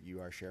you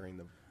are sharing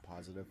the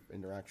positive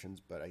interactions,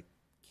 but I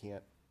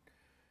can't.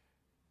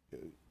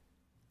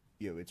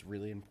 It's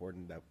really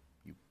important that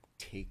you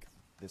take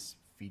this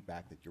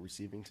feedback that you're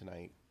receiving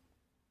tonight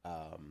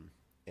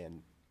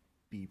and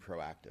be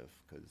proactive,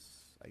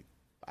 because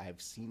I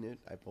have seen it.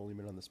 I've only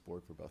been on this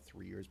board for about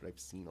 3 years, but I've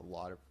seen a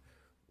lot of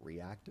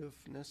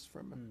reactiveness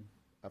from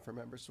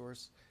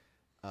Eversource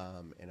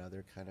and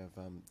other kind of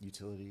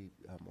utility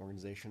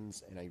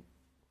organizations, and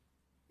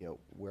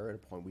we're at a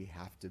point we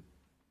have to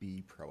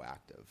be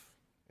proactive.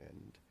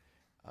 And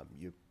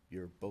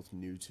you're both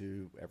new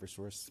to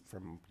Eversource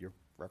from your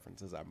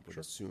references. I would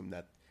assume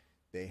that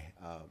they,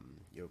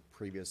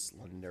 previous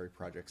Londonderry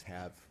projects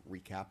have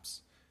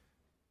recaps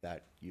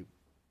that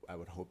I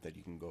would hope that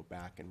you can go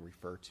back and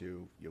refer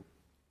to,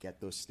 get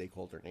those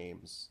stakeholder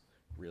names,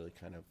 really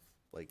kind of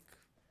like,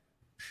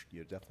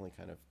 definitely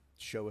kind of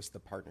show us the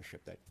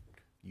partnership that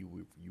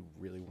you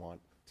really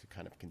want to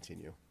kind of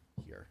continue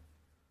here,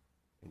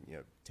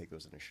 and take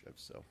those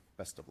initiatives. So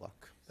best of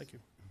luck. Thank you.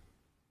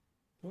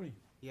 Tony?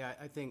 Yeah,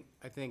 I think,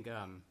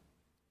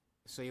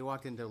 so you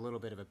walked into a little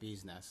bit of a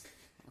bee's nest.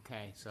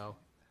 Okay, so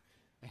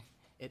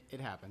it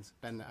happens.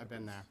 I've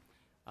been there.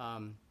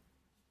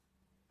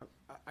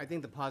 I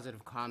think the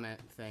positive comment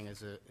thing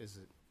is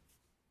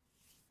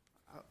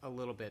a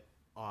little bit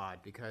odd,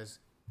 because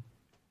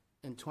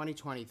in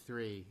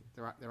 2023,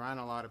 there aren't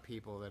a lot of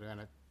people that are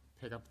gonna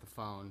pick up the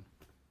phone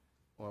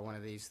or one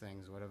of these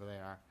things, whatever they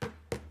are,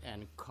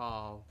 and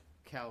call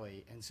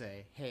Kelly and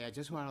say, hey, I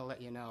just want to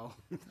let you know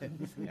that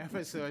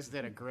Eversource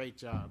did a great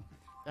job.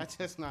 That's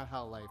just not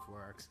how life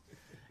works.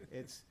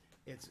 If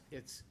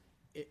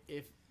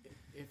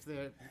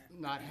they're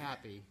not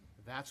happy,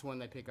 that's when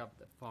they pick up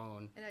the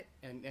phone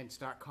and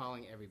start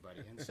calling everybody.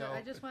 And So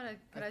I just want to,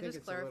 can I think just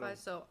it's a little- clarify?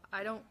 So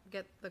I don't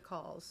get the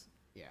calls.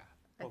 Yeah.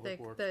 I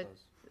think that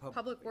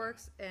Public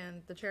Works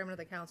and the chairman of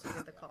the council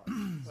get the calls.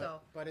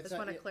 So But I it's just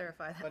want to not-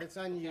 clarify that. But it's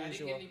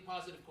unusual.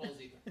 positive calls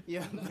either.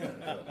 Yeah.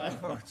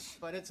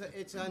 But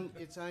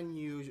it's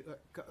unusual.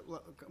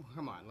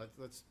 Come on,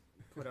 let's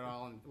put it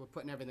all on, we're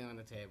putting everything on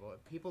the table.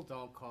 People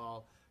don't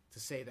call to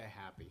say they're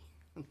happy.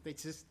 They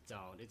just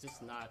don't. It's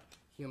just not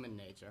human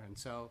nature. And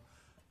so,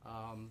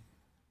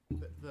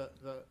 the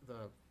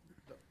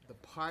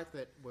part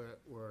that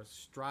we're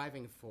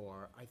striving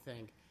for, I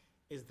think,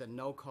 is the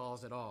no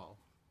calls at all,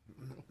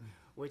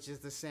 which is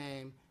the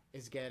same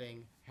as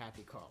getting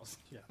happy calls.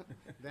 Yeah.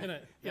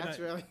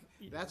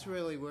 That's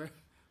really where,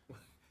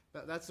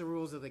 that's the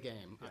rules of the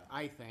game,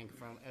 I think,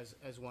 from,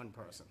 as one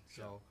person.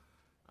 So,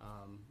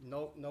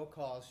 no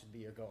calls should be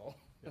your goal.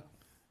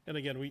 And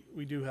again,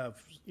 we do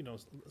have,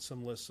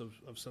 some lists of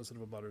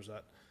sensitive abutters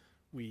that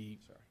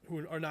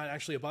who are not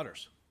actually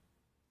abutters.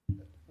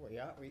 Well,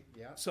 yeah,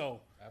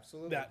 So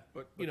absolutely. that,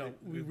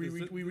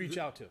 we reach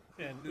out to,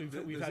 and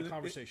we've had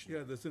conversations.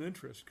 Yeah, there's an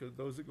interest, because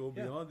those that go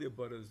beyond the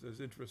abutters, there's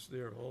interest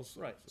there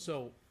also. Right,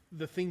 so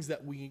the things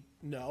that we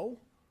know,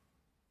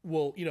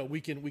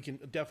 we can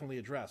definitely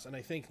address. And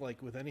I think,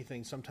 like with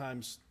anything,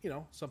 sometimes,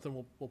 something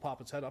will pop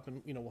its head up,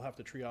 and, we'll have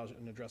to triage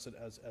and address it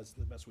as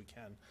the best we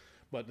can.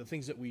 But the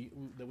things that we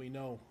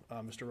know,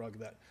 Mr. Rugg,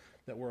 that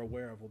we're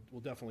aware of,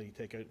 we'll definitely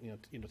take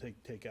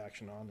take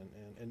action on,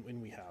 and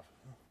we have.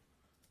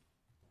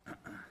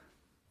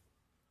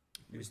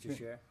 Mr.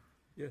 Chair?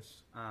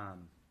 Yes. I'd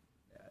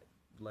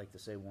like to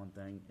say one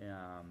thing.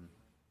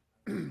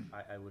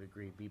 I would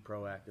agree, be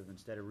proactive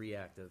instead of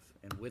reactive.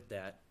 And with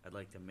that, I'd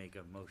like to make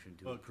a motion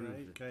to Oh,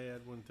 approve. can I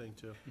add one thing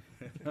too?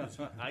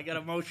 I got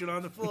a motion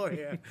on the floor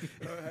here.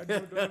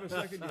 Don't have a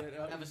second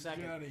yet. Have a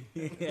second. Johnny.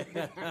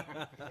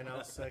 And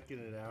I'll second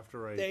it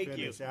after I Thank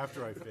you. finish.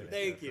 After I finish.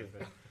 Thank after you. I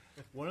finish.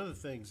 One of the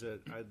things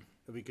that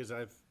because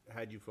I've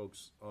had you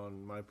folks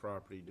on my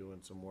property doing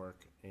some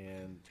work,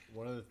 and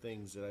one of the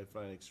things that I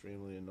find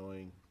extremely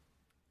annoying,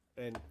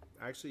 and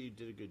actually you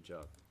did a good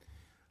job.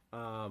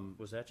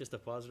 Was that just a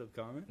positive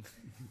comment?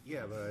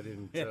 Yeah, but I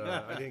didn't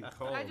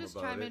call Can I him just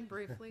about chime it. in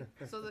briefly,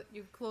 so that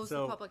you've closed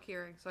So- the public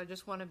hearing, so I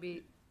just want to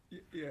be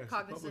Yes, the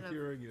cognizant public of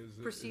hearing is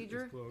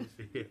procedure. closed.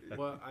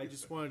 Well, I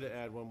just wanted to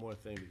add one more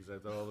thing, because I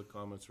thought all the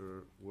comments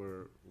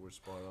were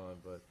spot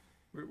on, but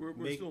We're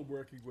Make- still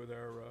working with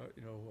our,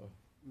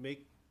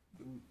 make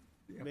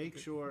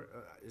sure,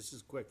 this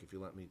is quick if you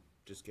let me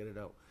just get it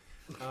out.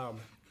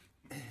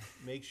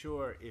 Make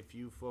sure if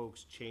you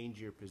folks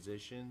change your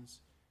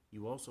positions,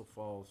 you also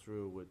follow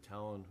through with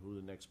telling who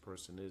the next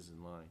person is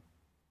in line.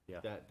 Yeah.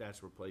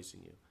 That's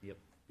replacing you. Yep.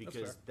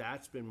 Because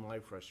that's been my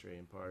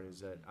frustrating part, is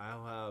that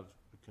I'll have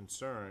a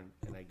concern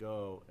and I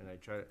go and I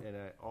try, and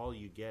all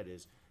you get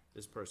is,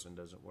 this person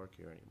doesn't work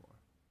here anymore.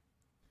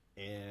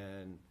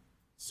 And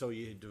so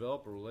you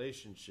develop a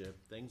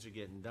relationship, things are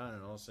getting done,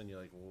 and all of a sudden you're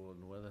like, well,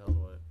 where the hell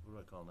who do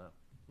I call now?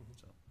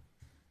 So.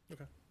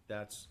 Okay.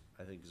 That's,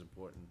 I think, is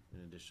important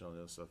in addition to all the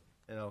other stuff.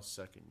 And I'll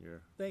second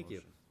your Thank you.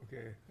 motion.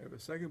 Okay, I have a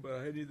second, but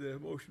I need the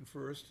motion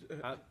first.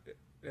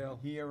 Al?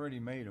 He already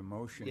made a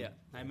motion. Yeah,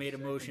 I made a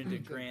motion to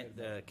grant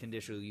the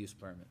conditional use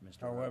permit,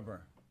 Mr. Rob.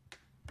 However,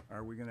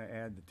 are we gonna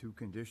add the two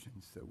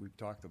conditions that we've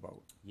talked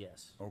about?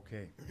 Yes.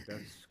 Okay,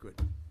 that's good.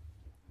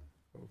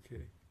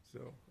 Okay,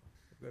 so,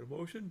 I've got a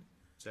motion,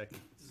 Second.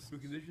 two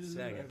conditions,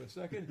 I Second. have a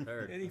second.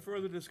 Third. Any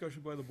further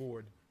discussion by the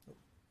board?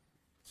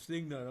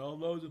 Seeing none, all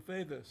those in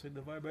favor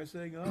signify by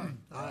saying aye.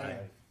 Aye.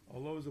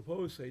 All those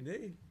opposed say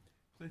nay.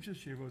 Abstentions,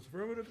 chair votes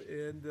affirmative,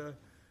 and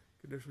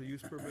conditional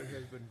use permit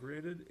has been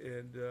granted,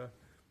 and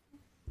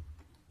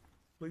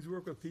please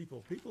work with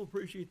people. People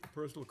appreciate the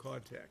personal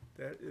contact.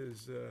 That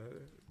is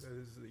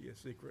the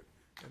secret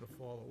and a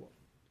follow-up.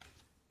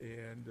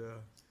 And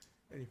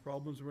any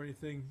problems or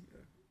anything,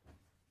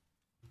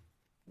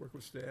 work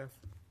with staff,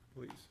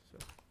 please, so,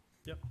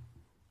 Yep.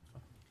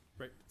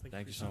 Great.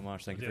 Thank you for so your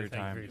much. Thank you Yeah, for your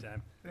time. Thank you for your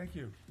time. thank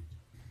you.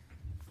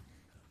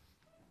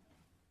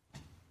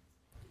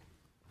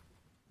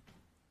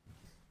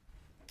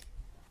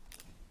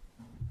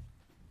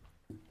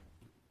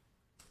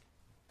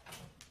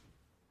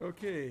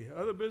 Okay,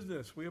 other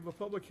business. We have a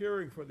public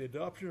hearing for the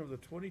adoption of the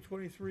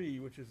 2023,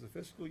 which is the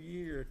fiscal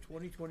year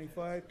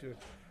 2025 to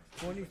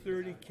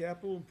 2030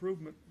 capital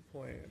improvement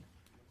plan.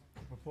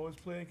 The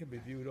proposed plan can be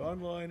viewed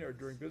online or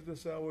during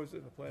business hours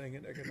in the Planning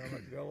and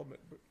Economic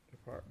Development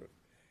Department.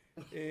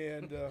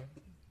 And I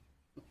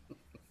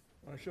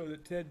want to show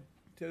that Ted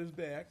is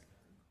back,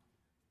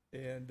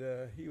 and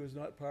he was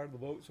not part of the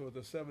vote, so it's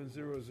a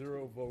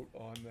 7-0-0 vote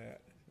on that.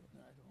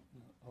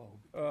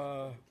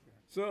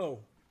 So,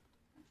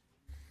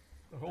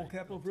 the whole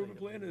capital improvement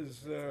plan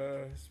is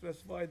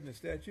specified in the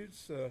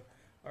statutes.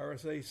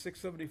 RSA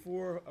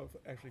 674 of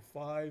actually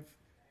 5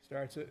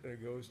 starts it and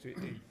it goes to 8.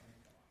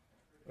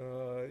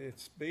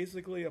 It's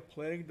basically a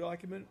planning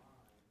document.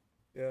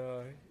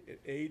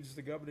 It aids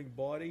the governing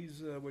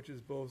bodies, which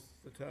is both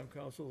the town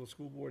council, the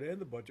school board, and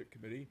the budget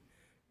committee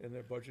in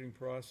their budgeting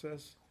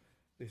process.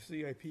 The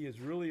CIP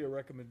is really a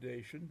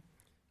recommendation.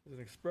 It's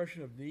an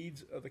expression of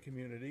needs of the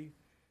community,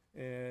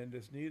 and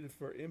it's needed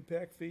for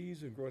impact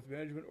fees and growth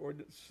management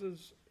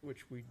ordinances,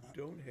 which we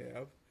don't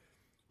have.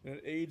 And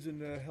it aids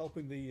in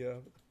helping the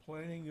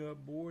planning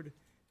board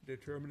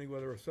determining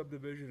whether a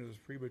subdivision is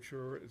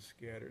premature or is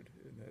scattered,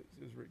 and that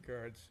is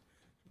regards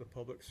to the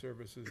public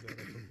services that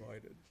are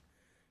provided.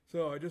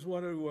 So I just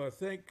want to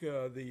thank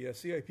the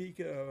CIP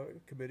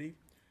committee,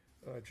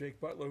 Jake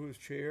Butler, who's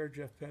chair,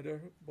 Jeff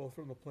Pender, both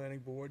from the planning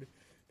board,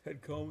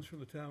 Ted Combs from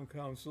the town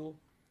council,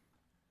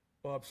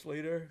 Bob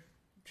Slater,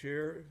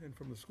 chair, and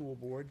from the school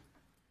board,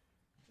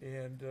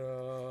 and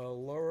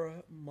Laura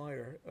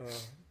Meyer,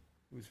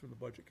 who's from the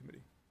budget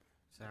committee.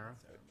 Sarah?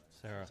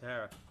 Sarah.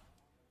 Sarah.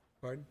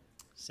 Pardon?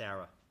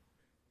 Sarah.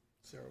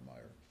 Sarah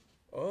Meyer.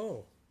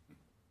 Oh.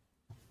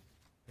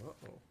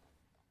 Uh-oh.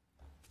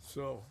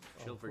 So.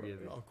 She'll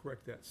forgive you. I'll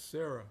correct that.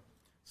 Sarah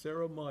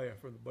Meyer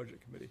from the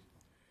budget committee.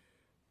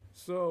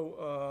 So,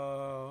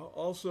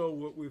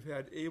 also, we've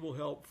had able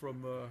help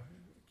from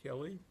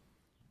Kelly.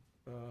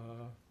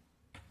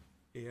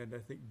 And I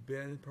think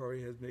Ben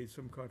probably has made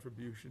some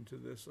contribution to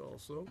this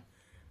also.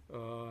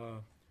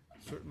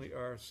 Certainly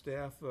our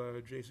staff,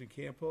 Jason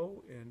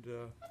Campo and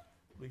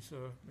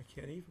Lisa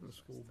McKinney from the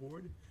school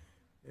board,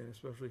 and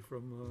especially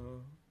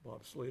from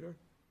Bob Slater.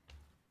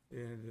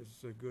 And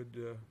it's a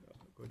good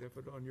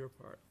effort on your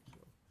part, so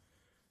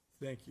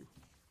thank you.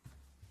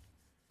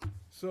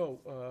 So,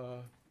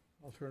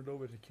 I'll turn it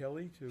over to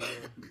Kelly to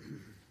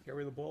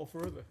carry the ball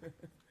further.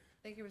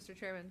 Thank you, Mr.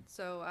 Chairman.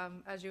 So,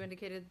 as you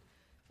indicated,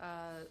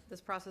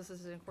 This process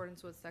is in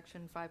accordance with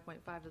Section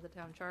 5.5 of the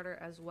Town Charter,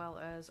 as well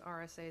as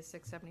RSA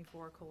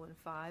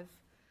 674:5.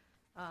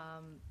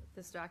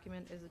 This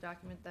document is a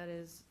document that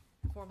is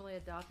formally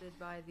adopted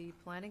by the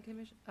Planning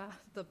Commission,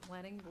 the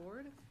Planning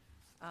Board,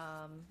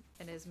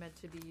 and is meant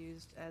to be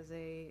used as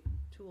a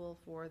tool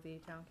for the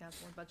Town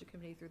Council and Budget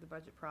Committee through the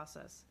budget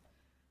process.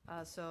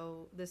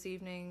 So this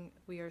evening,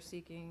 we are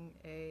seeking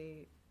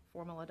a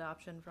formal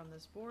adoption from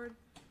this board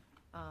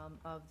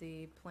of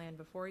the plan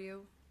before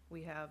you.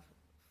 We have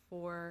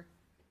 4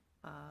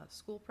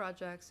 school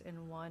projects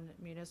and 1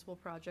 municipal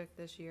project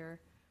this year.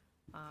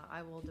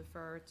 I will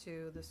defer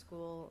to the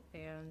school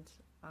and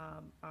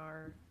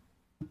our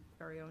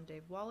very own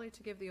Dave Wally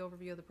to give the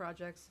overview of the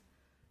projects.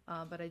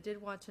 But I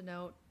did want to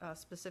note,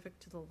 specific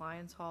to the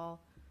Lions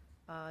Hall,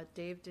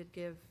 Dave did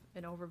give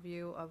an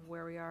overview of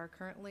where we are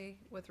currently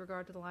with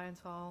regard to the Lions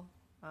Hall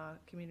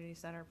Community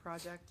Center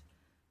project.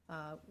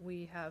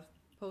 We have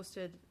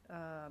posted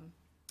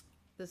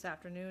this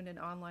afternoon an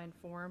online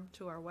form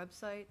to our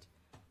website,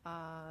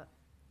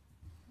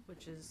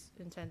 which is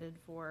intended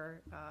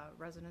for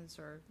residents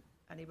or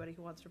anybody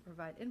who wants to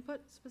provide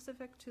input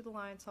specific to the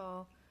Lions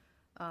Hall.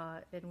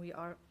 And we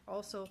are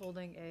also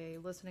holding a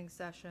listening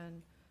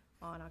session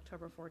on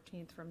October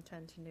 14th from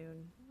 10 to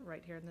noon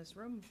right here in this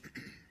room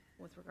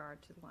with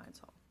regard to the Lions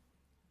Hall.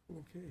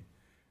 Okay.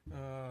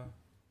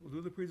 We'll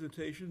do the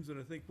presentations, and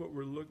I think what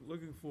we're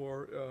looking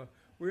for,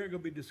 we're going to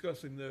be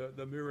discussing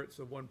the merits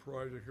of one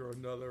project or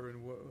another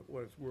and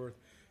what it's worth,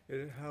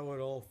 and how it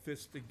all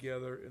fits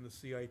together in the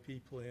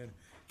CIP plan.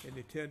 And the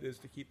intent is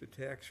to keep the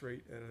tax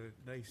rate at a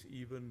nice,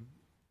 even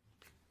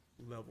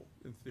level,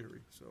 in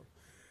theory. So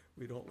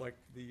we don't like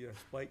the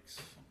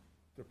spikes,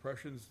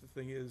 depressions. The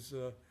thing is,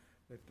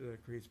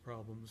 that creates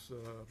problems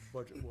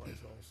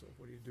budget-wise also.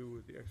 What do you do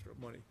with the extra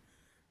money?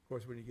 Of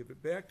course, when you give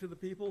it back to the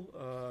people,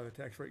 the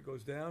tax rate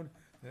goes down.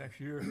 The next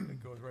year,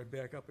 it goes right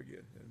back up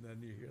again, and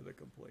then you hear the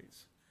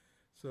complaints.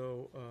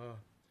 So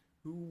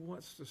who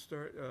wants to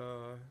start?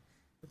 I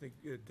think,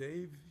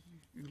 Dave,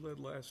 you led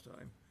last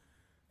time.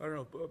 I don't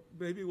know, but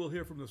maybe we'll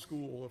hear from the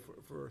school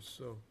first.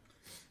 So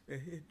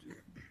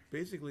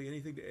basically,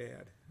 anything to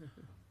add?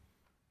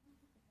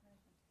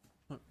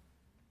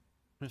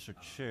 Mr.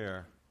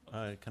 Chair,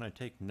 can I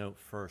take note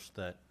first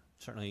that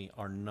certainly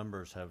our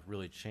numbers have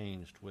really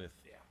changed with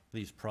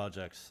these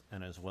projects,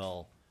 and as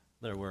well,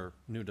 there were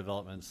new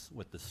developments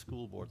with the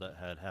school board that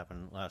had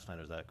happened last night.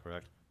 Is that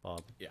correct,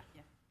 Bob? Yeah.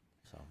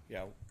 So.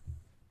 Yeah,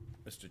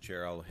 Mr.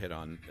 Chair, I'll hit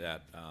on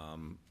that.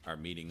 Our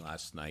meeting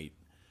last night,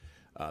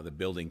 the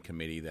building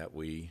committee that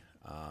we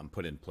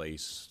put in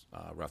place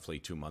roughly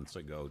 2 months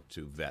ago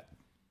to vet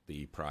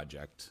the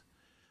project,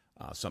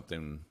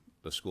 something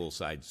the school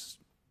side's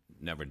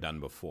never done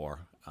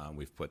before.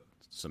 We've put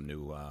some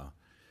new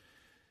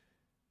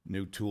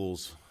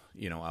tools,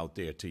 out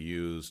there to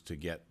use to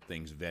get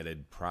things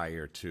vetted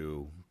prior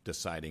to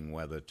deciding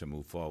whether to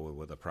move forward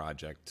with a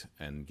project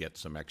and get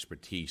some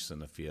expertise in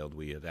the field.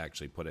 We had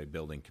actually put a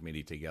building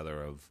committee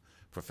together of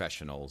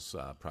professionals,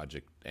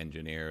 project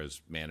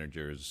engineers,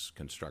 managers,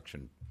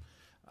 construction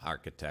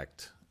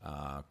architect,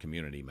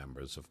 community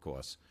members, of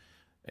course.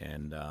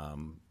 And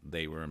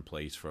they were in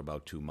place for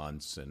about 2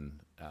 months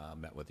and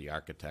met with the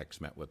architects,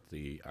 met with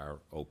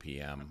our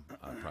OPM,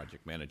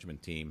 project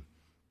management team.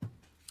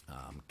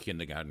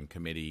 Kindergarten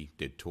committee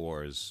did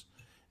tours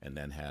and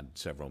then had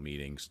several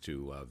meetings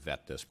to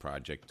vet this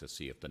project to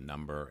see if the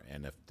number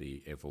and if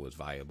it was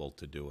viable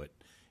to do it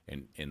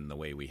in the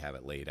way we have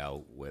it laid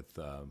out with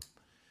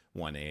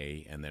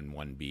 1A and then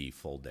 1B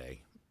full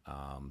day.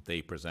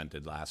 They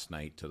presented last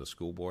night to the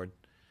school board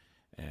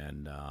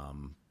and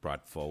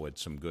brought forward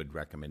some good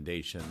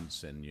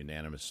recommendations, and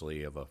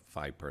unanimously of a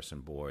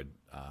 5-person board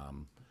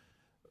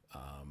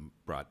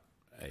brought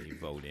a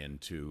vote in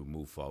to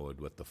move forward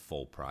with the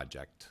full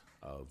project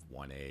of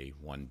 1A,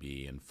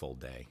 1B, and full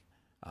day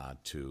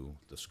to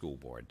the school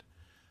board.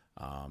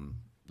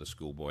 The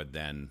school board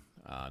then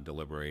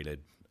deliberated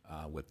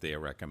with their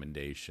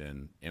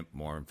recommendation,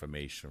 more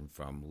information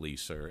from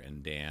Lisa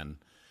and Dan,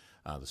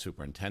 the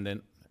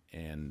superintendent,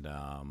 and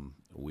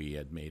we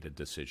had made a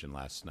decision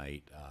last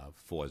night,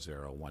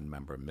 4-0, 1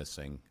 member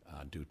missing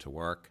due to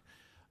work,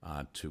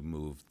 to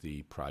move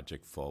the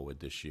project forward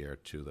this year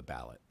to the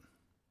ballot.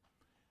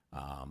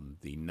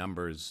 The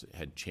numbers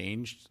had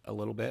changed a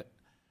little bit.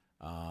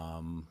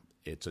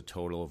 It's a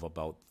total of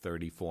about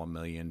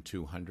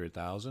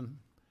 $34,200,000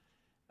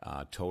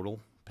 total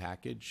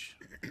package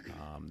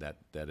that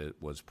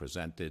it was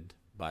presented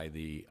by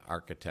the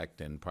architect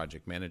and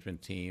project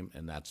management team,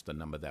 and that's the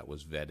number that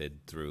was vetted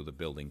through the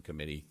building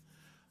committee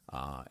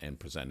and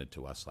presented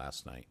to us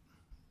last night.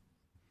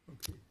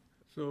 Okay,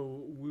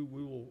 so we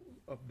will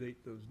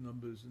update those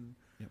numbers, and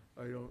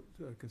I don't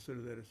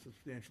consider that a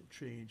substantial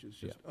change. It's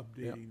just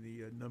updating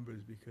the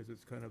numbers because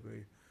it's kind of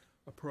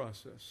a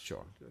process.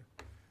 Sure.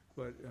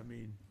 But I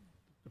mean,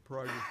 the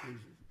project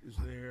is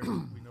there.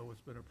 We know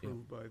it's been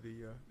approved by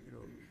the,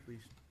 at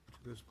least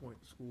to this point,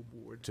 the school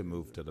board. To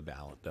move to the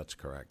ballot, that's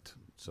correct.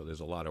 So there's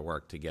a lot of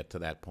work to get to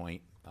that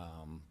point,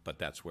 but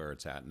that's where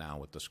it's at now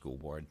with the school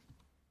board.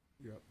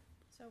 Yep.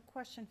 So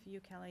question for you,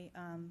 Kelly.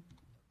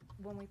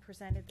 When we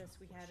presented this,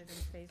 we had it in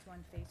phase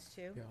 1, phase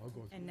 2. Yeah, I'll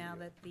go through And now it.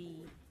 that the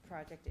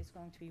project is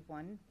going to be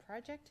one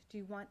project, do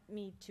you want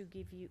me to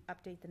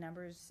update the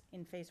numbers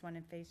in phase 1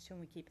 and phase 2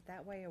 and we keep it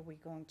that way? Or are we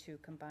going to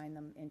combine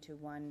them into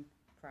one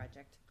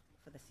project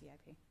for the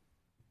CIP?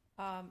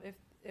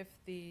 If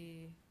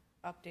the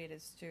update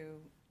is to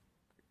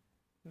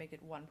make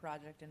it one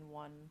project in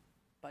one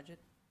budget,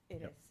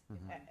 It is.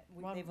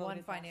 one voted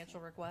last financial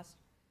night. request,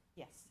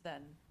 Yes,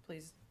 then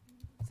please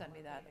send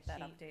me that Update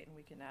sheet. update and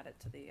we can add it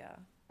to the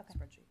Okay.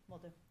 spreadsheet. will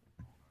do.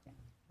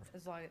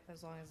 As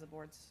long as the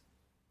board's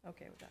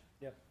okay with that.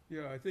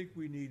 Yeah, I think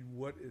we need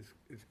what is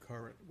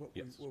current,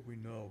 Yes. what we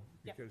know.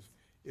 Yep. Because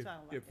So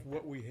I'll if update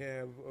what that. we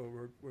have,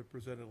 or what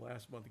presented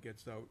last month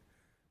gets out,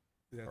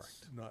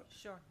 that's not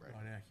Sure.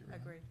 not accurate.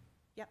 Agreed.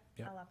 Yep,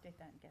 Yep. I'll update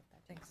that and get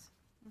that. to you. Thanks.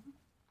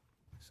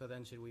 So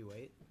then should we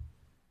wait?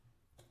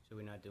 Should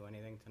we not do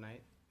anything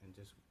tonight and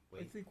just I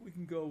wait? think we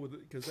can go with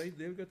it, because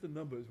they've got the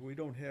numbers, we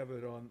don't have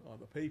it on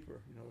the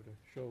paper, to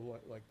show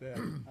like that,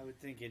 I would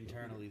think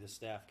internally the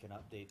staff can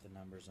update the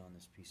numbers on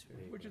this piece of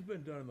paper. which has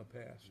been done in the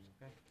past.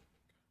 Okay.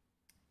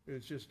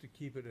 It's just to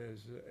keep it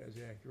as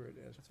accurate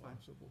as fine.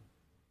 possible.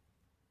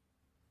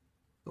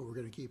 So we're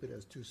gonna keep it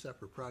as two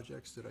separate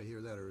projects, did I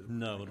hear that, or?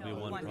 No, it'll be No,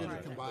 one one We're gonna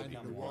project. combine Be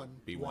into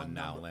one. Be one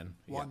now, number- Lynn.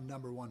 Yeah. One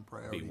number one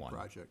priority one.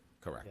 project.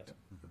 Correct.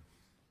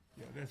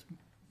 Yeah, that's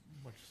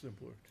much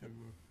simpler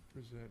to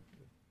present.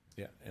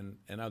 Yeah,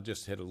 and I'll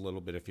just hit a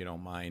little bit, if you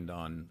don't mind,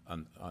 on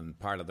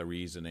part of the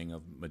reasoning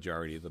of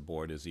majority of the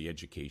board is the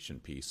education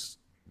piece,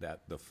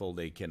 that the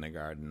full-day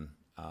kindergarten,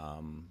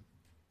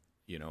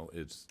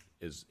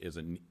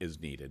 is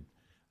needed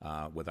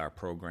with our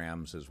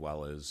programs as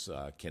well as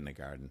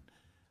kindergarten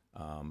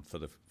for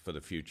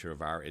the future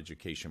of our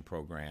education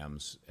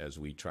programs as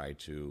we try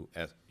to,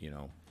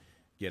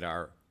 get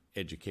our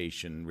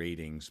education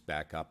ratings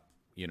back up,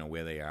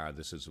 where they are.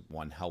 This is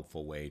one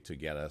helpful way to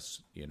get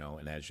us,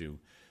 and as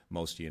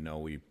most of you know,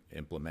 we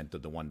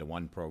implemented the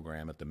one-to-one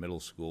program at the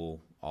middle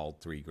school, all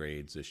 3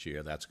 grades this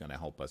year. That's going to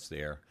help us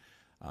there.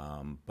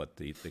 But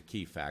the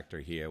key factor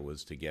here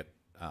was to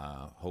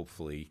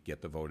hopefully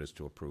get the voters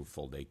to approve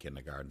full-day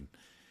kindergarten.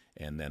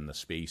 And then the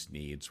space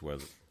needs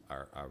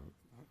are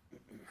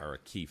a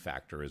key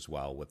factor as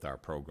well with our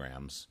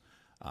programs.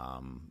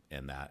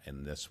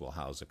 And this will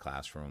house the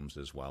classrooms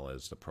as well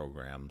as the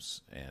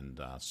programs and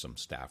some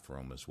staff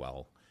room as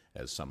well,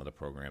 as some of the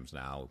programs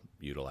now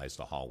utilize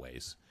the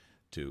hallways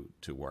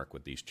to work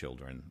with these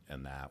children,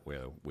 and that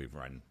where we've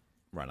run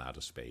out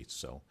of space.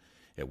 So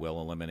it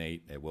will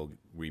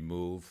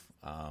remove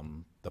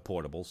the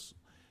portables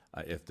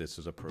if this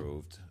is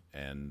approved,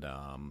 and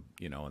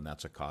and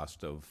that's a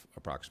cost of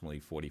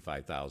approximately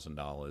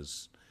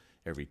 $45,000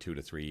 every 2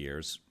 to 3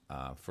 years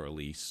for a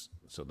lease.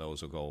 So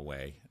those will go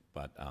away,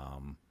 but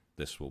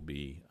this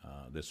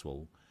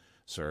will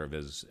serve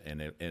as,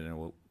 and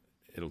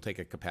it'll take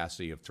a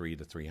capacity of 300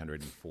 to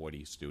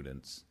 340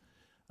 students.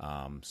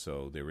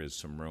 So there is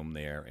some room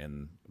there,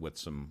 and with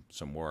some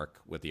work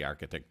with the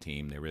architect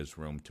team, there is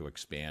room to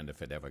expand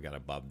if it ever got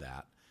above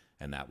that,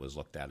 and that was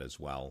looked at as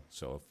well.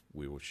 So if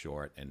we were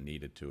short and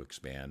needed to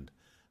expand,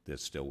 there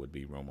still would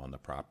be room on the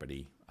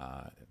property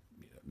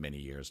many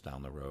years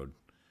down the road.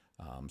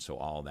 So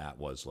all that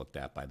was looked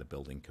at by the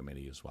building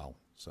committee as well.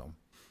 So,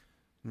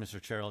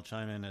 Mr. Chair, I'll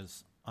chime in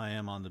as I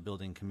am on the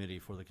building committee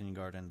for the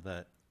kindergarten,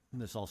 that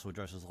this also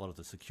addresses a lot of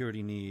the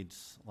security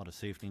needs, a lot of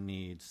safety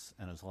needs,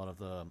 and a lot of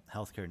the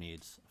healthcare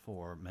needs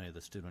for many of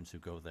the students who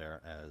go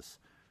there, as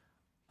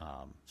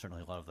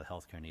certainly a lot of the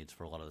healthcare needs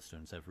for a lot of the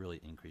students have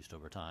really increased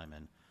over time,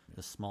 and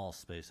the small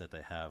space that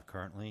they have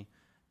currently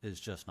is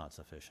just not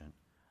sufficient.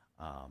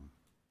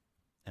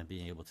 And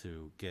being able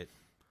to get,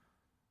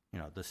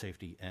 the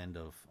safety end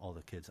of all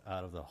the kids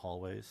out of the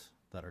hallways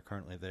that are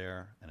currently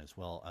there, and as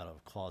well out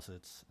of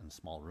closets and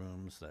small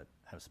rooms that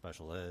have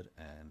special ed,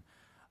 and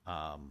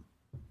a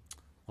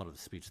lot of the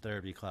speech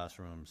therapy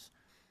classrooms,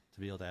 to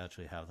be able to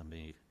actually have them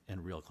be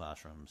in real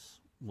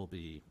classrooms will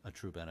be a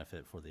true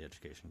benefit for the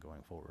education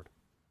going forward.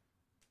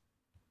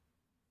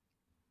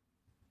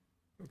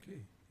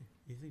 Okay,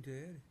 anything to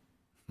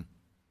add?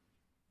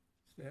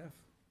 Staff?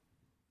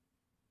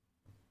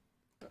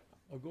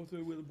 I'll go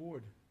through with the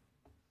board.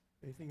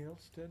 Anything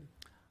else, Ted?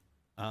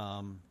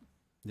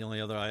 The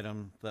only other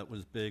item that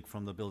was big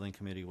from the building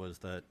committee was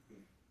that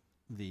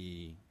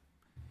the,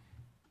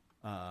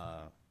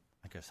 I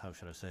guess, how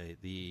should I say,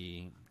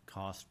 the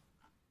cost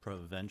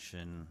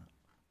prevention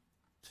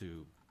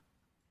to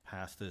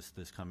pass this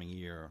coming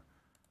year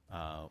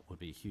would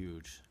be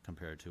huge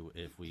compared to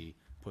if we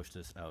push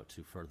this out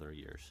to further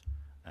years,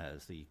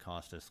 as the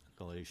cost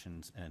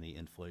escalations and the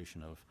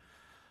inflation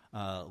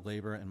of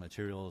labor and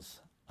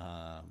materials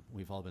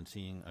we've all been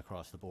seeing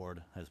across the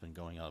board has been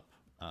going up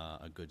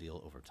a good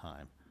deal over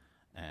time.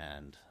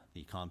 And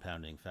the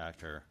compounding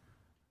factor,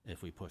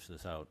 if we push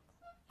this out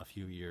a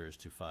few years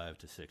to 5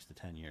 to 6 to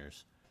 10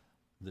 years,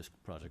 this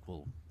project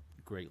will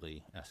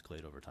greatly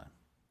escalate over time.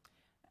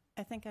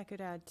 I think I could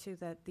add too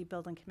that the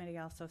building committee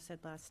also said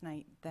last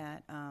night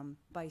that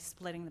by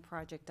splitting the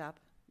project up,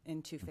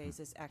 in two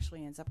phases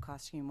actually ends up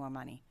costing you more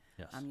money.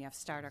 Yes. You have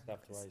startup.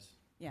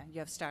 Yeah, you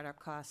have startup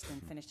costs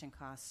and finishing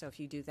costs, so if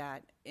you do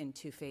that in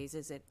two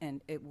phases,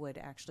 it would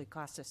actually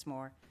cost us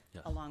more,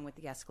 Yes. along with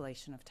the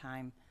escalation of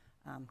time.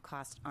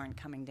 Costs aren't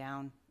coming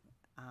down,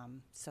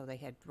 so they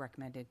had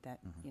recommended that,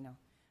 you know,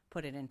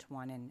 put it into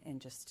one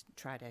and just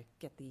try to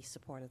get the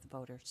support of the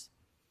voters.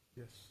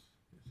 Yes.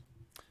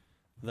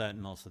 That,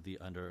 and also the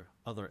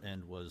other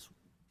end was,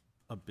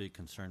 a big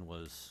concern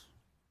was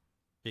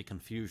a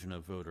confusion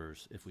of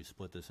voters. If we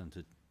split this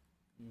into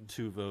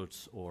two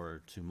votes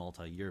or two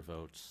multi-year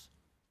votes,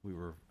 we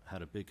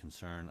had a big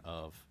concern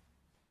of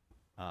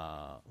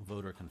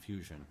voter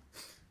confusion,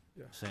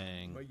 Yeah.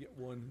 saying Might get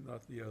one,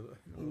 not the other.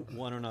 you know.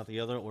 one or not the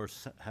other, or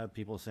have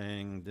people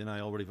saying, didn't I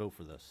already vote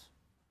for this?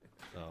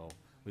 So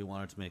we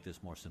wanted to make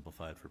this more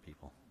simplified for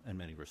people in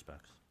many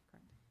respects.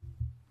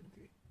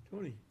 Okay.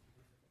 Tony?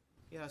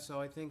 Yeah,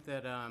 so I think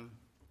that,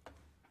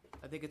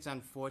 I think it's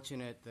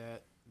unfortunate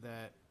that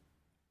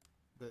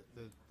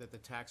the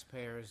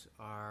taxpayers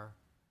are,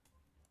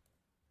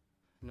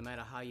 no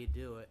matter how you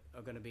do it,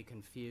 are gonna be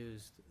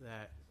confused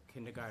that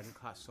kindergarten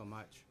costs so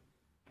much.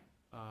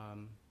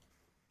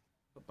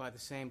 But by the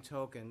same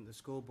token, the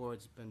school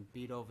board's been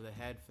beat over the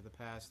head for the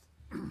past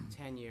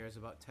 10 years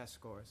about test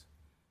scores.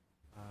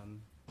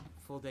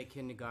 Full-day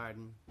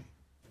kindergarten,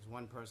 as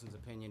one person's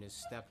opinion, is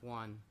step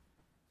one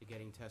to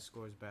getting test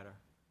scores better.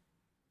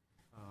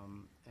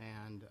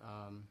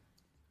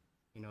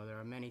 You know, there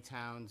are many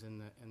towns in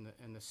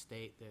the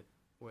state that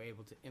were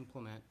able to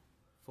implement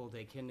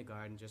full-day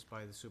kindergarten just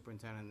by the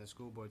superintendent and the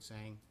school board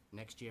saying,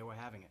 next year we're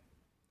having it,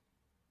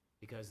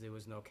 because there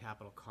was no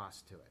capital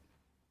cost to it.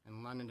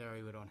 In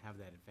Londonderry, we don't have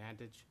that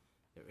advantage.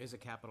 There is a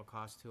capital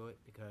cost to it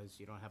because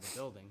you don't have a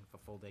building for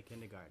full-day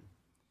kindergarten.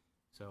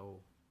 So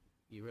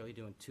you're really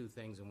doing two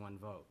things in one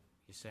vote.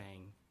 You're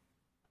saying,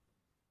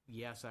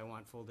 yes, I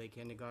want full-day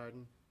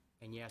kindergarten,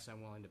 and yes,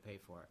 I'm willing to pay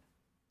for it.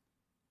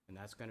 And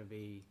that's gonna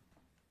be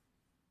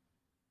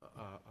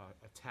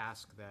a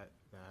task that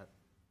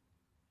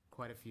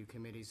quite a few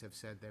committees have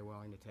said they're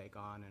willing to take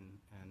on,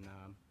 and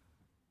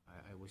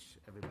I wish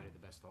everybody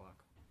the best of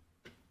luck.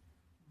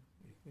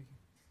 Thank you.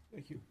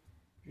 Thank you.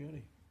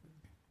 Gianni?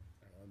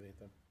 I don't know,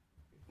 Nathan.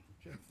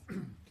 Jeff?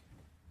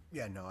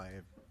 Yeah, no, I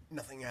have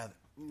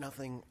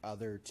nothing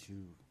other to,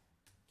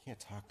 can't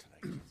talk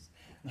tonight.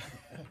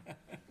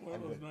 One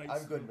of those nights.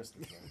 I'm good,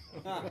 Mr.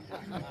 Chairman.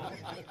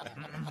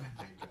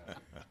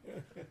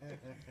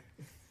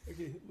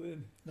 Okay,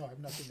 Lynn? No, I have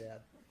nothing to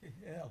add.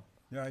 Okay, Al?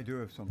 Yeah, I do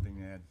have something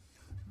to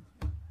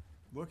add.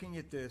 Looking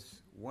at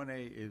this,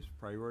 1A is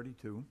priority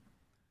 2.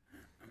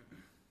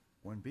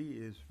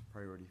 1B is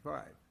priority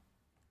 5.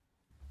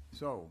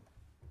 So,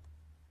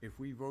 if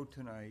we vote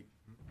tonight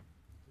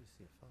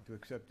to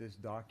accept this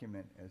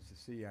document as the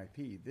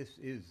CIP, this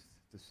is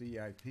the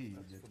CIP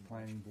that the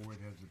planning board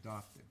has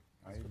adopted.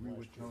 I agree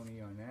with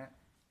Tony on that.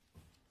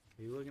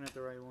 Are you looking at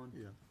the right one?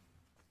 Yeah,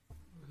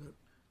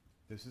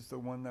 This is the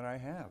one that I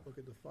have. look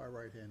at the far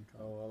right-hand Oh,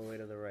 column. all the way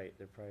to the right,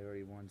 the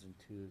priority 1s and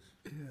 2s.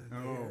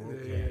 Oh,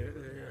 okay.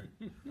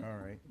 All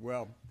right,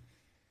 well,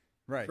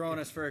 right. Throwing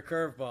us for a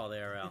curveball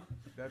there, Al.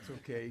 That's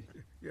okay.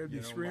 You gotta be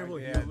You know, my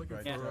scrambling here bad, looking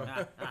but,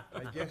 for,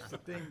 I guess the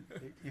thing,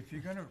 if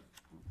you're gonna,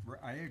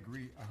 I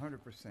agree 100%.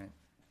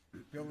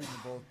 Building them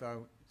both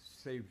out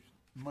saves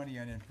money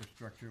on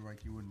infrastructure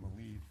like you wouldn't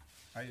believe.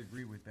 I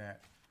agree with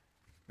that.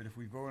 But if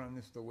we vote on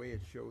this the way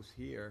it shows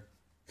here,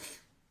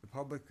 the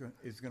public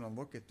is gonna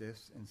look at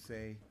this and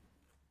say,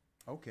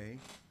 okay,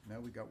 now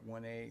we got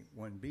 1A,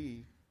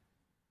 1B,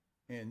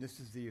 and this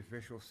is the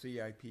official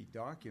CIP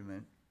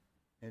document.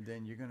 And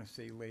then you're gonna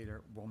say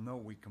later, well, no,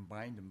 we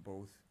combined them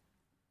both.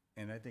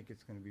 And I think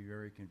it's gonna be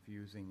very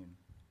confusing, and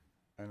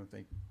I don't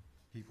think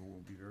people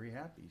will be very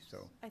happy,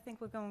 so. I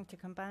think we're going to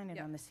combine it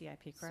Yeah. on the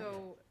CIP, correct?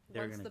 So,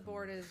 They're once gonna the come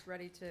board is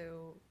ready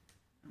to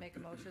make a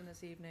motion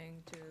this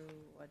evening to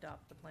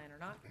adopt the plan or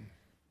not,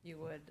 you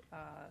would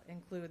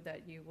include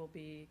that you will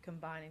be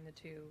combining the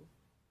two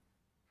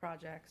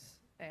projects,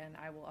 and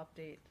I will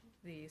update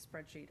the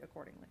spreadsheet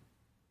accordingly.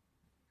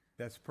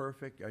 That's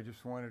perfect. I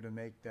just wanted to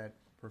make that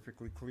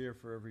perfectly clear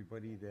for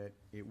everybody that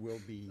it will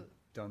be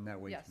done that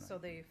way tonight. Yes, so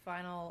the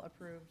final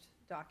approved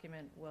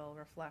document will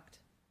reflect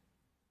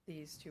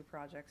these two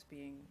projects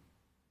being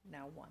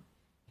now one.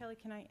 Kelly,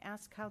 can I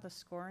ask how the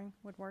scoring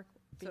would work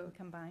being So-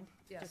 combined?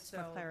 Yes, Just for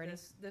so clarity.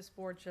 this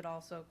board should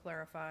also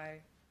clarify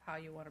how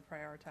you want to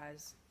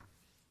prioritize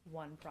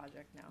one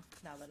project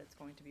now that it's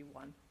going to be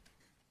one.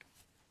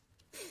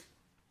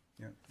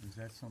 Yeah, is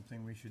that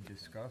something we should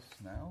discuss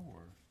now,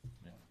 or?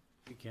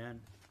 You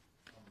can.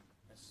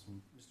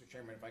 Mr.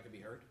 Chairman, if I could be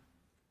heard,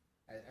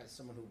 as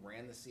someone who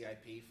ran the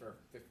CIP for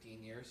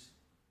 15 years,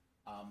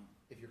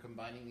 if you're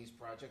combining these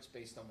projects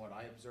based on what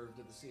I observed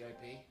of the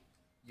CIP,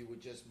 you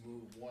would just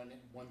move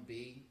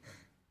 1B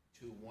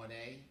to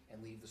 1A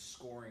and leave the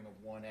scoring of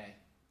 1A.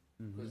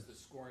 Because the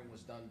scoring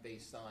was done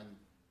based on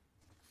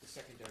the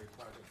secondary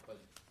project,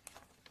 but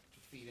to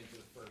feed into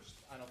the first.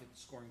 I don't think the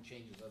scoring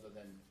changes other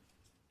than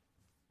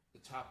the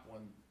top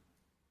one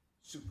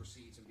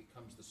supersedes and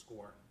becomes the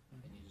score,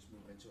 and you just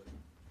move into it.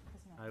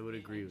 Because I would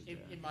agree with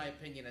that. In my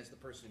opinion, as the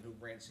person who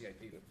ran CIP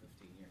for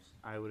 15 years.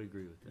 I would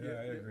agree with that. Yeah,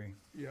 I agree.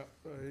 Yeah,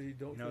 I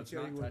don't You know, it's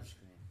think not anyone.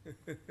 touchscreen.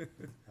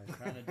 I was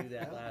trying to do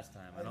that last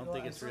time. I don't know,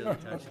 think I it's saw really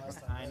that last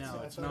touchscreen. time. I know,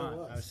 I it's thought it not. I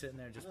was. was sitting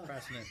there just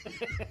pressing it.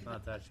 It's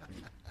not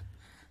touchscreen.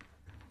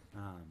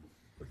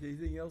 Okay,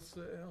 anything else,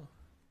 Al?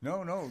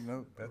 No,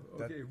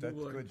 Okay, that's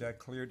move on. good. That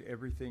cleared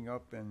everything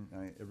up, and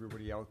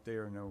everybody out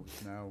there knows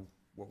now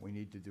what we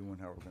need to do and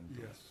how we're gonna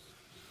do it. Yes.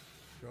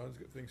 John's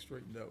got things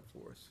straightened out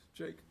for us.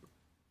 Jake?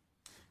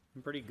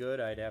 I'm pretty good.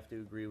 I'd have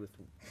to agree with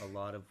a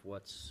lot of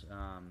what's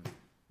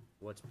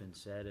been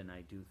said, and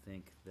I do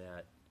think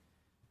that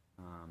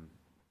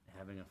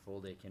having a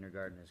full-day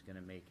kindergarten is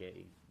gonna make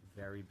a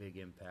very big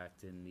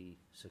impact in the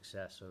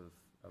success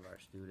of our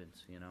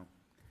students, you know?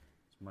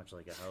 It's much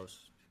like a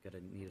house. You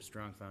need a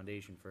strong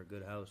foundation for a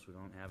good house. We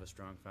don't have a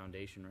strong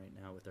foundation right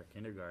now with our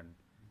kindergarten.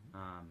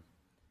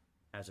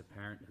 As a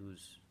parent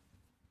who's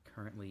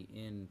currently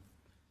in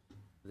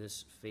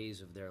this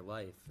phase of their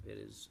life, it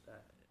is,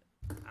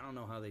 I don't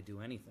know how they do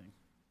anything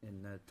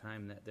in the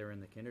time that they're in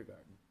the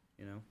kindergarten,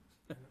 you know?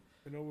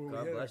 I know when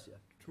God we had bless a you.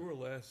 tour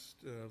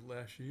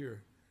last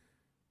year,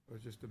 I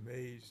was just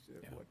amazed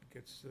at what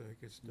gets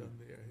done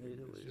there.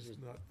 It was It's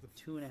just not the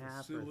 2.5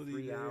 or facility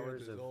 3 there.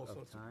 hours There's all of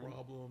sorts time. of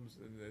problems,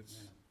 and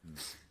it's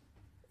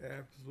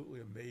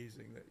absolutely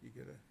amazing that you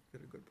get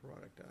a good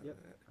product out Yep.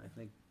 of that.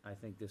 I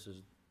think this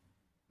is,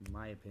 in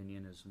my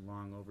opinion, is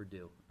long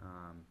overdue.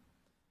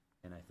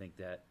 And I think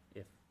that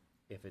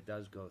if it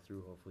does go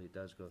through, hopefully it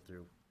does go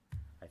through,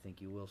 I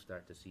think you will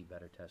start to see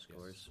better test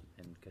scores,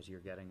 and because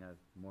you're getting a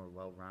more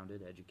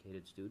well-rounded,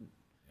 educated student.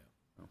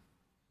 So,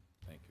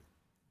 Thank you.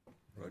 I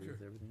agree Roger?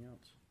 with everything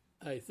else.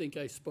 I think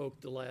I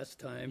spoke the last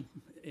time,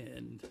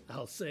 and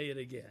I'll say it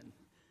again.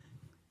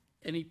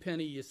 Any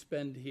penny you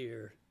spend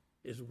here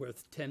is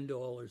worth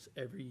 $10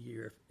 every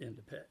year in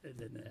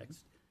the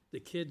next. The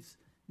kids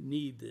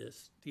need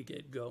this to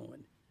get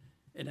going.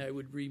 And I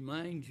would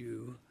remind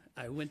you,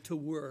 I went to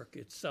work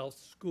at South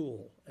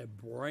School, a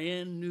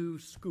brand-new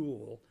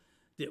school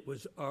that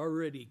was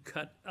already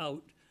cut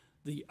out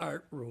the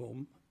art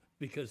room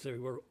because they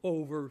were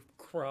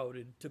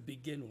overcrowded to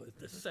begin with.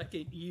 The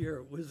second year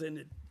it was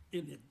in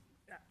it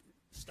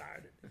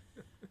started.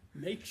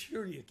 Make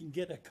sure you can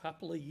get a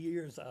couple of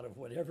years out of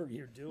whatever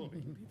you're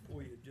doing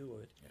before you do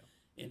it.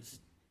 And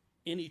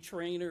any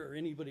trainer or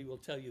anybody will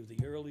tell you,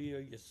 the earlier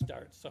you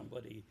start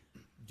somebody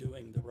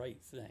doing the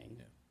right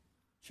thing,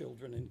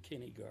 children in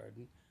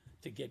kindergarten,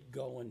 to get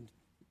going,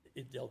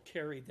 they'll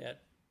carry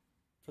that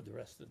for the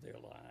rest of their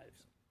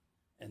lives.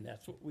 And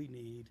that's what we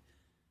need.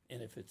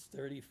 And if it's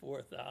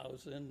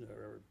 34,000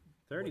 or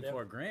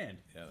 34 grand.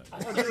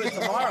 I'll do it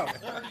tomorrow.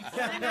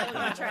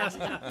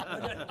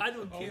 I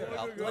don't care.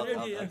 What it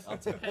is,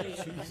 hey,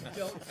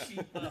 don't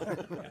cheap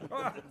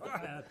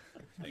out.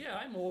 Yeah,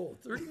 I'm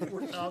old.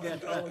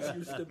 $34,000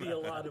 used to be a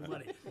lot of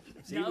money.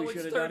 See, Now we it's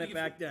should have done it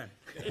back then.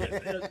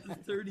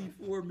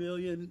 34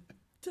 million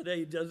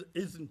today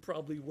isn't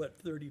probably what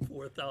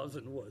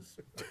 34,000 was.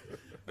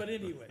 But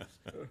anyways,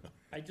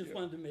 I just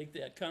wanted to make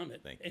that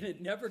comment. And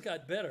it never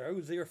got better. I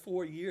was there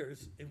 4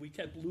 years, and we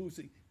kept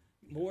losing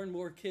more and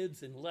more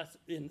kids in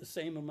the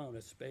same amount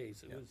of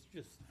space. It was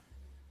just,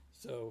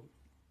 so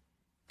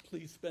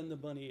please spend the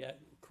money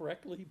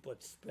correctly,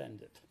 but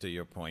spend it. To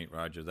your point,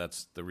 Roger,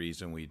 that's the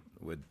reason we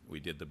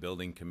did the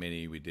building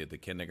committee, we did the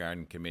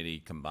kindergarten committee,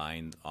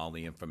 combined all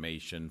the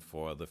information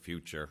for the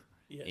future.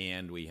 Yes.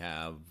 And we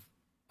have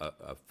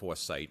a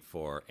foresight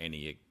for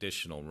any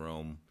additional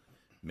room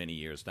many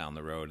years down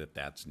the road if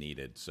that's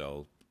needed.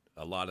 So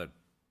a lot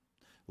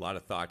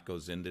of thought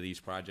goes into these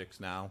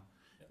projects now.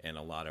 And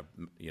a lot of,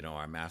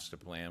 our master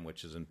plan,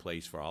 which is in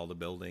place for all the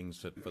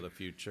buildings for the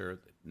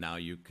future, now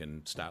you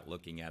can start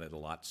looking at it a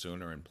lot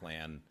sooner and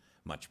plan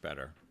much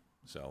better.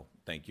 So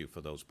thank you for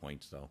those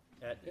points, though.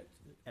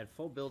 At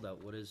full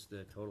build-out, what is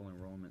the total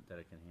enrollment that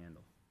it can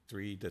handle?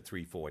 300 to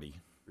 340.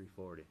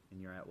 340.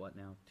 And you're at what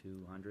now,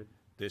 200?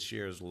 This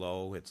year's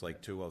low, it's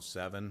like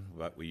 207,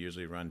 but we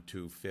usually run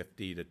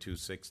 250 to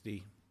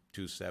 260,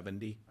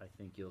 270. I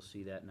think you'll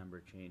see that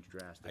number change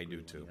drastically. I do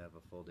when too. you have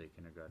a full-day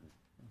kindergarten.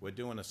 We're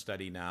doing a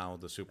study now,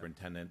 the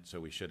superintendent,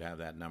 so we should have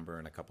that number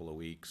in a couple of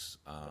weeks.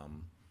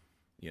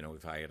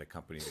 We've hired a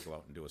company to go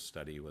out and do a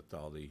study with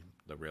all the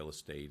real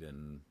estate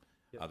and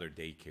other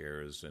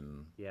daycares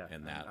and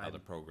other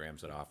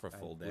programs that offer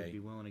full I would day. be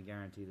willing to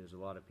guarantee there's a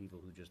lot of people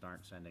who just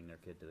aren't sending their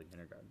kid to the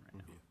kindergarten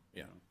right now.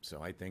 Yeah,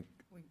 so I think,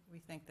 We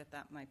think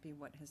that might be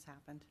what has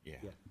happened. yeah.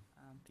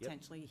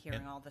 Potentially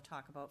hearing all the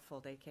talk about full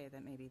day K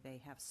that maybe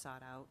they have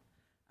sought out,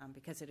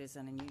 because it is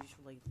an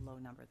unusually low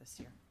number this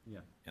year. Yeah.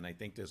 And I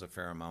think there's a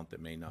fair amount that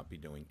may not be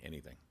doing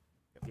anything.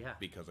 Yeah,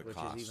 Because of which is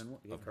cost even-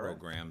 yeah, of correct.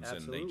 programs,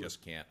 and they Absolutely.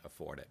 just can't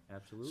afford it.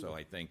 Absolutely. So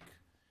I think,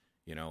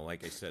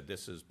 like I said,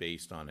 this is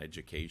based on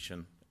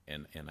education,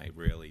 and I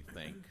really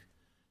think,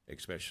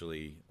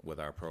 especially with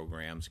our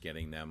programs,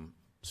 getting them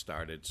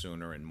started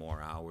sooner and more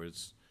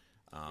hours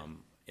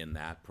in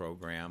that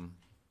program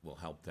will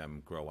help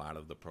them grow out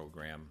of the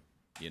program,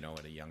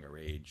 at a younger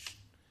age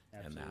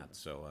and that.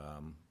 So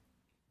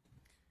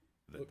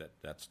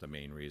that's the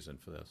main reason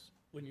for this.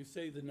 When you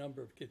say the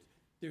number of kids,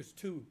 there's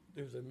two,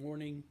 there's a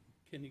morning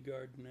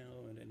kindergarten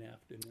now and an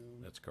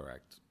afternoon. That's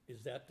correct.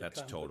 Is that the?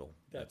 That's total.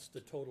 That's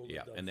the total of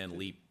Yeah, those and then two?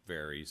 LEAP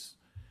varies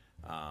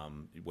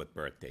with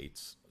birth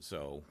dates,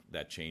 so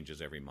that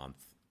changes every month.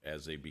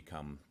 As they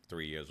become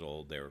 3 years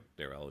old,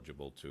 they're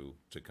eligible to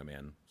come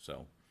in,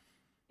 so.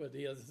 But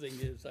the other thing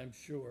is, I'm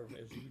sure,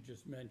 as you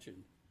just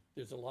mentioned,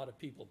 there's a lot of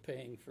people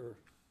paying for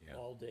Yeah.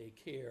 all-day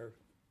care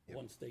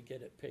once they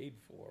get it paid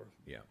for.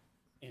 Yeah.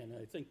 And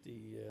I think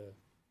the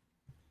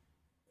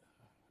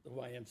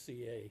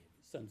YMCA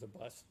sends a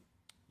bus.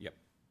 Yep.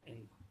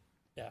 And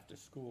after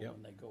school, Yep.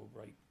 and they go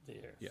right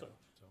there, Yeah. so.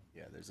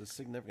 Yeah, there's a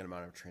significant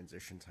amount of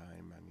transition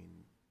time. I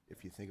mean,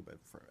 if you think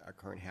about for our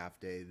current half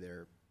day,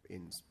 they're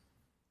in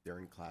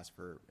class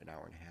for an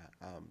hour and a half,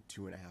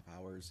 2.5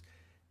 hours,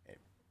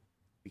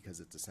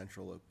 because it's a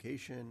central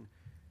location.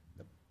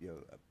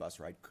 A bus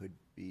ride could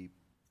be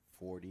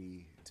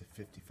 40 to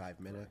 55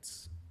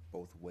 minutes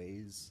both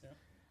ways,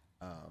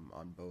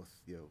 on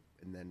both,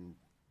 and then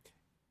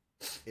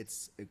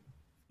it's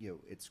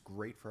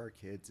great for our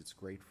kids. It's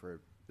great for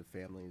the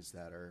families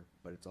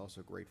but it's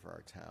also great for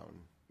our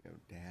town,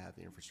 to have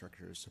the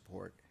infrastructure to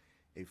support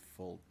a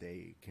full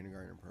day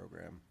kindergarten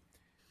program.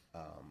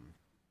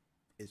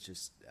 It's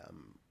just,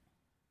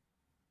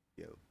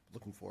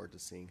 looking forward to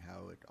seeing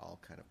how it all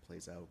kind of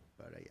plays out.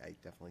 But I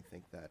definitely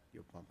think that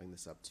bumping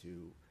this up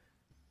to,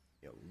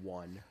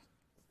 one,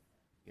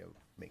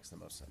 makes the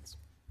most sense.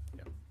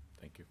 Yeah,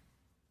 thank you.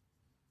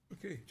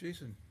 Okay,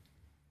 Jason.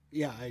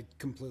 Yeah, I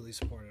completely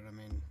support it. I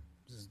mean,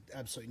 there's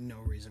absolutely no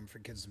reason for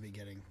kids to be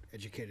getting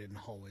educated in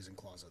hallways and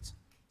closets.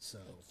 So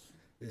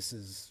this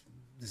is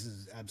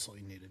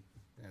absolutely needed.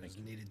 It was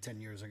needed 10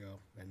 years ago,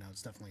 and now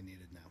it's definitely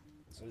needed now.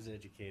 I was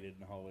educated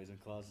in hallways and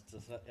closets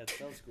at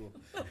South School.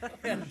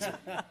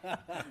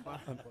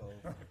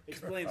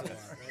 Explains a lot,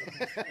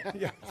 right?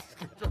 Yeah.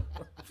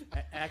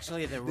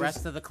 Actually, the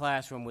rest of the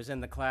classroom was in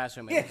the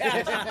classroom. It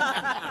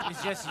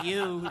was just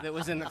you that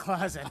was in the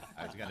closet.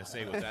 I was gonna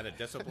say, was that a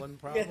discipline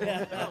problem?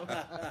 Yeah.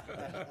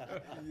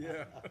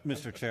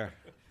 Mr. Chair,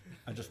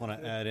 I just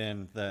want to add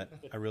in that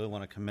I really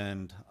want to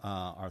commend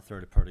our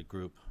third-party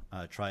group,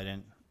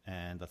 Trident,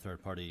 and the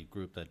third-party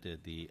group that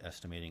did the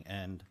estimating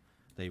end.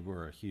 They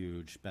were a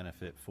huge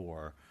benefit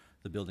for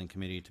the building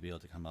committee to be able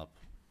to come up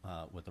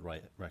with the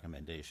right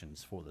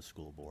recommendations for the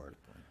school board.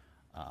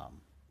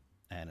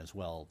 And as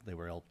well, they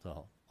were able to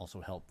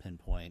also help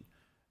pinpoint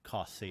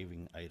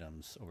cost-saving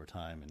items over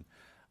time.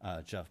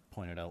 And Jeff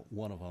pointed out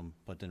one of them,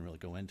 but didn't really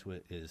go into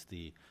it, is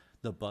the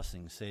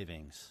busing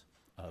savings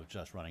of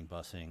just running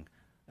busing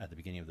at the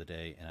beginning of the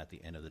day and at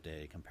the end of the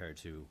day compared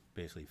to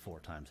basically 4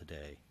 times a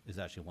day is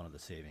actually one of the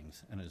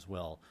savings. And as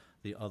well,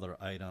 the other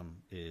item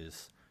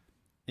is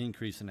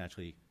increase in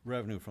actually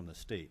revenue from the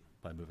state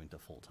by moving to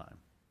full-time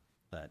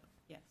that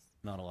Yes.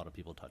 not a lot of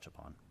people touch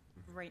upon.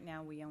 Right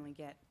now, we only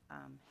get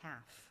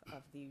half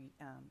of the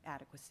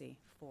adequacy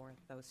for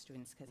those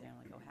students because they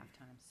only go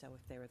half-time. So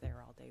if they were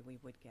there all day, we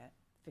would get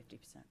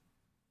 50%.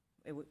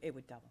 It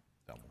would double.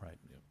 Double, right,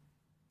 yeah.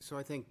 So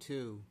I think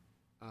too,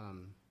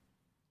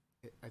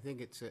 I think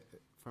it's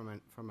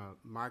from a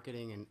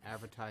marketing and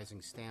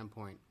advertising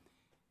standpoint,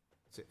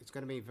 it's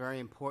going to be very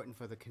important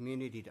for the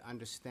community to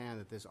understand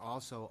that there's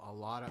also a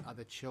lot of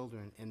other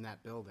children in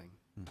that building.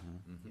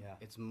 Yeah.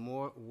 It's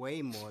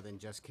way more than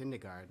just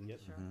kindergarten.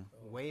 Yep. Sure.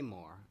 Way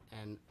more,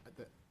 and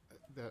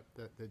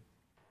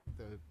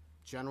the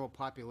general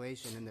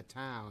population in the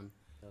town,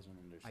 Doesn't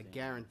I understand.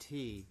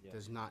 guarantee, Yep.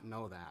 does not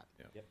know that.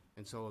 Yep.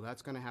 And so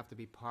that's going to have to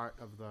be part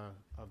of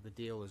the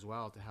deal as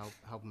well to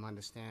help them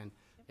understand.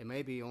 It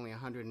may be only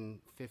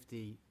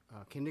 150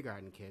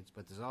 kindergarten kids,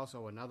 but there's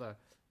also another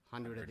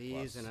 100 of 100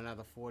 these plus. and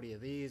another 40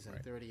 of these and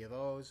Right. 30 of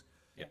those.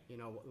 Yep.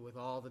 With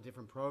all the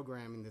different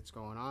programming that's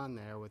going on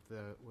there with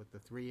the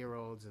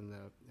 3-year-olds and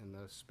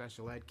the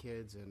special ed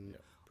kids and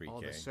all Pre-K,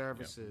 the yep.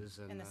 services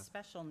And the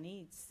special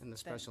needs. and the that-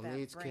 special that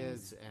needs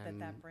brings- kids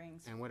that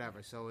brings. and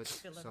whatever. So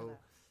it's Deliver so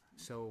that.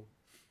 so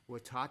we're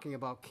talking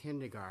about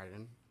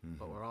kindergarten, but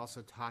Mm-hmm. we're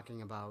also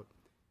talking about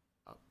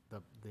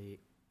the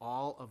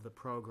all of the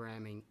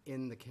programming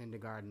in the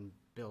kindergarten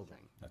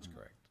building. That's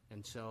correct.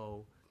 And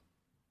so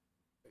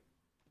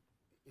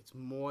it's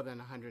more than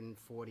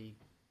 140,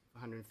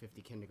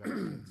 150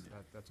 kindergarten kids.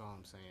 That's all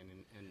I'm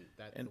saying,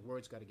 and the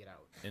word's got to get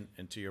out.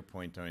 And to your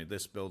point, Tony,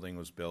 this building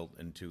was built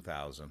in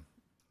 2000.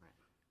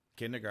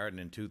 Kindergarten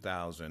in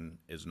 2000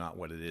 is not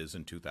what it is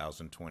in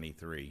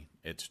 2023.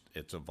 It's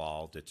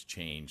evolved, it's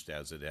changed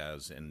as it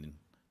has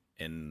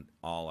in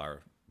all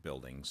our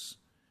buildings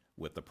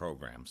with the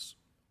programs,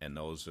 and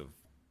those have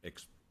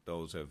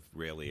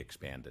really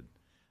expanded,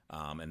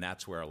 and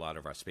that's where a lot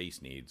of our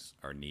space needs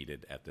are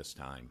needed at this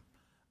time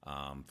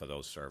for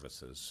those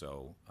services.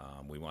 So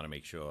we want to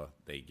make sure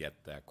they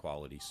get that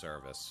quality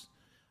service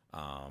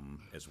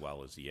as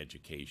well as the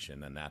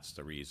education, and that's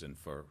the reason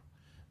for.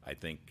 I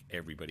think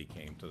everybody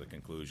came to the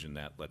conclusion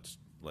that let's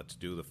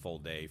do the full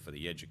day for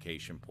the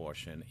education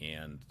portion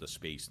and the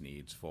space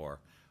needs for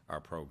our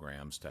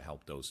programs to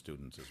help those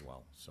students as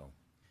well. So,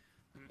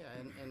 Yeah,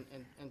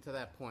 and to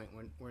that point,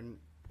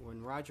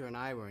 when Roger and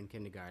I were in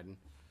kindergarten,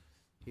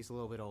 he's a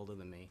little bit older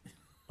than me,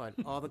 but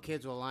all the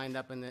kids were lined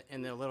up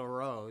in their little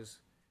rows,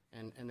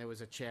 and there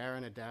was a chair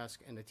and a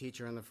desk and a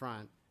teacher in the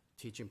front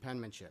teaching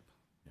penmanship.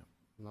 Yep.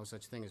 No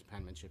such thing as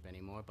penmanship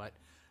anymore, but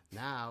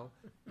now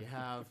you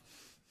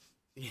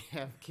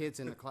have kids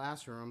in the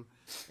classroom,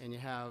 and you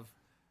have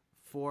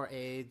 4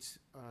 aides,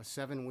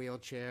 7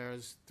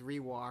 wheelchairs, 3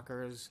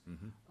 walkers,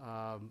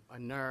 a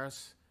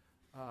nurse,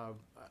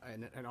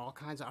 and all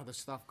kinds of other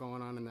stuff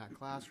going on in that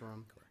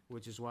classroom,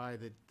 which is why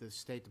the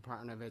State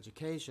Department of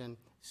Education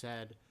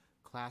said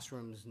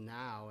classrooms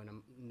now in a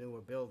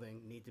newer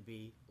building need to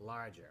be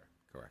larger.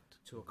 Correct.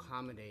 To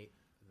accommodate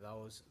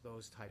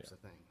those types of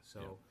things.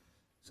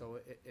 So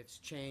it's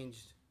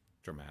changed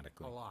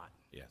Dramatically. a lot.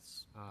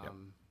 Yes.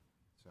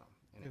 So,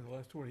 In the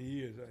last 20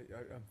 years,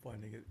 I'm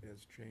finding it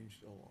has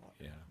changed a lot.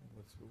 Yeah.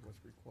 What's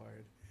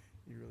required.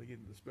 You really get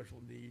into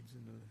special needs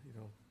and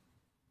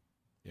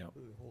Yep.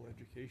 the whole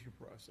education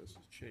process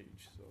has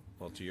changed, so.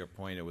 Well, to your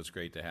point, it was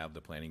great to have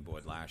the planning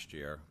board last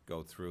year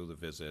go through the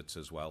visits,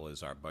 as well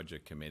as our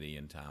budget committee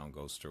in town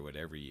goes through it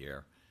every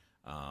year.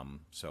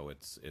 So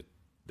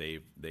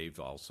they've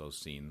also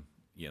seen,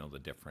 the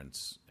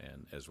difference,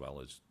 and as well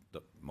as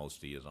most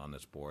of you on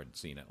this board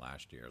seen it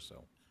last year,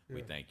 so we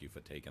Yeah. thank you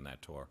for taking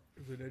that tour.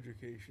 It was an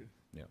education.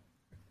 Yeah.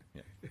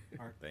 Yeah.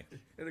 Thank you.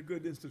 And a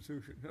good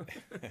institution.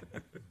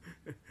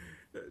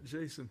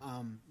 Jason?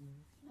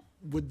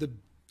 Would the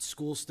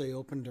school stay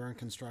open during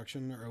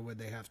construction, or would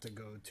they have to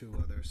go to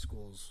other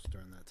schools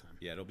during that time?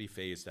 Yeah, it'll be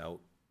phased out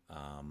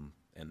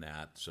in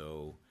that.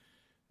 So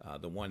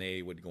the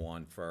 1A would go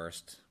on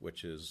first,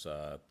 which is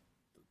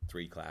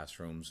 3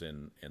 classrooms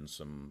and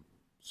some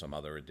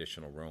other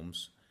additional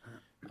rooms.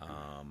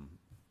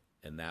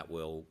 And that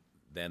will,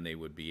 then they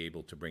would be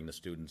able to bring the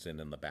students in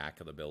the back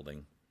of the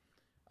building.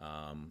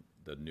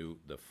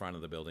 The front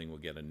of the building will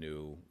get a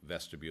new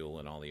vestibule,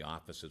 and all the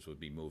offices would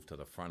be moved to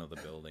the front of the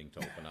building to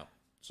open up.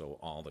 So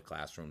all the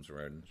classrooms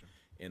are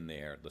in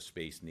there. The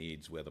space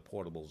needs where the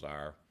portables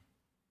are.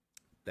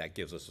 That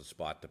gives us a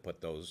spot to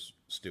put those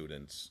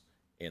students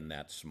in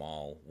that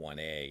small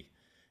 1A,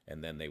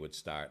 and then they would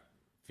start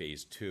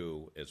phase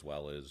 2 as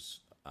well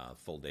as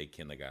full-day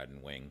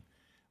kindergarten wing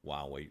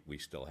while we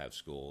still have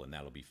school, and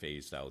that'll be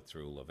phased out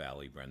through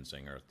LaValle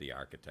Brenzinger, the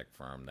architect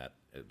firm that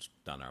has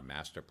done our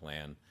master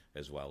plan,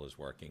 as well as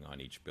working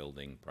on each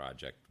building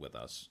project with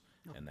us,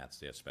 and that's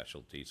their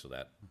specialty, so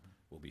that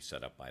will be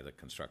set up by the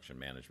construction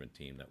management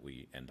team that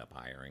we end up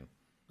hiring.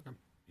 Okay.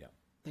 Yeah.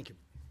 Thank you.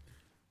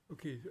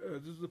 Okay,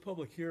 this is a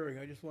public hearing.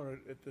 I just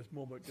want to, at this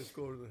moment, just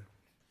go to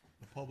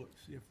the public,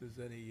 see if there's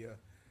any,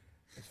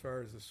 as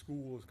far as the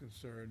school is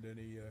concerned,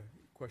 any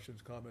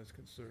questions, comments,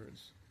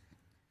 concerns.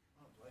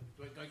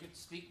 Do I get to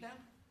speak now?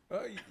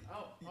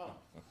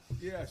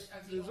 Yes.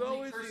 As the There's only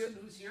always person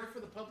who's here for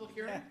the public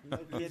hearing?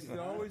 There's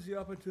always the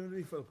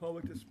opportunity for the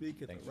public to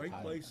speak at the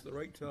right place, the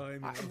right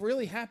time. I'm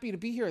really happy to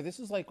be here. This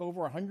is like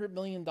over $100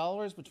 million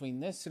between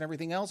this and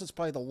everything else. It's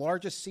probably the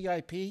largest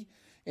CIP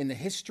in the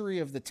history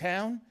of the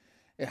town.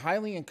 I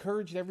highly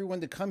encouraged everyone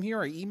to come here.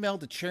 I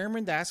emailed the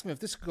chairman to ask him if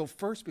this could go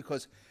first,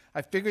 because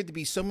I figured there'd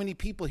be so many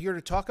people here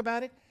to talk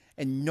about it,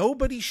 and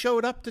nobody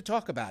showed up to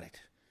talk about it.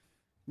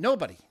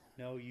 Nobody.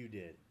 No, you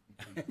did.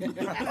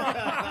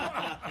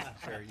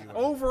 Sure you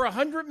over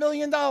 $100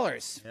 million.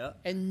 Yep.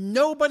 And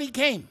nobody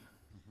came.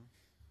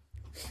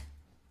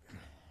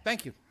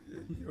 Thank you.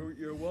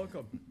 You're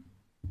welcome.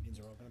 Means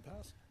they're all going to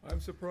pass. I'm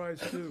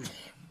surprised too,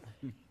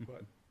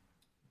 but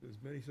there's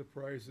many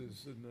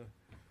surprises in the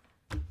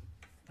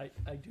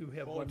I do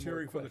have one more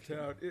volunteering for the question.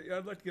 town.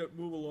 I'd like to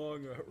move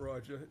along,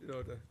 Roger,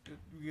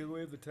 we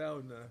have the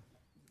town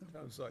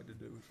side to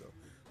do, so.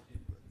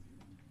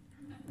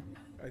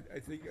 I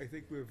think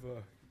we've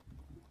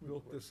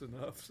milked this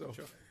enough, so.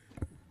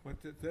 But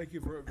thank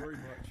you very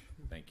much.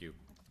 Thank you.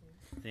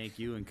 Thank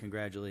you, and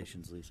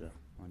congratulations, Lisa,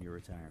 on your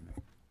retirement.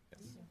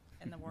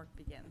 And the work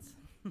begins.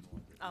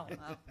 Oh,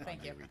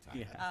 thank you.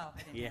 Yeah. Oh,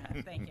 I didn't know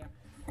that. Thank you.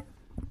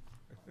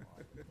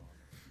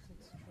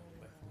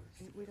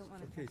 We don't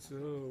want to. Okay,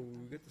 so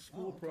we get the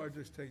school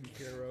projects taken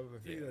care of.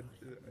 I think I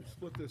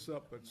split this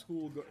up, but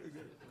school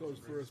goes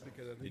first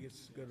because I think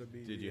it's gonna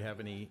be. Did you have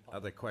any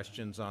other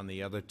questions on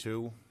the other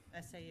 2?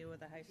 SAU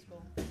with the high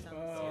school.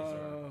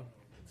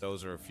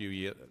 Those are a few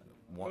years.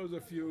 Those are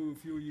a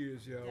few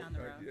years, yeah. Down the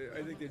road.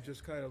 I think they're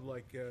just kind of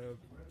like,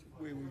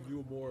 we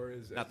view more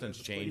as. Nothing's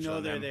as a changed know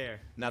on they're them.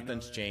 there.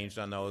 Nothing's changed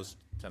on those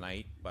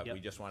tonight, but we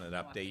Yep. just wanted to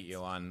update you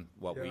on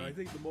what Yeah, we, I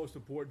think the most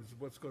important is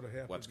what's gonna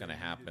happen. what's gonna in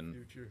the happen.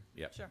 future.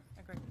 Yep. Sure,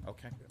 agree.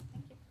 Okay.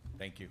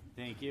 Thank you.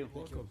 Thank you.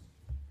 Welcome.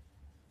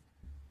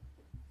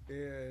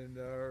 And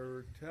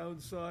our town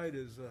side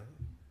is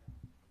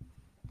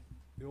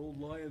the old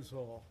Lions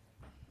Hall,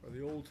 or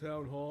the old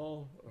Town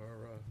Hall,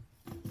 or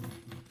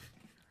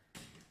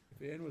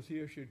if Ann was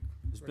here, she'd.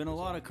 There's been a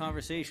lot of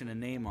conversation and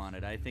name on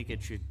it. I think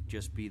it should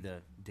just be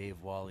the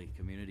Dave Wally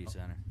Community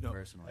Center,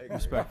 personally.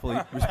 Respectfully,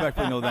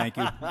 no thank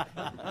you.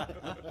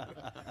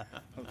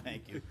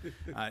 Thank you.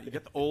 You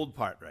get the old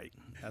part right,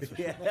 that's for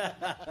sure.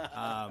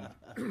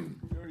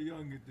 You're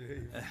young,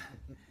 Dave.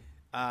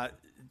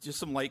 Just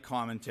some light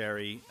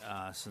commentary,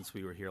 since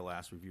we were here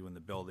last reviewing the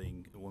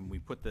building. When we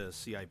put the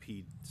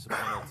CIP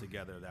submittal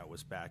together, that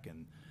was back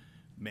in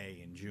May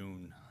and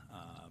June,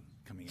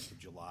 coming into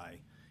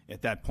July.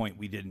 At that point,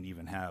 we didn't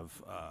even have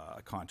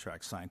a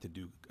contract signed to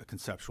do a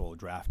conceptual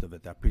draft of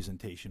it. That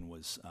presentation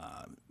was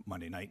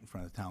Monday night in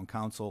front of the town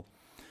council.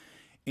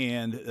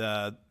 And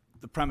the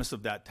premise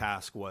of that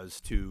task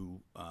was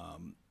to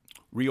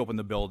reopen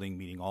the building,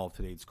 meeting all of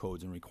today's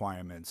codes and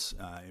requirements,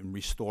 and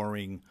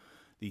restoring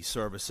the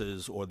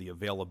services or the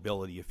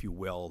availability, if you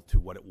will, to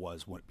what it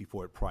was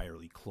before it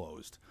priorly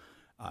closed.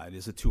 It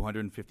is a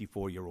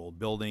 254-year-old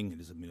building. It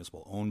is a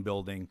municipal-owned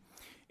building,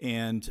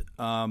 and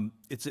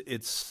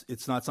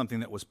it's not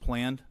something that was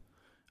planned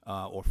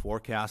or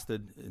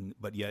forecasted,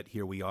 but yet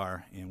here we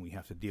are, and we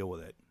have to deal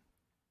with it.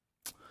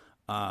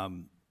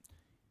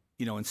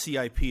 You know, in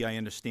CIP, I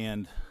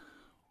understand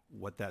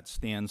what that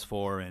stands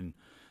for, and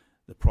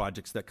the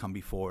projects that come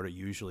before it are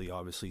usually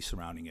obviously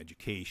surrounding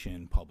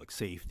education, public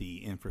safety,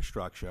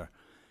 infrastructure.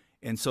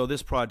 And so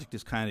this project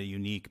is kind of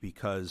unique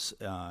because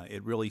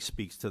it really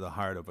speaks to the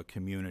heart of a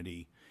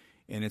community.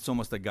 And it's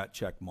almost a gut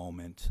check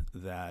moment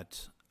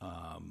that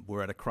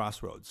we're at a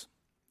crossroads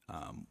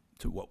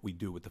to what we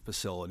do with the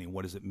facility.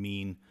 What does it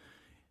mean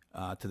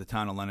to the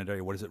town of Londonderry?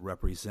 What does it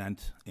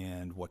represent?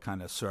 And what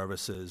kind of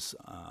services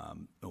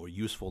or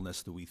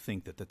usefulness do we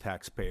think that the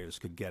taxpayers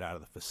could get out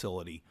of the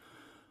facility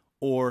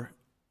or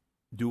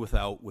do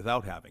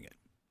without having it?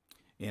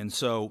 And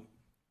so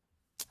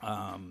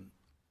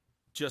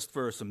just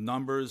for some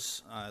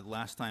numbers,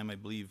 last time I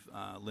believe,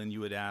 Lynn,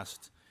 you had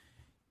asked,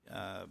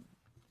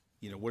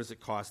 you know, what is it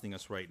costing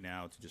us right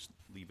now to just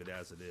leave it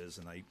as it is?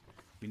 And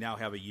we now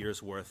have a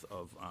year's worth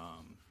of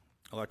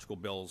electrical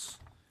bills,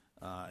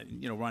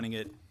 you know, running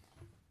it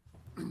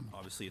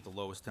obviously at the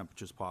lowest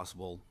temperatures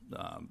possible.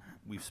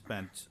 We've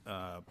spent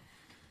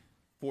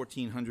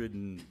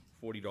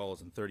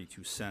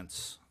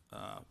 $1,440.32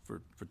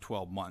 for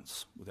 12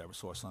 months with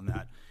Eversource on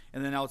that.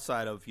 And then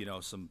outside of, you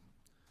know, some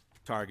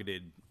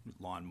targeted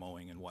lawn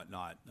mowing and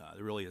whatnot,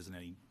 there really isn't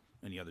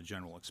any other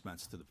general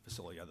expense to the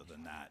facility other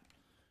than that.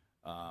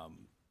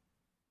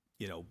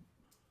 You know,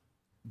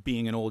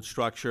 being an old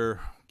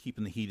structure,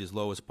 keeping the heat as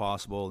low as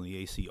possible and the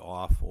AC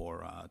off,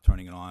 or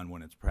turning it on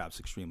when it's perhaps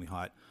extremely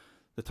hot,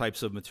 the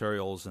types of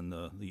materials and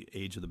the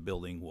age of the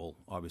building will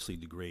obviously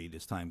degrade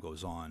as time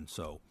goes on.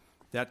 So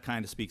that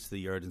kind of speaks to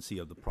the urgency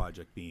of the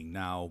project being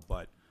now,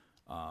 but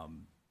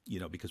you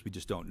know, because we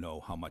just don't know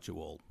how much it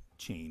will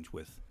change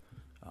with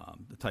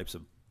the types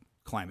of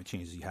climate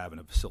changes you have in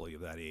a facility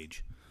of that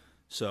age.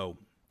 So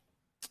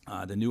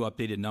the new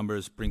updated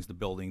numbers brings the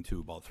building to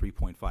about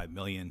 $3.5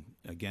 million.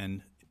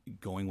 Again,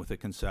 going with a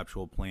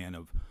conceptual plan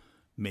of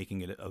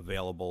making it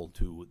available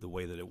to the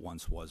way that it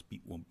once was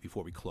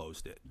before we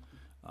closed it.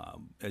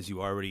 As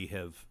you already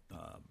have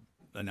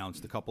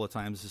announced a couple of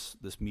times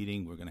this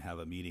meeting, we're going to have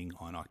a meeting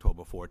on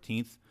October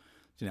 14th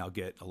to now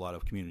get a lot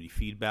of community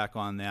feedback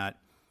on that.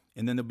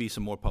 And then there'll be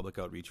some more public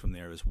outreach from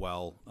there as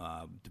well,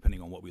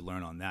 depending on what we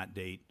learn on that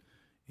date.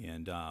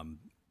 And,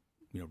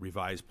 you know,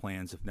 revise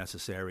plans if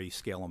necessary,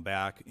 scale them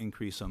back,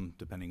 increase them,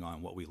 depending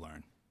on what we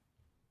learn.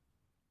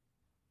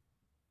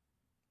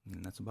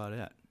 And that's about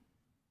it.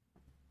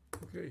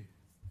 Okay.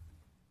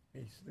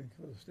 Anything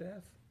for the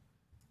staff?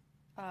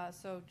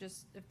 So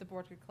just if the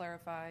board could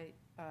clarify,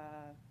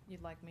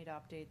 you'd like me to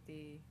update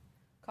the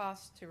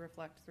cost to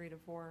reflect 3 to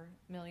 4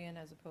 million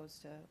as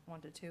opposed to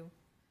 1 to 2,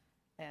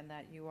 and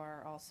that you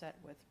are all set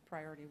with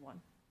priority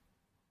 1.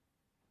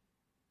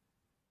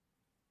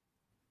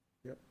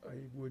 Yep,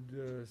 I would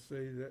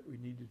say that we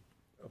need to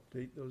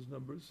update those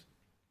numbers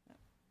to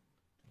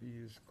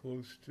be as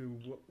close to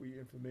what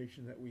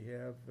information that we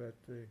have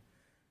at the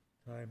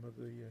time of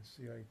the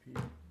CIP.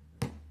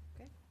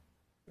 Okay.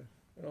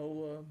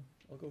 I'll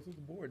go through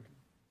the board.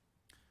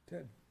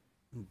 Ted?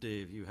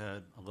 Dave, you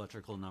had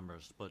electrical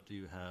numbers, but do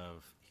you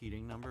have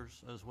heating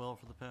numbers as well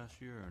for the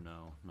past year, or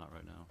no, not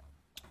right now?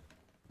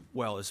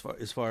 Well, as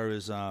far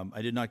as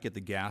I did not get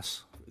the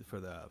gas for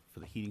the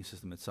heating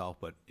system itself,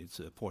 but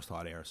it's forced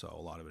hot air, so a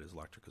lot of it is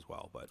electric as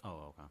well. But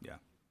oh, okay. Yeah,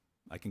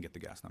 I can get the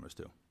gas numbers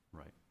too.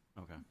 Right.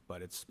 Okay.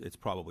 But it's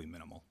probably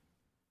minimal.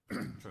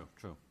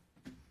 True.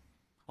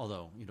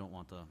 Although you don't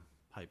want the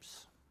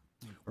pipes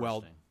bursting.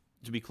 Well,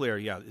 to be clear,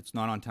 yeah, it's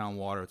not on town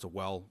water. It's a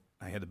well.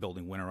 I had the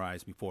building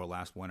winterized before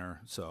last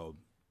winter, so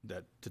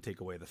that to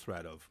take away the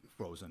threat of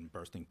frozen,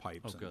 bursting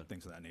pipes and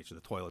things of that nature. The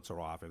toilets are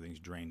off. Everything's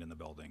drained in the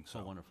building.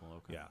 So wonderful.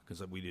 Okay. Yeah,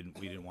 because we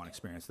didn't want to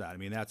experience that. I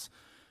mean, that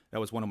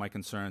was one of my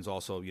concerns.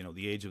 Also, you know,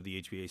 the age of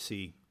the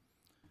HVAC.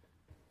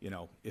 You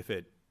know, if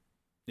the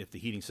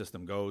heating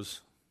system goes,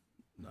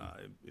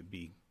 it'd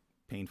be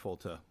painful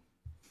to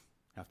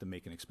have to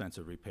make an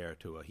expensive repair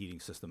to a heating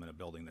system in a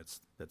building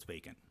that's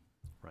vacant.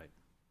 Right.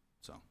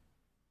 So.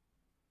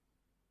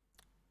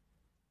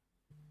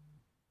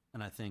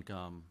 And I think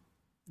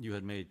you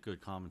had made good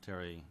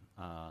commentary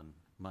on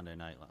Monday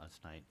night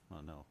last night.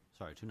 Oh, no,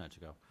 sorry, 2 nights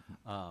ago.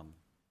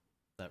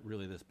 That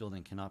really this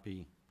building cannot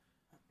be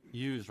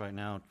used right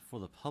now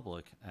for the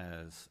public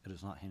as it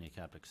is not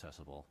handicapped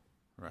accessible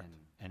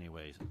in any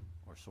way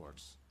or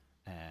sorts.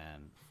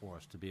 And for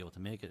us to be able to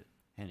make it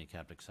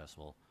handicapped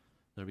accessible,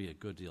 there'll be a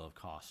good deal of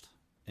cost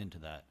into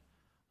that.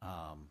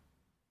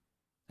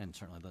 And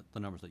certainly the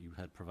numbers that you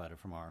had provided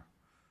from our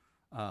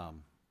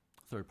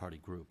third-party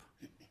group,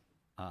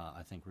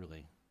 I think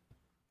really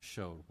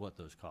showed what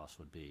those costs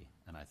would be.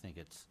 And I think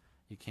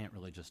you can't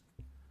really just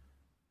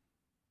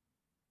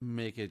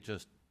make it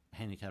just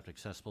handicapped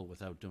accessible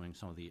without doing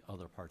some of the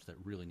other parts that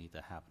really need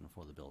to happen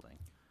for the building.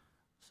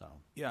 So.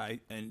 Yeah,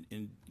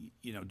 and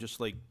you know, just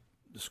like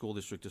the school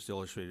district just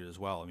illustrated as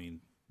well, I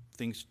mean,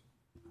 things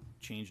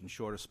change in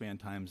shorter span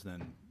times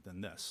than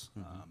this.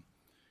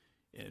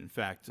 In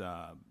fact,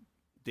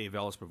 Dave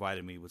Ellis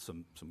provided me with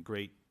some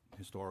great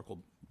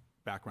historical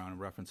background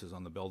and references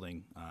on the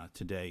building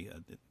today,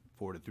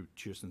 forwarded through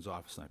Kirsten's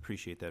office, and I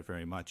appreciate that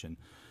very much. And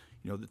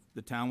you know,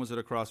 the town was at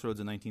a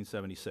crossroads in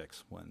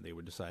 1976 when they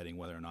were deciding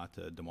whether or not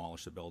to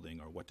demolish the building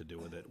or what to do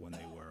with it when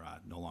they were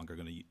no longer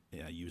going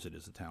to use it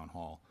as a town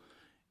hall.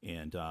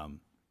 And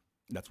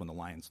that's when the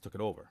Lions took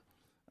it over.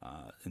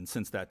 And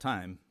since that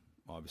time,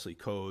 obviously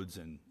codes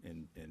and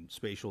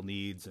spatial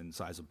needs and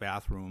size of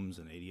bathrooms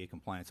and ADA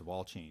compliance have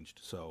all changed.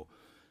 So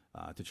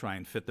to try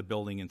and fit the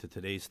building into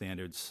today's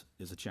standards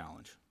is a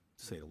challenge,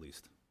 to say the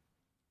least.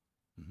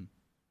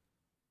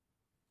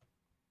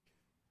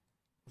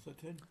 What's that,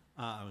 Ted?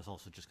 I was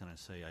also just going to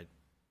say,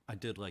 I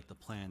did like the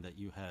plan that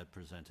you had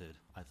presented.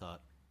 I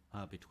thought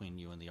between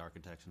you and the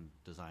architects and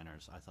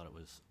designers, I thought it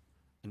was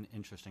an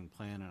interesting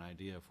plan and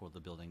idea for the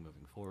building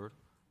moving forward.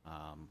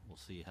 We'll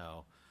see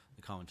how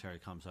the commentary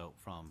comes out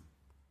from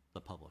the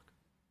public.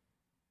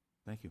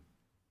 Thank you.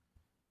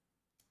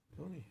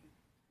 Tony?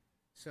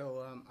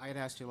 So I had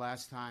asked you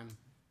last time,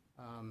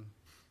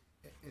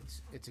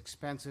 it's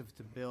expensive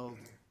to build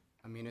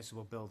a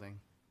municipal building.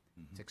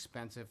 It's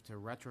expensive to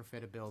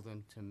retrofit a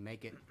building to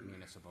make it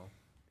municipal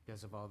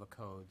because of all the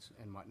codes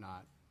and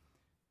whatnot.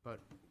 But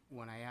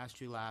when I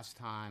asked you last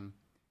time,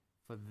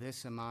 for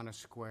this amount of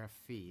square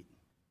feet,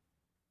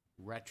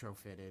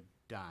 retrofitted,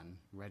 done,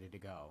 ready to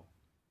go,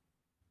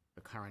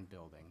 the current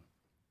building,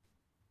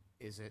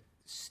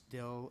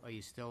 are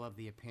you still of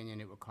the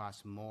opinion it would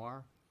cost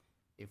more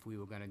if we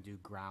were going to do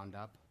ground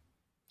up?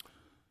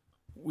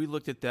 We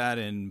looked at that,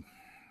 and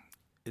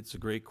it's a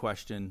great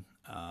question.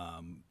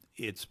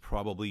 It's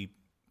probably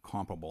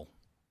comparable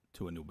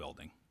to a new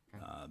building.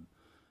 Okay.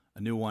 A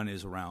new one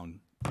is around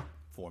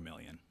 $4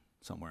 million,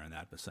 somewhere in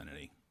that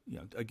vicinity. You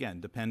know,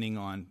 again, depending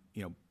on,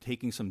 you know,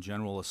 taking some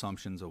general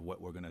assumptions of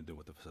what we're going to do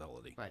with the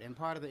facility. Right, and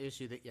part of the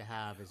issue that you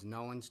have is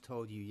no one's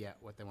told you yet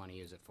what they want to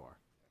use it for.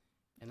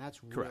 And that's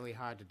Correct. really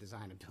hard to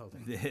design a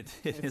building.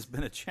 It has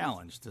been a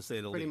challenge, to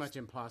say the least. Pretty much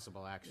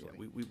impossible, actually.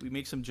 Yeah, we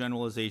make some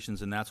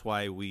generalizations, and that's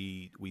why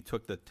we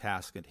took the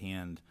task at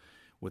hand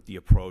with the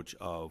approach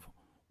of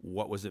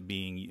what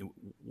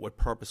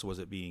purpose was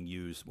it being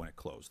used when it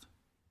closed.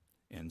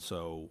 And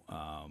so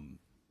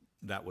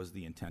that was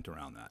the intent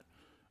around that.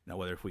 Now,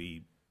 whether if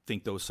we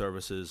think those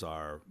services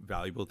are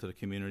valuable to the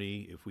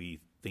community, if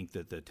we think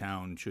that the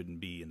town shouldn't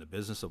be in the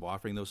business of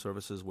offering those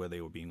services where they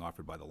were being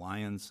offered by the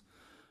Lions,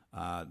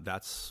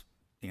 that's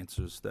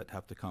answers that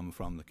have to come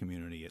from the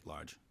community at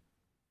large.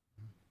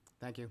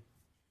 Thank you.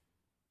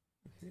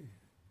 Okay.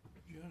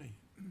 Johnny?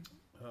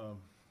 I'll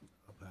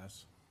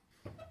pass.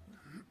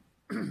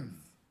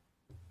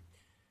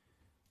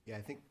 Yeah,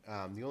 I think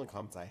the only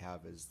comments I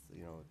have is,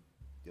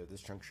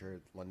 this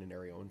juncture, London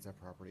area owns that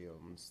property,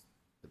 owns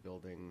the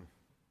building.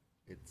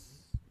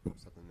 It's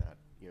something that,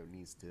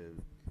 needs to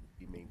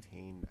be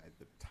maintained.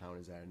 The town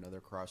is at another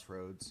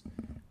crossroads.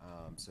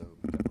 So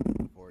definitely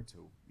looking forward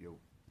to,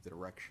 the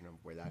direction of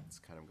where that's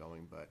kind of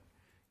going. But,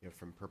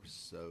 from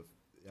purposes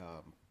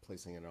of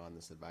placing it on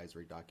this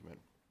advisory document,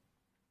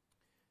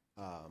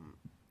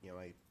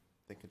 I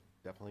think it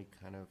definitely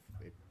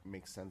it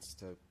makes sense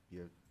to,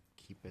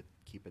 keep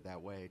it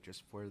that way,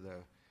 just for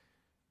the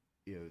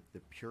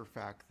pure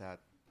fact that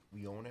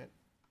we own it.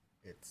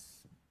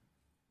 It's,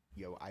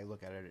 I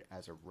look at it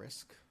as a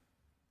risk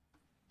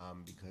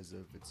because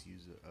of its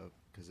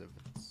because of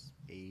its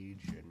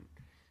age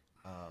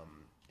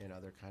and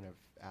other kind of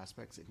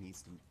aspects.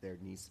 There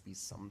needs to be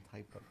some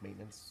type of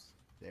maintenance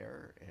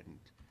there, and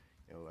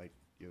I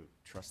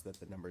trust that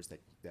the numbers that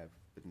have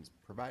been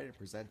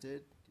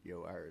presented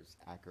are as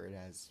accurate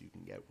as you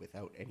can get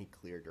without any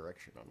clear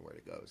direction on where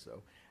to go.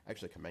 So I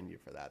actually commend you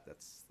for that.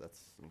 That's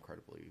an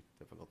incredibly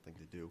difficult thing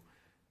to do.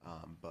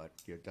 But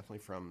definitely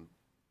from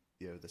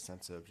the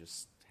sense of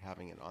just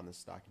having it on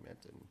this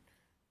document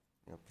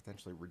and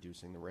potentially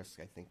reducing the risk,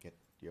 I think it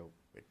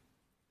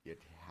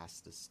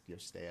has to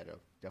stay at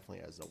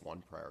definitely as a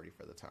one priority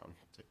for the town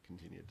to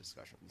continue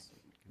discussions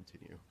and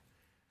continue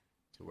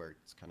to where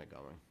it's kind of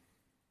going.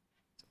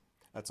 So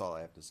that's all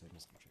I have to say,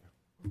 Mr. Chair.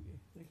 Okay,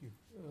 thank you.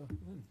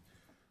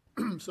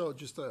 Lynn? So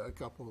just a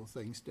couple of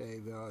things,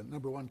 Dave.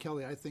 Number one,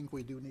 Kelly, I think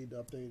we do need to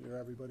update, or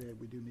everybody,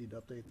 we do need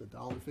to update the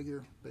dollar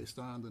figure based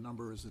on the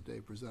numbers that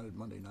Dave presented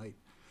Monday night.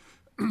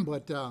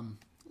 But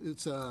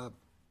it's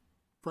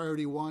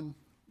priority one,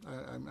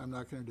 I'm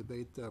not going to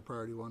debate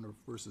priority 1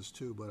 versus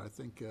 2, but I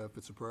think if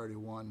it's a priority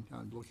 1,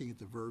 I'm looking at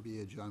the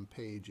verbiage on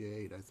page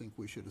 8, I think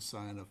we should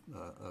assign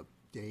a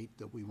date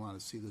that we want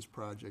to see this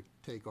project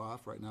take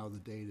off. Right now, the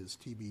date is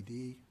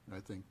TBD. I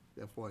think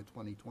FY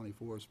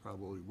 2024 is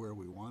probably where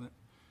we want it.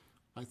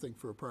 I think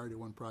for a priority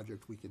 1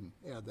 project, we can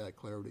add that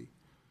clarity.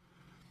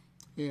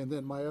 And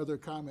then my other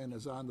comment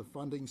is on the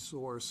funding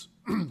source.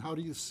 How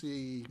do you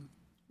see,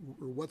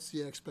 or what's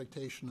the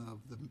expectation of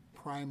the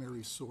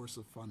primary source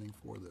of funding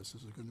for this?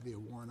 Is it going to be a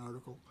warrant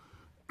article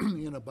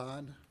in a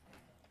bond?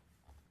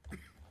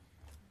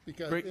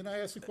 Because, and I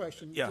asked the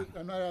question, Yeah.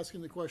 I'm not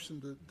asking the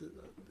question,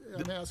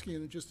 I'm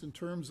asking it just in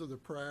terms of the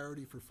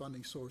priority for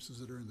funding sources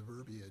that are in the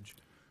verbiage.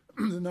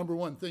 The number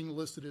 1 thing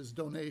listed is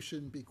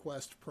donation,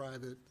 bequest,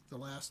 private. The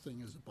last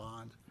thing is a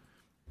bond.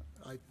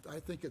 I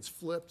think it's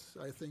flipped.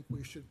 I think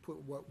we should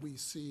put what we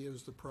see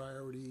as the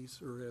priorities,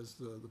 or as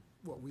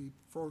what we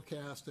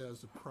forecast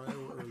as the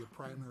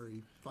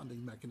primary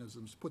funding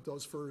mechanisms. Put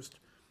those first,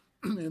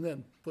 and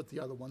then put the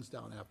other ones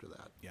down after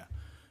that. Yeah.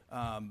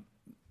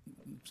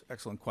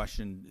 Excellent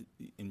question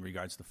in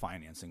regards to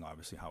financing,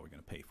 obviously, how we're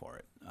going to pay for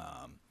it.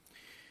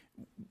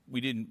 We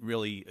didn't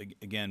really,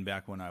 again,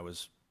 back when I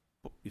was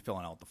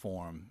filling out the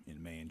form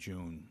in May and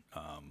June,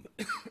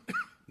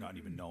 not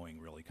even knowing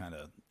really kind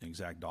of an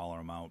exact dollar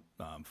amount.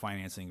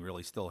 Financing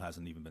really still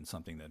hasn't even been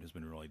something that has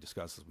been really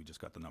discussed, as we just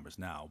got the numbers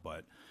now.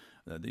 But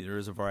there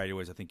is a variety of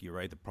ways. I think you're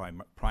right. The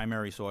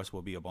primary source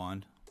will be a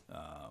bond.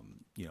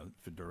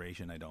 For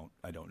duration, I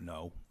don't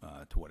know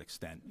to what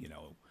extent,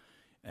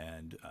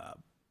 and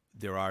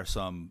there are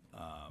some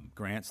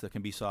grants that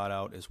can be sought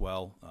out as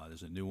well.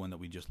 There's a new one that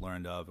we just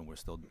learned of, and we're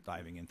still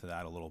diving into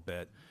that a little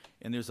bit.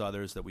 And there's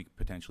others that we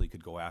potentially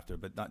could go after,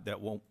 but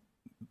that won't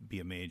be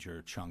a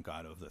major chunk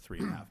out of the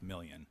 $3.5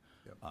 million.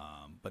 Yep.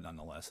 But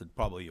nonetheless, it's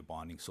probably a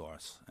bonding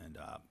source, and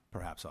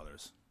perhaps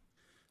others.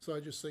 So I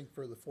just think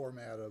for the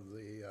format of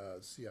the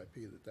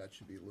CIP that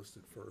should be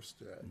listed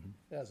first,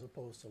 as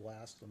opposed to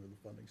last under the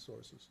funding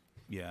sources.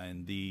 Yeah,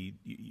 and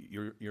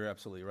you're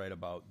absolutely right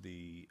about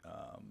the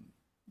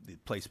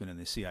placement in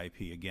the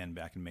CIP. Again,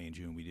 back in May and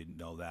June, we didn't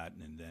know that,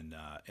 and then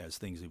as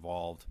things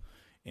evolved,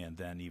 and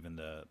then even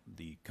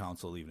the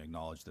council even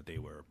acknowledged that they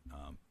were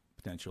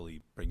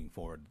potentially bringing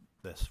forward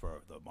this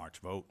for the March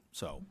vote.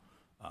 So,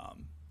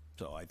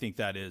 so I think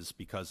that is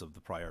because of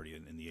the priority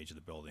in the age of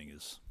the building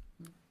is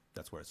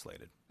that's where it's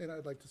slated. And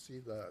I'd like to see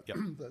the Yep.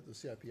 the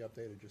CIP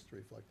updated just to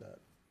reflect that.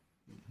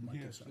 My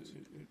Yes, 2 cents.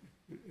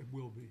 it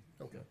will be.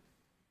 Okay.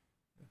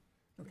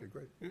 Okay,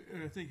 great.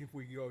 And I think if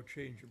we go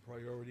change in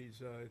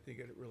priorities, I think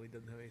it really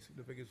doesn't have any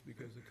significance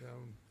because the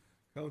town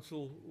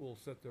council will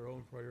set their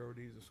own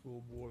priorities, the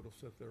school board will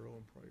set their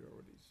own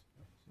priorities.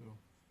 So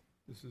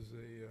this is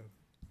a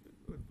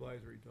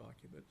advisory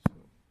document,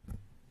 so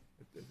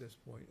at this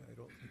point, I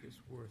don't think it's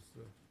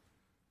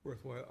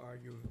worthwhile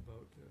arguing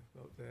about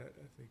that.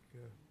 I think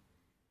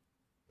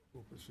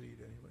we'll proceed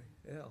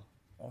anyway. Al?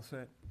 All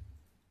set.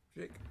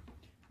 Jake?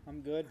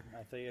 I'm good.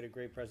 I thought you had a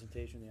great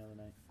presentation the other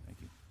night.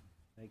 Thank you.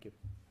 Thank you.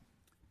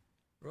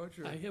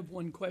 Roger? I have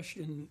one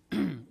question.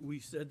 We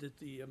said that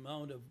the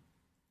amount of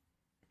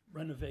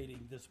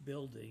renovating this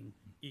building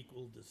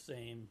equaled the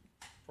same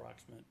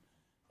approximate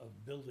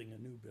of building a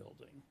new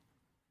building.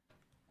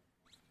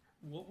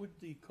 What would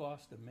the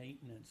cost of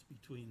maintenance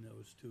between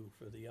those two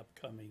for the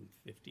upcoming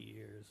 50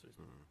 years?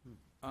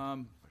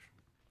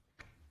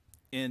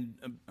 And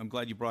I'm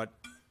glad you kind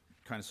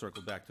of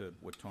circled back to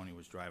what Tony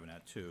was driving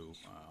at too,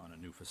 on a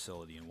new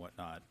facility and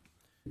whatnot.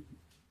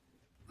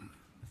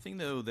 The thing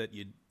though that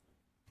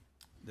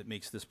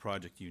makes this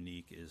project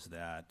unique is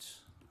that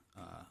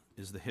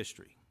is the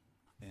history,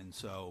 and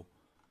so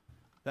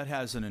that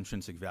has an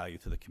intrinsic value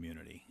to the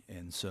community.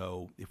 And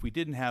so if we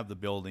didn't have the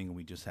building and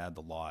we just had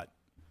the lot,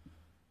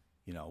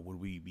 would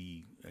we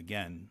be,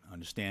 again,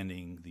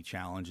 understanding the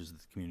challenges that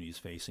the community is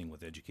facing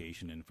with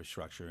education,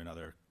 infrastructure, and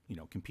other,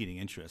 competing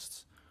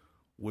interests,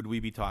 would we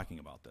be talking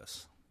about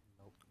this?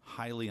 Nope.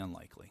 Highly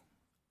unlikely.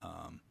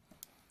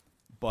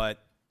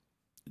 But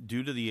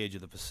due to the age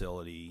of the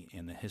facility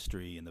and the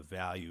history and the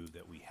value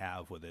that we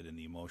have with it and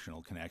the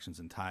emotional connections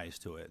and ties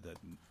to it that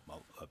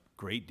a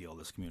great deal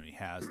this community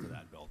has to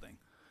that building,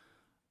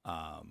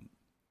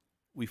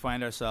 we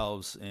find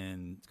ourselves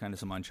in kind of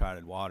some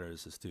uncharted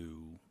waters as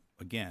to,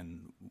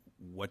 again,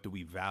 what do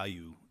we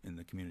value in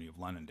the community of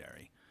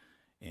Londonderry?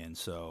 And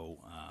so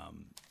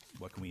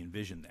what can we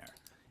envision there?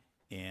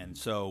 And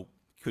so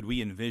could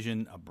we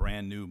envision a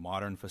brand new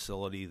modern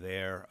facility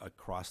there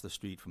across the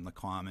street from the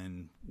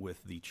Common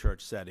with the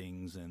church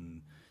settings?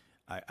 And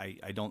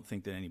I don't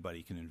think that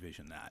anybody can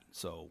envision that.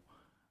 So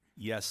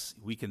yes,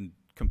 we can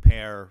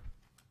compare,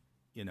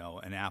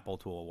 an apple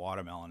to a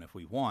watermelon if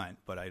we want,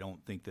 but I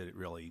don't think that it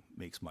really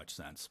makes much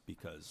sense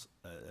because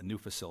a new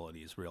facility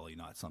is really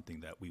not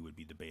something that we would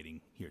be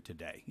debating here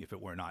today if it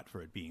were not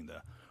for it being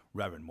the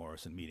Reverend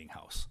Morrison Meeting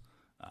House,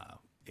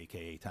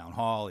 AKA Town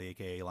Hall,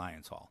 AKA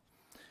Lions Hall.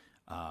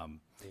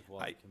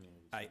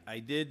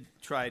 I did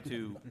try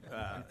to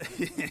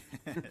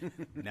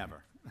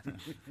never.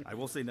 I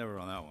will say never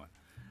on that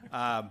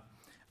one.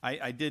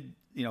 I did,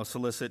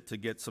 solicit to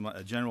get some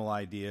general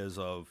ideas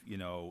of,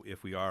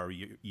 if we are a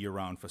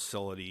year-round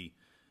facility,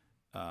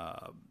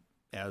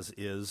 as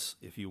is,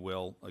 if you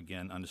will,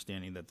 again,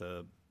 understanding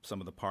that some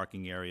of the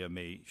parking area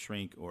may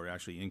shrink or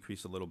actually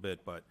increase a little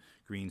bit, but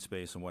green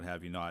space and what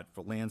have you not.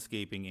 For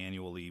landscaping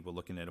annually, we're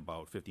looking at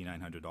about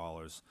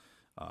 $5,900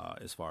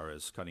 as far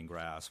as cutting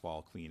grass,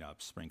 fall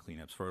cleanups, spring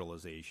cleanups,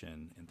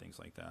 fertilization, and things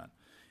like that.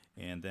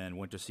 And then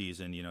winter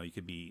season, you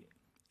could be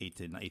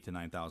 $8,000 to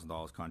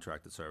 $9,000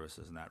 contracted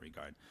services in that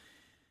regard.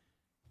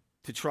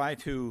 To try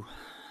to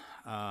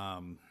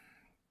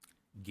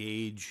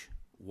gauge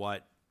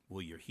what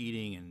will your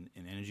heating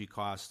and energy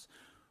costs,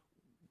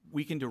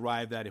 we can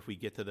derive that if we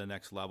get to the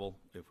next level.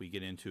 If we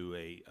get into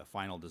a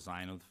final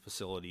design of the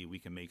facility, we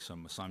can make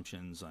some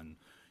assumptions on,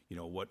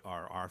 what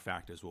our R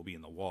factors will be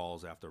in the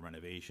walls after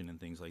renovation and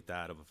things like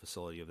that of a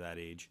facility of that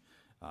age.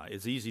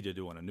 It's easy to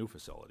do on a new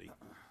facility,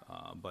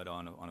 but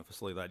on a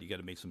facility like that, you got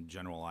to make some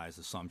generalized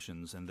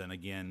assumptions. And then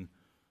again,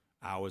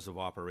 hours of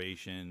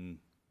operation,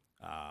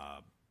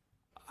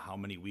 how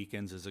many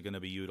weekends is it going to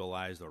be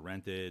utilized or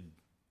rented?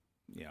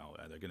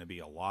 Are there going to be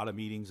a lot of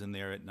meetings in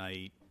there at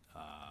night?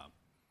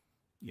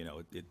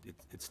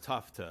 It's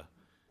tough to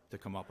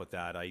come up with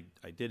that. I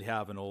did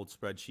have an old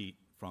spreadsheet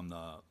from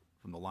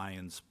the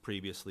Lions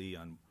previously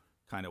on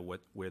kind of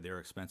where their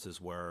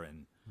expenses were,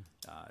 and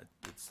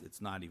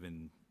it's not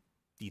even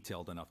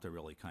detailed enough to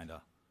really kind of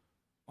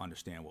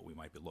understand what we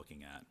might be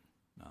looking at.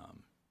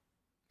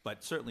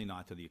 But certainly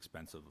not to the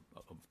expense of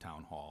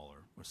town hall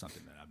or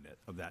something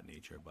of that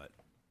nature. But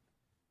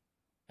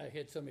I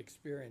had some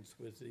experience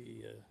with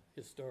the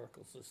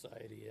Historical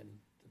Society and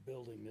the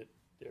building that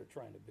they're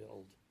trying to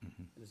build.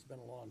 And it's been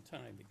a long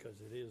time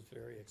because it is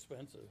very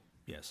expensive.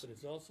 Yes. But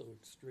it's also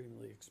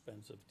extremely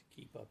expensive to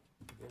keep up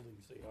the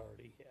buildings they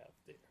already have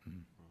there.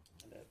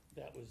 And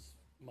that was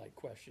my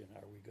question.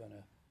 Are we going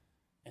to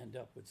end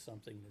up with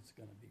something that's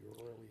going to be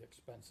really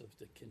expensive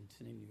to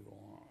continue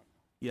on?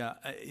 Yeah,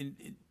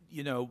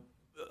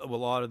 a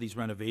lot of these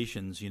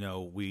renovations,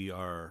 we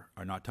are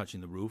not touching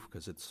the roof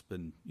because it's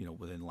been,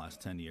 within the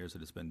last 10 years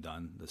that it's been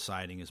done. The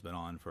siding has been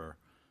on for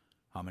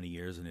how many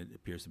years, and it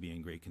appears to be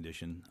in great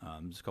condition.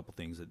 There's a couple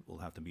things that will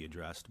have to be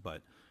addressed,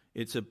 but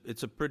it's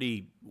a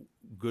pretty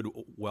good,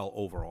 well,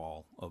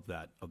 overall of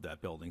that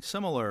building,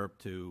 similar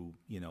to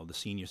the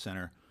senior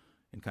center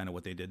and kind of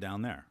what they did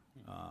down there.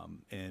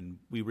 And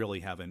we really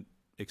haven't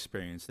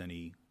experienced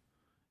any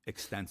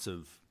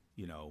extensive,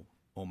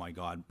 oh my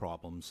God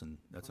problems, and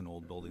that's an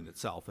old building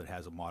itself. It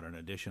has a modern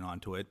addition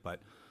onto it, but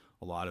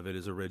a lot of it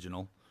is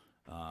original.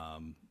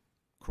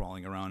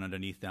 Crawling around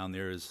underneath down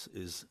there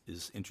is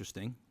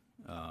interesting.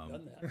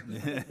 Done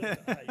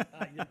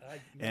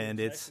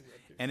that.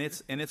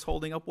 And it's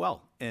holding up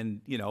well.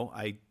 And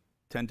I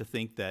tend to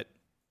think that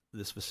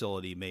this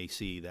facility may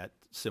see that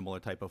similar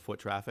type of foot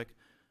traffic,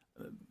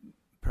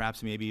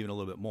 perhaps maybe even a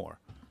little bit more.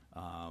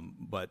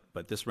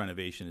 But this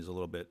renovation is a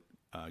little bit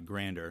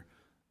grander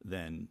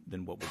than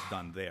what was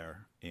done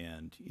there,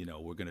 and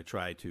we're going to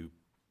try to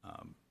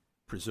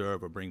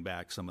preserve or bring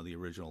back some of the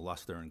original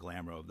luster and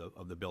glamour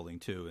of the building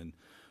too. And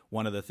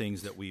one of the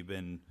things that we've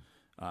been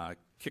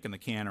kicking the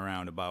can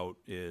around about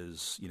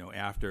is,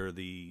 after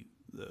the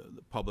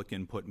public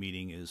input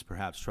meeting, is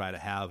perhaps try to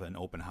have an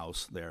open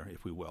house there,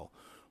 if we will.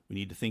 We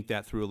need to think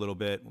that through a little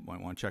bit. We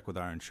might want to check with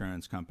our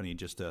insurance company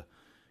just to,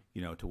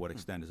 to what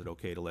extent is it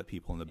okay to let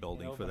people in the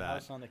building for that?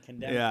 House on the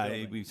condemned Yeah,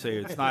 building. we say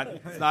it's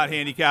not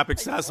handicap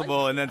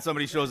accessible, and then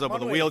somebody shows up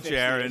with a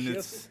wheelchair, and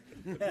it's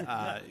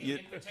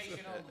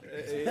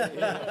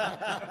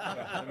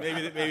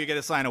maybe you got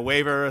to sign a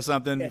waiver or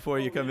something before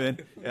you come in.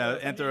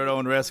 Enter at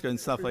own risk and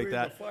stuff like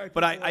that.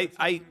 But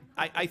I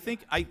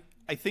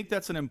think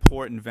that's an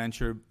important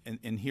venture,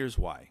 and here's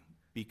why.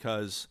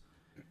 Because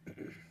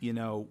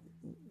a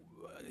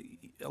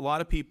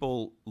lot of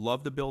people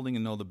love the building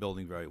and know the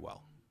building very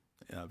well,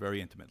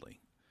 very intimately.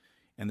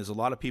 And there's a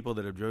lot of people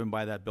that have driven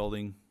by that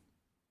building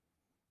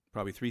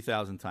probably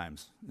 3,000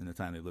 times in the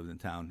time they lived in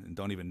town and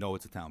don't even know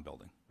it's a town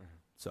building.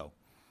 So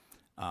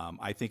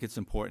I think it's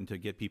important to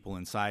get people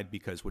inside,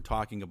 because we're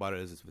talking about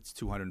it as if it's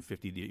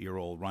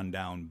 250-year-old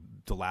rundown,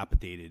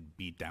 dilapidated,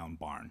 beat-down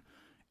barn.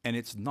 And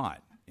it's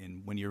not.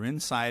 And when you're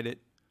inside it,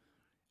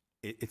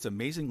 it's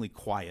amazingly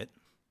quiet.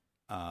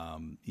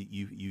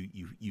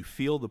 You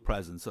feel the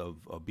presence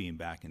of being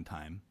back in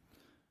time.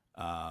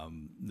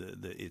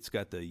 It's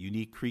got the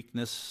unique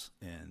creakness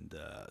and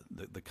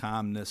the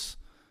calmness.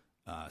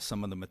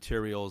 Some of the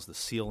materials, the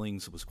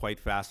ceilings, was quite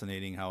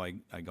fascinating how I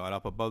got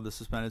up above the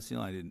suspended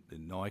ceiling. I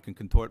didn't know I can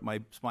contort my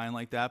spine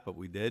like that, but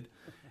we did,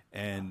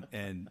 and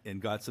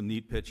got some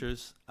neat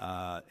pictures,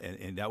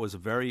 and that was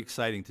very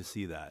exciting to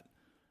see that.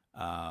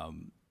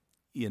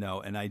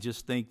 And I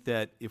just think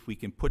that if we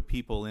can put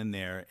people in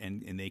there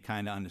and they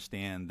kind of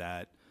understand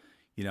that,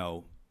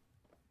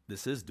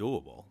 this is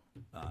doable,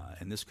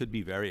 and this could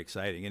be very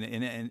exciting.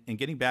 And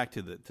getting back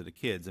to the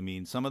kids, I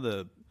mean, some of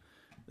the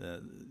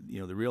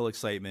real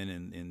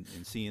excitement and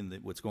seeing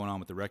what's going on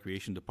with the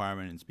recreation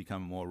department, and it's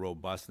becoming more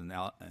robust and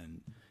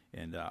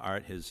And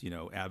Art has,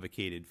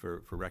 advocated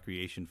for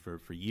recreation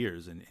for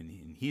years,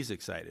 and he's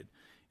excited.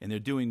 And they're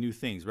doing new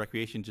things.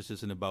 Recreation just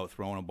isn't about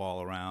throwing a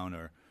ball around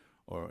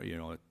or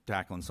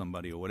tackling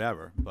somebody or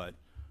whatever. But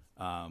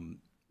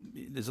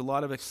there's a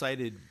lot of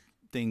excited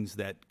things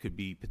that could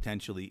be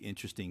potentially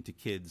interesting to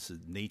kids,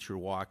 nature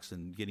walks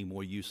and getting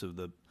more use of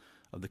the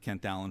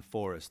Kent Island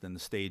Forest and the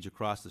stage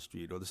across the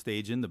street or the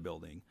stage in the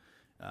building,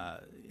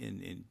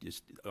 in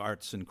just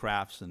arts and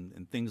crafts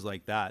and things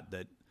like that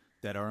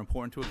are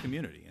important to a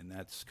community. And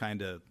that's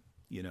kind of,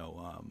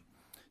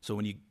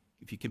 so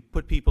if you can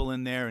put people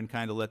in there and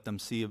kind of let them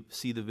see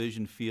the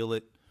vision, feel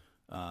it,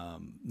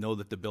 know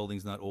that the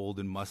building's not old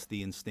and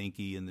musty and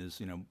stinky and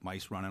there's,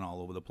 mice running all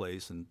over the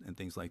place and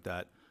things like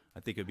that, I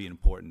think it'd be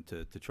important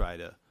to try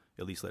to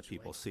at least let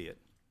people see it.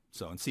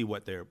 So, and see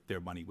what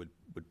their money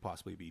would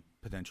possibly be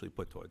potentially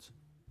put towards.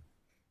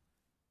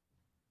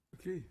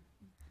 Okay.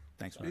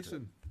 Thanks, Mark.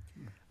 Jason.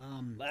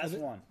 Last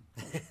one.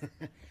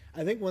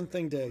 I think one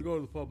thing We go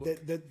to the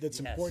public. that's Yes,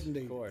 important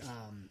of course.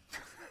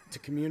 To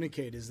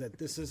communicate is that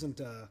this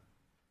isn't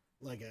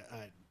like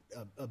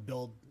a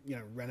build,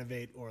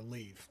 renovate or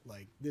leave.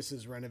 Like, this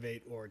is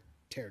renovate or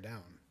tear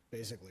down,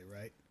 basically,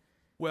 right?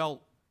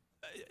 Well,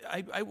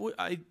 I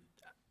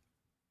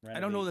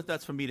don't know that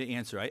that's for me to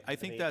answer. I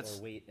think that's.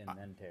 Or wait and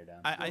then tear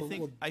down.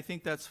 I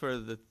think that's for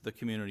the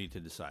community to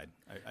decide.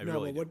 I No,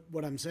 really but do.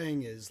 what I'm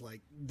saying is,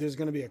 like, there's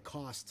going to be a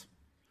cost.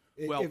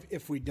 Well-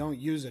 If we don't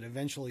use it,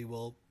 eventually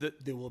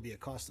there will be a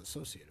cost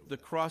associated with The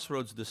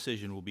crossroads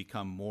decision will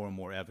become more and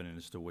more evident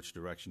as to which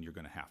direction you're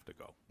going to have to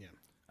go. Yeah.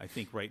 I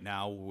think right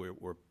now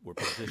we're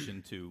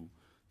positioned to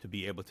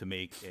be able to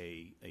make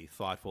a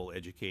thoughtful,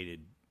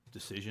 educated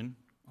decision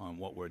on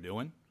what we're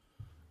doing.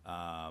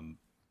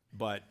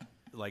 But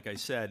like I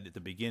said at the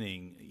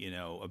beginning,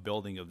 a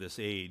building of this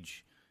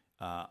age,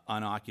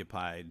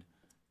 unoccupied,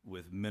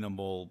 with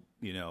minimal,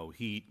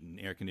 heat and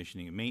air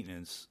conditioning and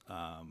maintenance,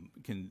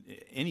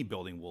 any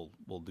building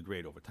will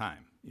degrade over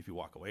time if you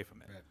walk away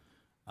from it.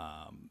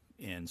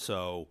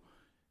 Right.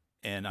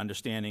 And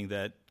understanding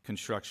that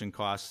construction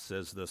costs,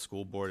 as the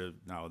school board,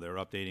 now they're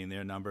updating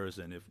their numbers,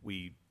 and if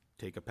we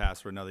take a pass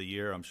for another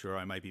year, I'm sure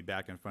I might be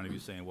back in front of you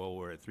saying, well,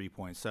 we're at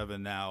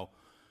 3.7 now.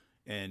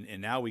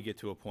 And now we get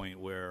to a point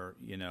where,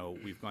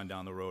 we've gone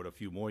down the road a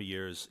few more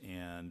years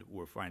and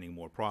we're finding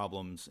more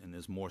problems and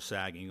there's more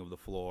sagging of the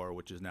floor,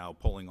 which is now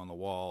pulling on the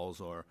walls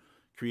or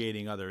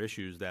creating other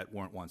issues that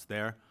weren't once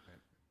there.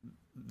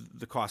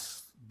 The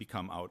costs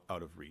become out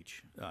of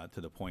reach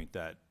to the point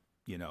that,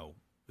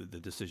 the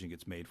decision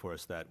gets made for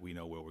us that we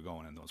know where we're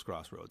going in those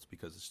crossroads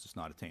because it's just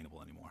not attainable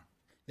anymore.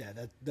 Yeah,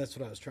 that's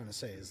what I was trying to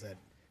say, is that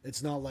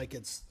it's not like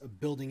it's a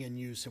building in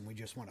use and we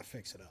just want to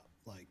fix it up.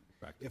 Like,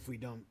 if we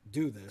don't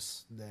do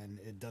this, then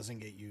it doesn't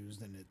get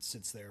used and it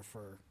sits there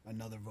for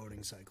another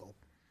voting cycle.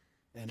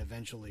 And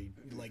eventually,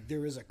 like,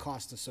 there is a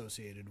cost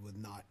associated with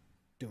not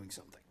doing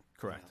something.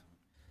 Correct.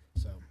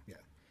 So, yeah.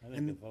 I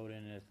think the vote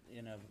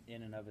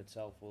in and of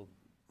itself will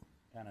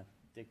kind of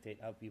dictate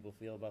how people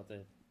feel about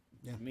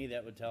Yeah. To me,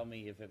 that would tell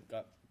me if it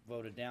got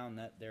voted down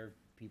that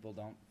people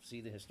don't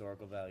see the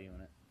historical value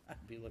in it.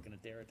 I'd be looking to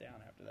tear it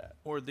down after that.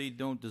 Or they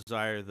don't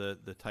desire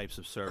the types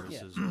of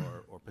services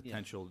or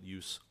potential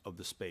use of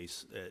the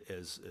space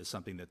as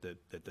something that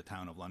the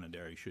town of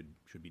Londonderry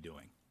should be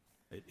doing.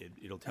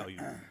 It'll tell you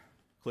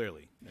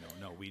clearly,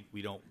 no,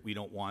 we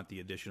don't want the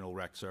additional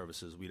rec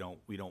services. We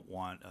don't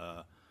want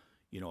a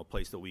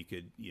place that we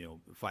could,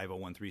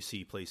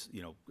 501(c) place,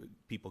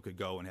 people could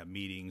go and have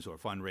meetings or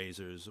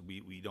fundraisers.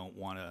 We don't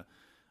want to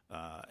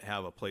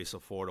have a place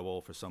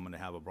affordable for someone to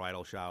have a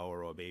bridal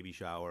shower or a baby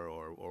shower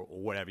or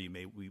whatever we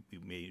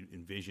may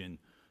envision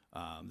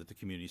that the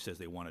community says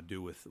they want to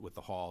do with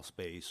the hall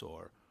space,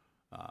 or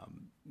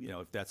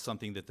if that's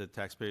something that the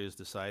taxpayers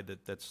decide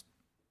that's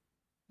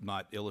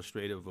not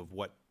illustrative of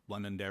what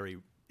Londonderry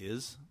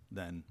is,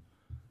 then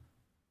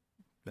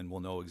we'll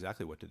know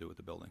exactly what to do with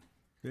the building.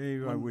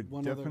 Dave, I would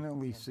one other-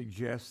 definitely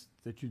suggest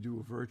that you do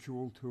a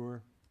virtual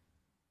tour,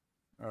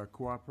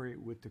 cooperate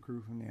with the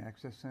crew from the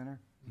Access Center,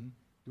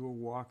 do a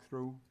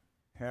walkthrough,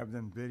 have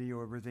them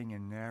video everything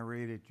and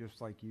narrate it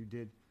just like you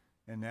did,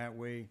 and that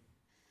way,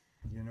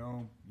 you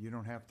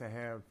don't have to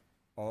have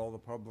all the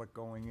public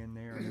going in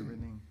there and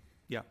everything.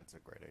 Yeah. That's a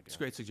great idea. It's a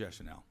great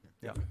suggestion, Al.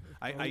 Yeah.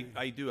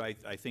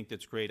 I think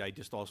that's great. I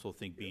just also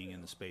think being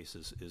in the space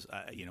is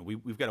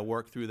we've got to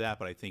work through that,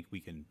 but I think we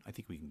can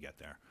get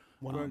there.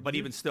 But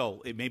even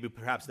still, it maybe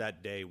perhaps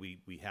that day we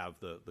have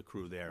the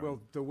crew there.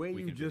 Well, the way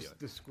we you can video just it.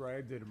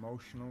 described it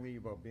emotionally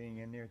about being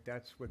in there,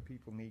 that's what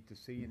people need to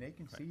see, and they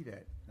can see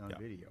that on Yeah.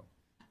 video.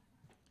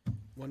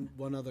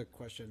 One other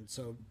question.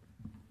 So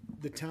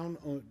the town,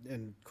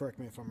 and correct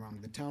me if I'm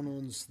wrong, the town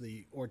owns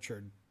the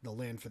orchard, the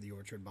land for the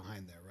orchard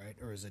behind there, right?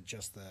 Or is it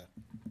just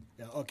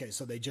okay,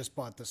 so they just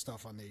bought the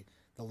stuff on the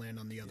land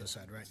on the other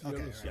side, right? the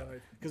Okay, other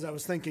side. because I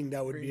was thinking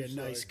that would be a Green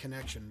nice side.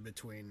 connection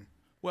between.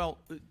 Well,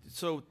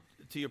 so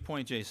to your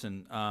point,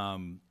 Jason,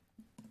 and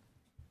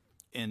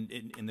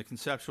in the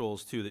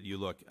conceptuals too that you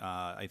look,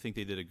 I think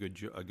they did a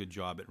good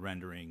job at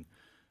rendering.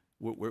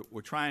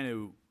 We're trying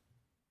to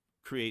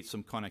create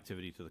some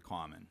connectivity to the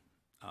common.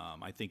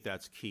 I think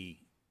that's key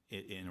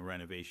in a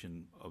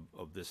renovation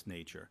of this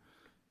nature,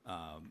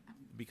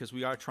 because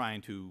we are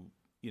trying to,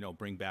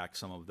 bring back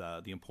some of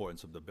the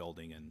importance of the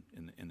building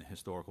and the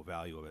historical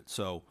value of it.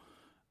 So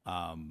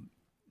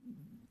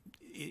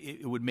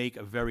it would make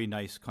a very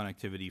nice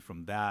connectivity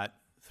from that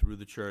through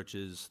the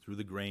churches, through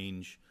the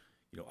Grange,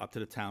 up to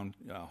the town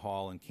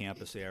hall and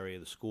campus area,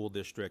 the school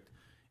district.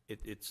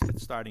 It's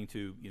starting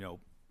to,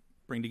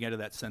 bring together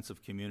that sense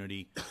of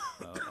community,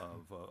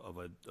 of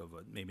a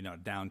maybe not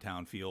a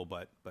downtown feel,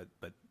 but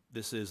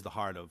this is the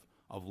heart of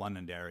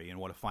Londonderry, and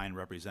what a fine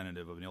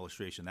representative of an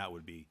illustration that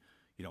would be,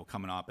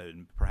 coming up,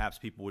 and perhaps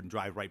people wouldn't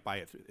drive right by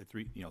it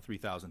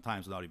 3,000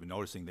 times without even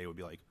noticing. They would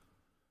be like,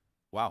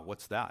 wow,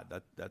 what's that?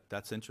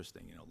 That's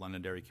interesting.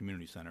 Londonderry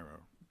Community Center, or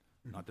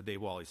not the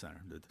Dave Wally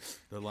Center,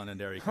 the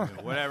Londonderry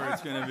Community, whatever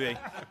it's going to be.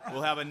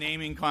 We'll have a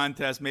naming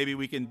contest. Maybe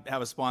we can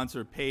have a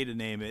sponsor pay to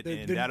name it,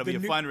 and that'll be a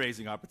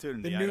fundraising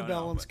opportunity. The I New don't know,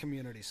 Balance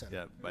Community Center.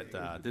 Yeah, but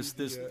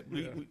there's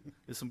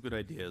some good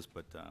ideas,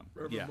 but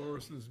Reverend yeah.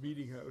 Morrison's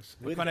Meeting House.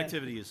 The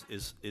connectivity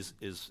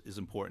is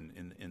important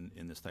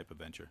in this type of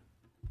venture.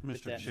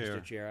 With that,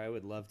 Mr. Chair, I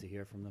would love to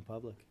hear from the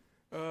public.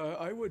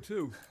 I would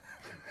too.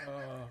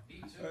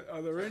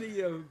 Are there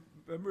any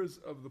members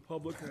of the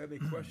public that have any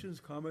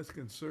questions, comments,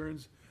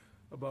 concerns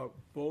about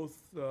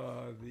both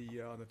on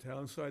the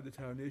town side, the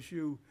town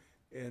issue,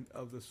 and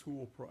of the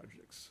school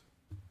projects?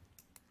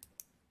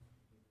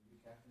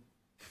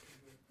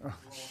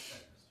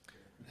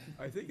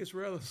 I think it's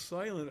rather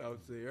silent out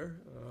there.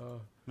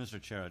 Mr.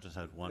 Chair, I just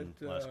had one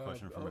last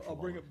question for Mr. I'll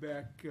bring Waller. it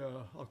back,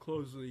 I'll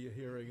close the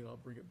hearing and I'll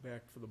bring it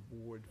back for the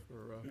board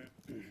for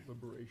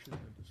deliberation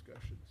and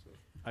discussion, so.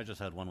 I just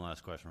had one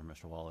last question for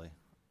Mr. Wally.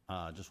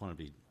 Just want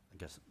to be, I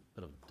guess,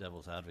 a bit of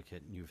devil's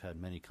advocate. You've had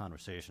many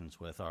conversations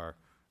with our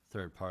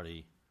third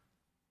party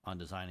on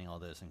designing all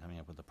this and coming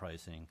up with the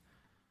pricing.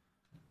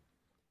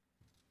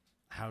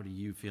 How do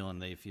you feel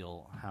and they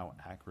feel how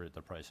accurate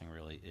the pricing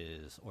really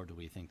is? Or do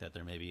we think that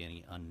there may be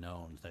any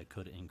unknowns that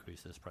could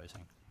increase this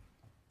pricing?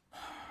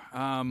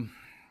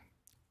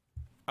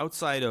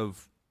 Outside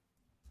of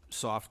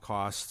soft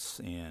costs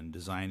and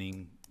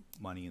designing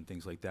money and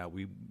things like that,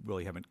 we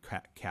really haven't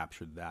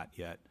captured that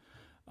yet.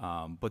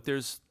 But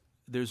there's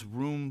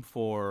room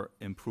for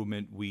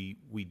improvement. We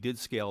did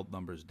scale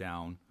numbers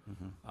down.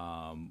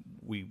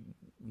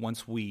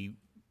 Once we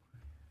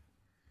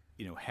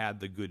had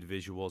the good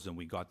visuals and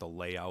we got the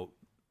layout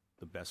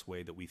the best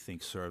way that we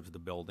think serves the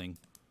building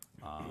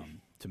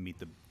to meet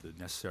the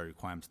necessary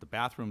requirements. The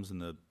bathrooms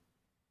and the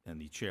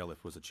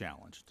chairlift was a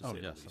challenge, to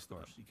say the least,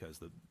 because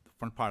the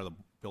front part of the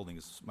building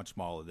is much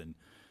smaller than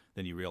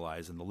you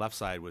realize, and the left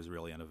side was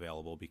really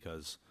unavailable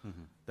because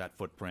that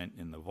footprint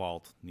in the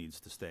vault needs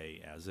to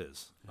stay as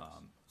is.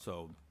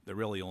 So the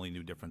really only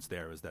new difference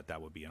there is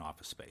that would be an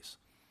office space.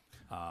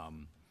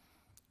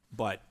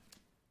 But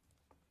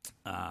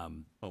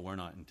we're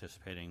not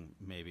anticipating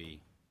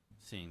maybe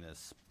seeing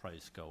this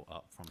price go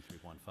up from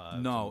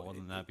 3.5 no, to more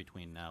than that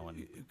between now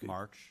and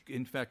March?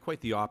 In fact,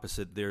 quite the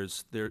opposite. There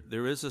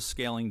is a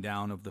scaling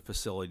down of the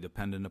facility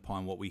dependent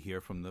upon what we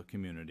hear from the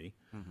community,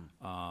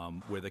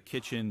 where the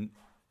kitchen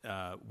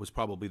was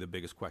probably the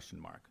biggest question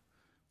mark,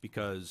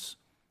 because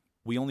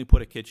we only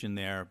put a kitchen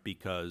there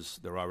because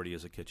there already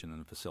is a kitchen in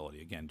the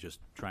facility. Again, just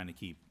trying to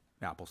keep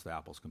apples to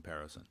apples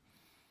comparison.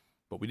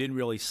 But we didn't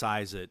really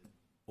size it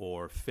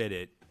or fit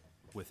it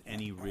with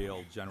any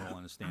real general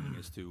understanding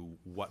as to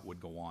what would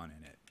go on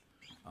in it.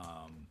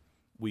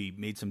 We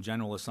made some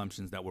general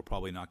assumptions that we're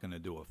probably not going to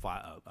do a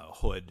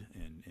hood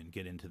and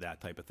get into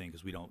that type of thing,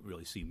 because we don't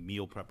really see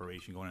meal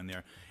preparation going in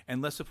there,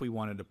 unless if we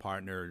wanted to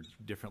partner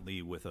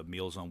differently with a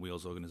Meals on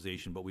Wheels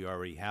organization, but we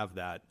already have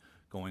that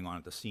going on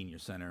at the senior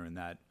center, and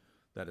that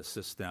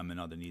assists them in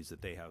other needs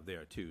that they have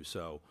there too.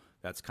 So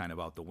that's kind of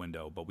out the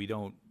window, but we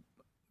don't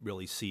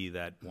really see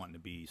that wanting to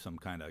be some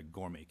kind of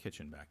gourmet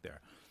kitchen back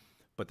there.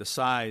 But the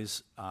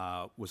size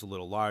was a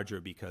little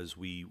larger because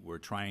we were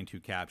trying to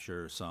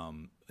capture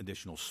some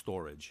additional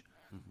storage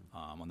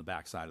on the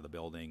back side of the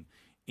building,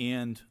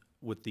 and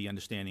with the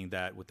understanding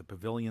that with the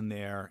pavilion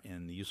there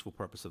and the useful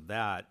purpose of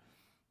that,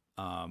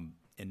 and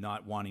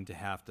not wanting to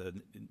have to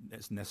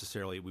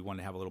necessarily, we wanted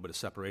to have a little bit of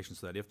separation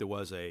so that if there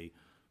was a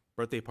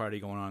birthday party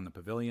going on in the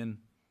pavilion,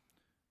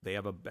 they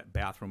have a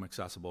bathroom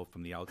accessible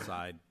from the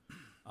outside.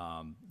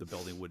 The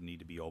building wouldn't need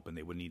to be open.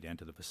 They wouldn't need to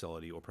enter the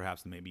facility, or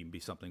perhaps there may even be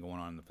something going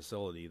on in the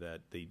facility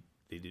that they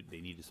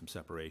needed some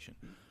separation.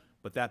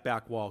 But that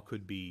back wall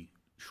could be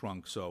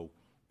shrunk, so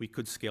we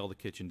could scale the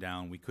kitchen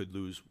down. We could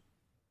lose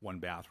one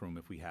bathroom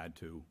if we had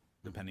to,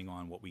 depending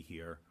on what we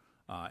hear,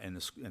 and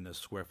the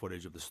square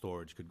footage of the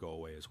storage could go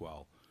away as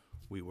well.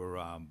 We were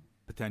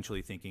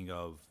potentially thinking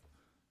of,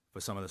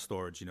 for some of the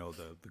storage,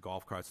 the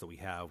golf carts that we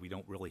have, we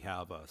don't really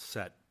have a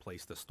set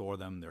place to store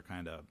them. They're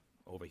kind of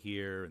over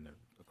here and they're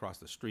across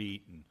the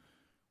street, and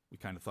we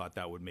kind of thought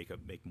that would make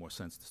more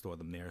sense to store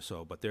them there.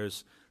 So, but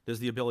there's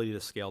the ability to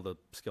scale the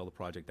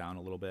project down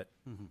a little bit.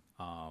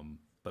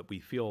 But we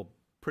feel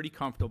pretty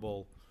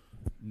comfortable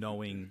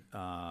knowing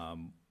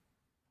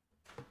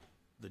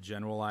the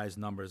generalized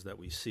numbers that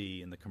we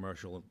see in the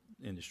commercial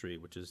industry,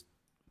 which is,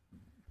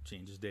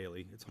 changes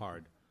daily, it's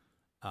hard.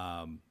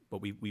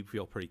 But we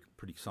feel pretty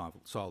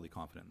solidly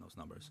confident in those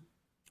numbers.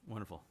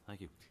 Wonderful,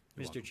 thank you.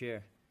 You're Mr. welcome.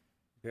 Chair,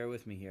 bear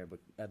with me here, but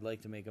I'd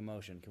like to make a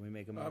motion. Can we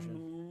make a motion?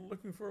 I'm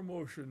looking for a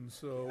motion,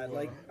 so.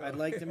 I'd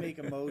like to make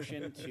a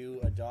motion to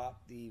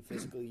adopt the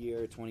fiscal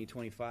year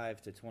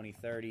 2025 to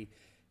 2030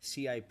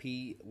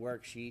 CIP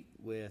worksheet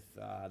with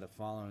the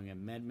following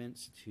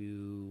amendments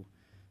to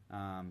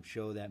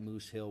show that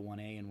Moose Hill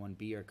 1A and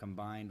 1B are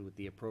combined with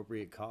the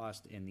appropriate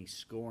cost and the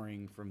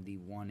scoring from the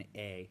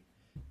 1A,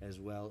 as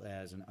well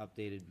as an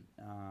updated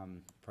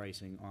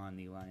pricing on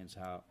the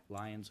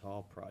Lions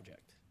Hall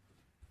project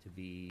to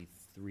be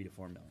 $3 to $4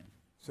 million.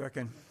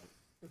 Second.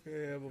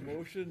 Okay, I have a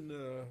motion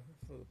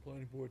for the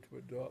planning board to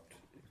adopt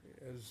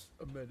as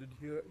amended.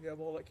 You have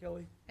all that,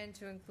 Kelly? And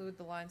to include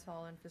the Lions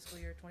Hall in fiscal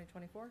year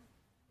 2024?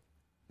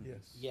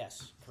 Yes.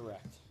 Yes,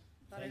 correct.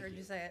 Thought I heard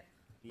you say it.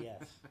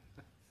 Yes.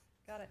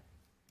 Got it.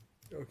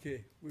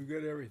 Okay, we've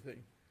got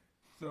everything.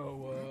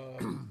 So,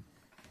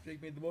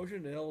 Jake made the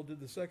motion, and Al did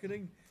the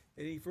seconding.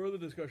 Any further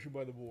discussion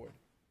by the board?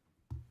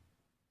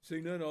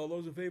 Seeing none, all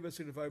those in favor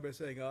signify by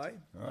saying aye.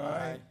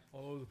 Aye.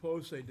 All those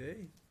opposed say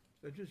nay.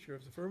 Abstentions, chair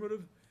is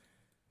affirmative.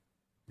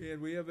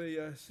 And we have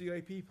a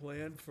CIP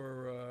plan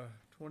for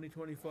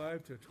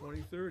 2025 to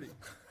 2030.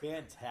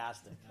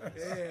 Fantastic.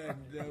 And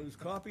those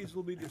copies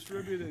will be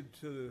distributed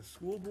to the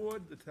school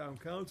board, the town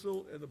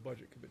council, and the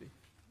budget committee.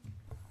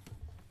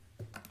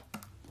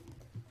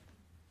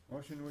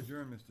 Motion to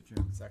adjourn, Mr.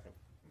 Chairman. Second.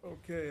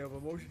 Okay, I have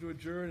a motion to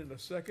adjourn in a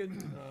second.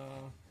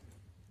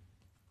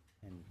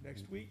 And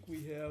Next week,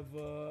 we have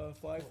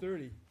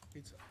 5:30.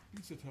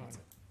 Pizza time.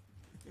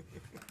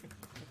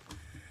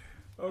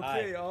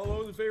 Okay, all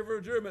those in favor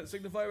of adjournment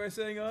signify by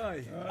saying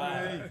aye.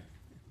 Aye.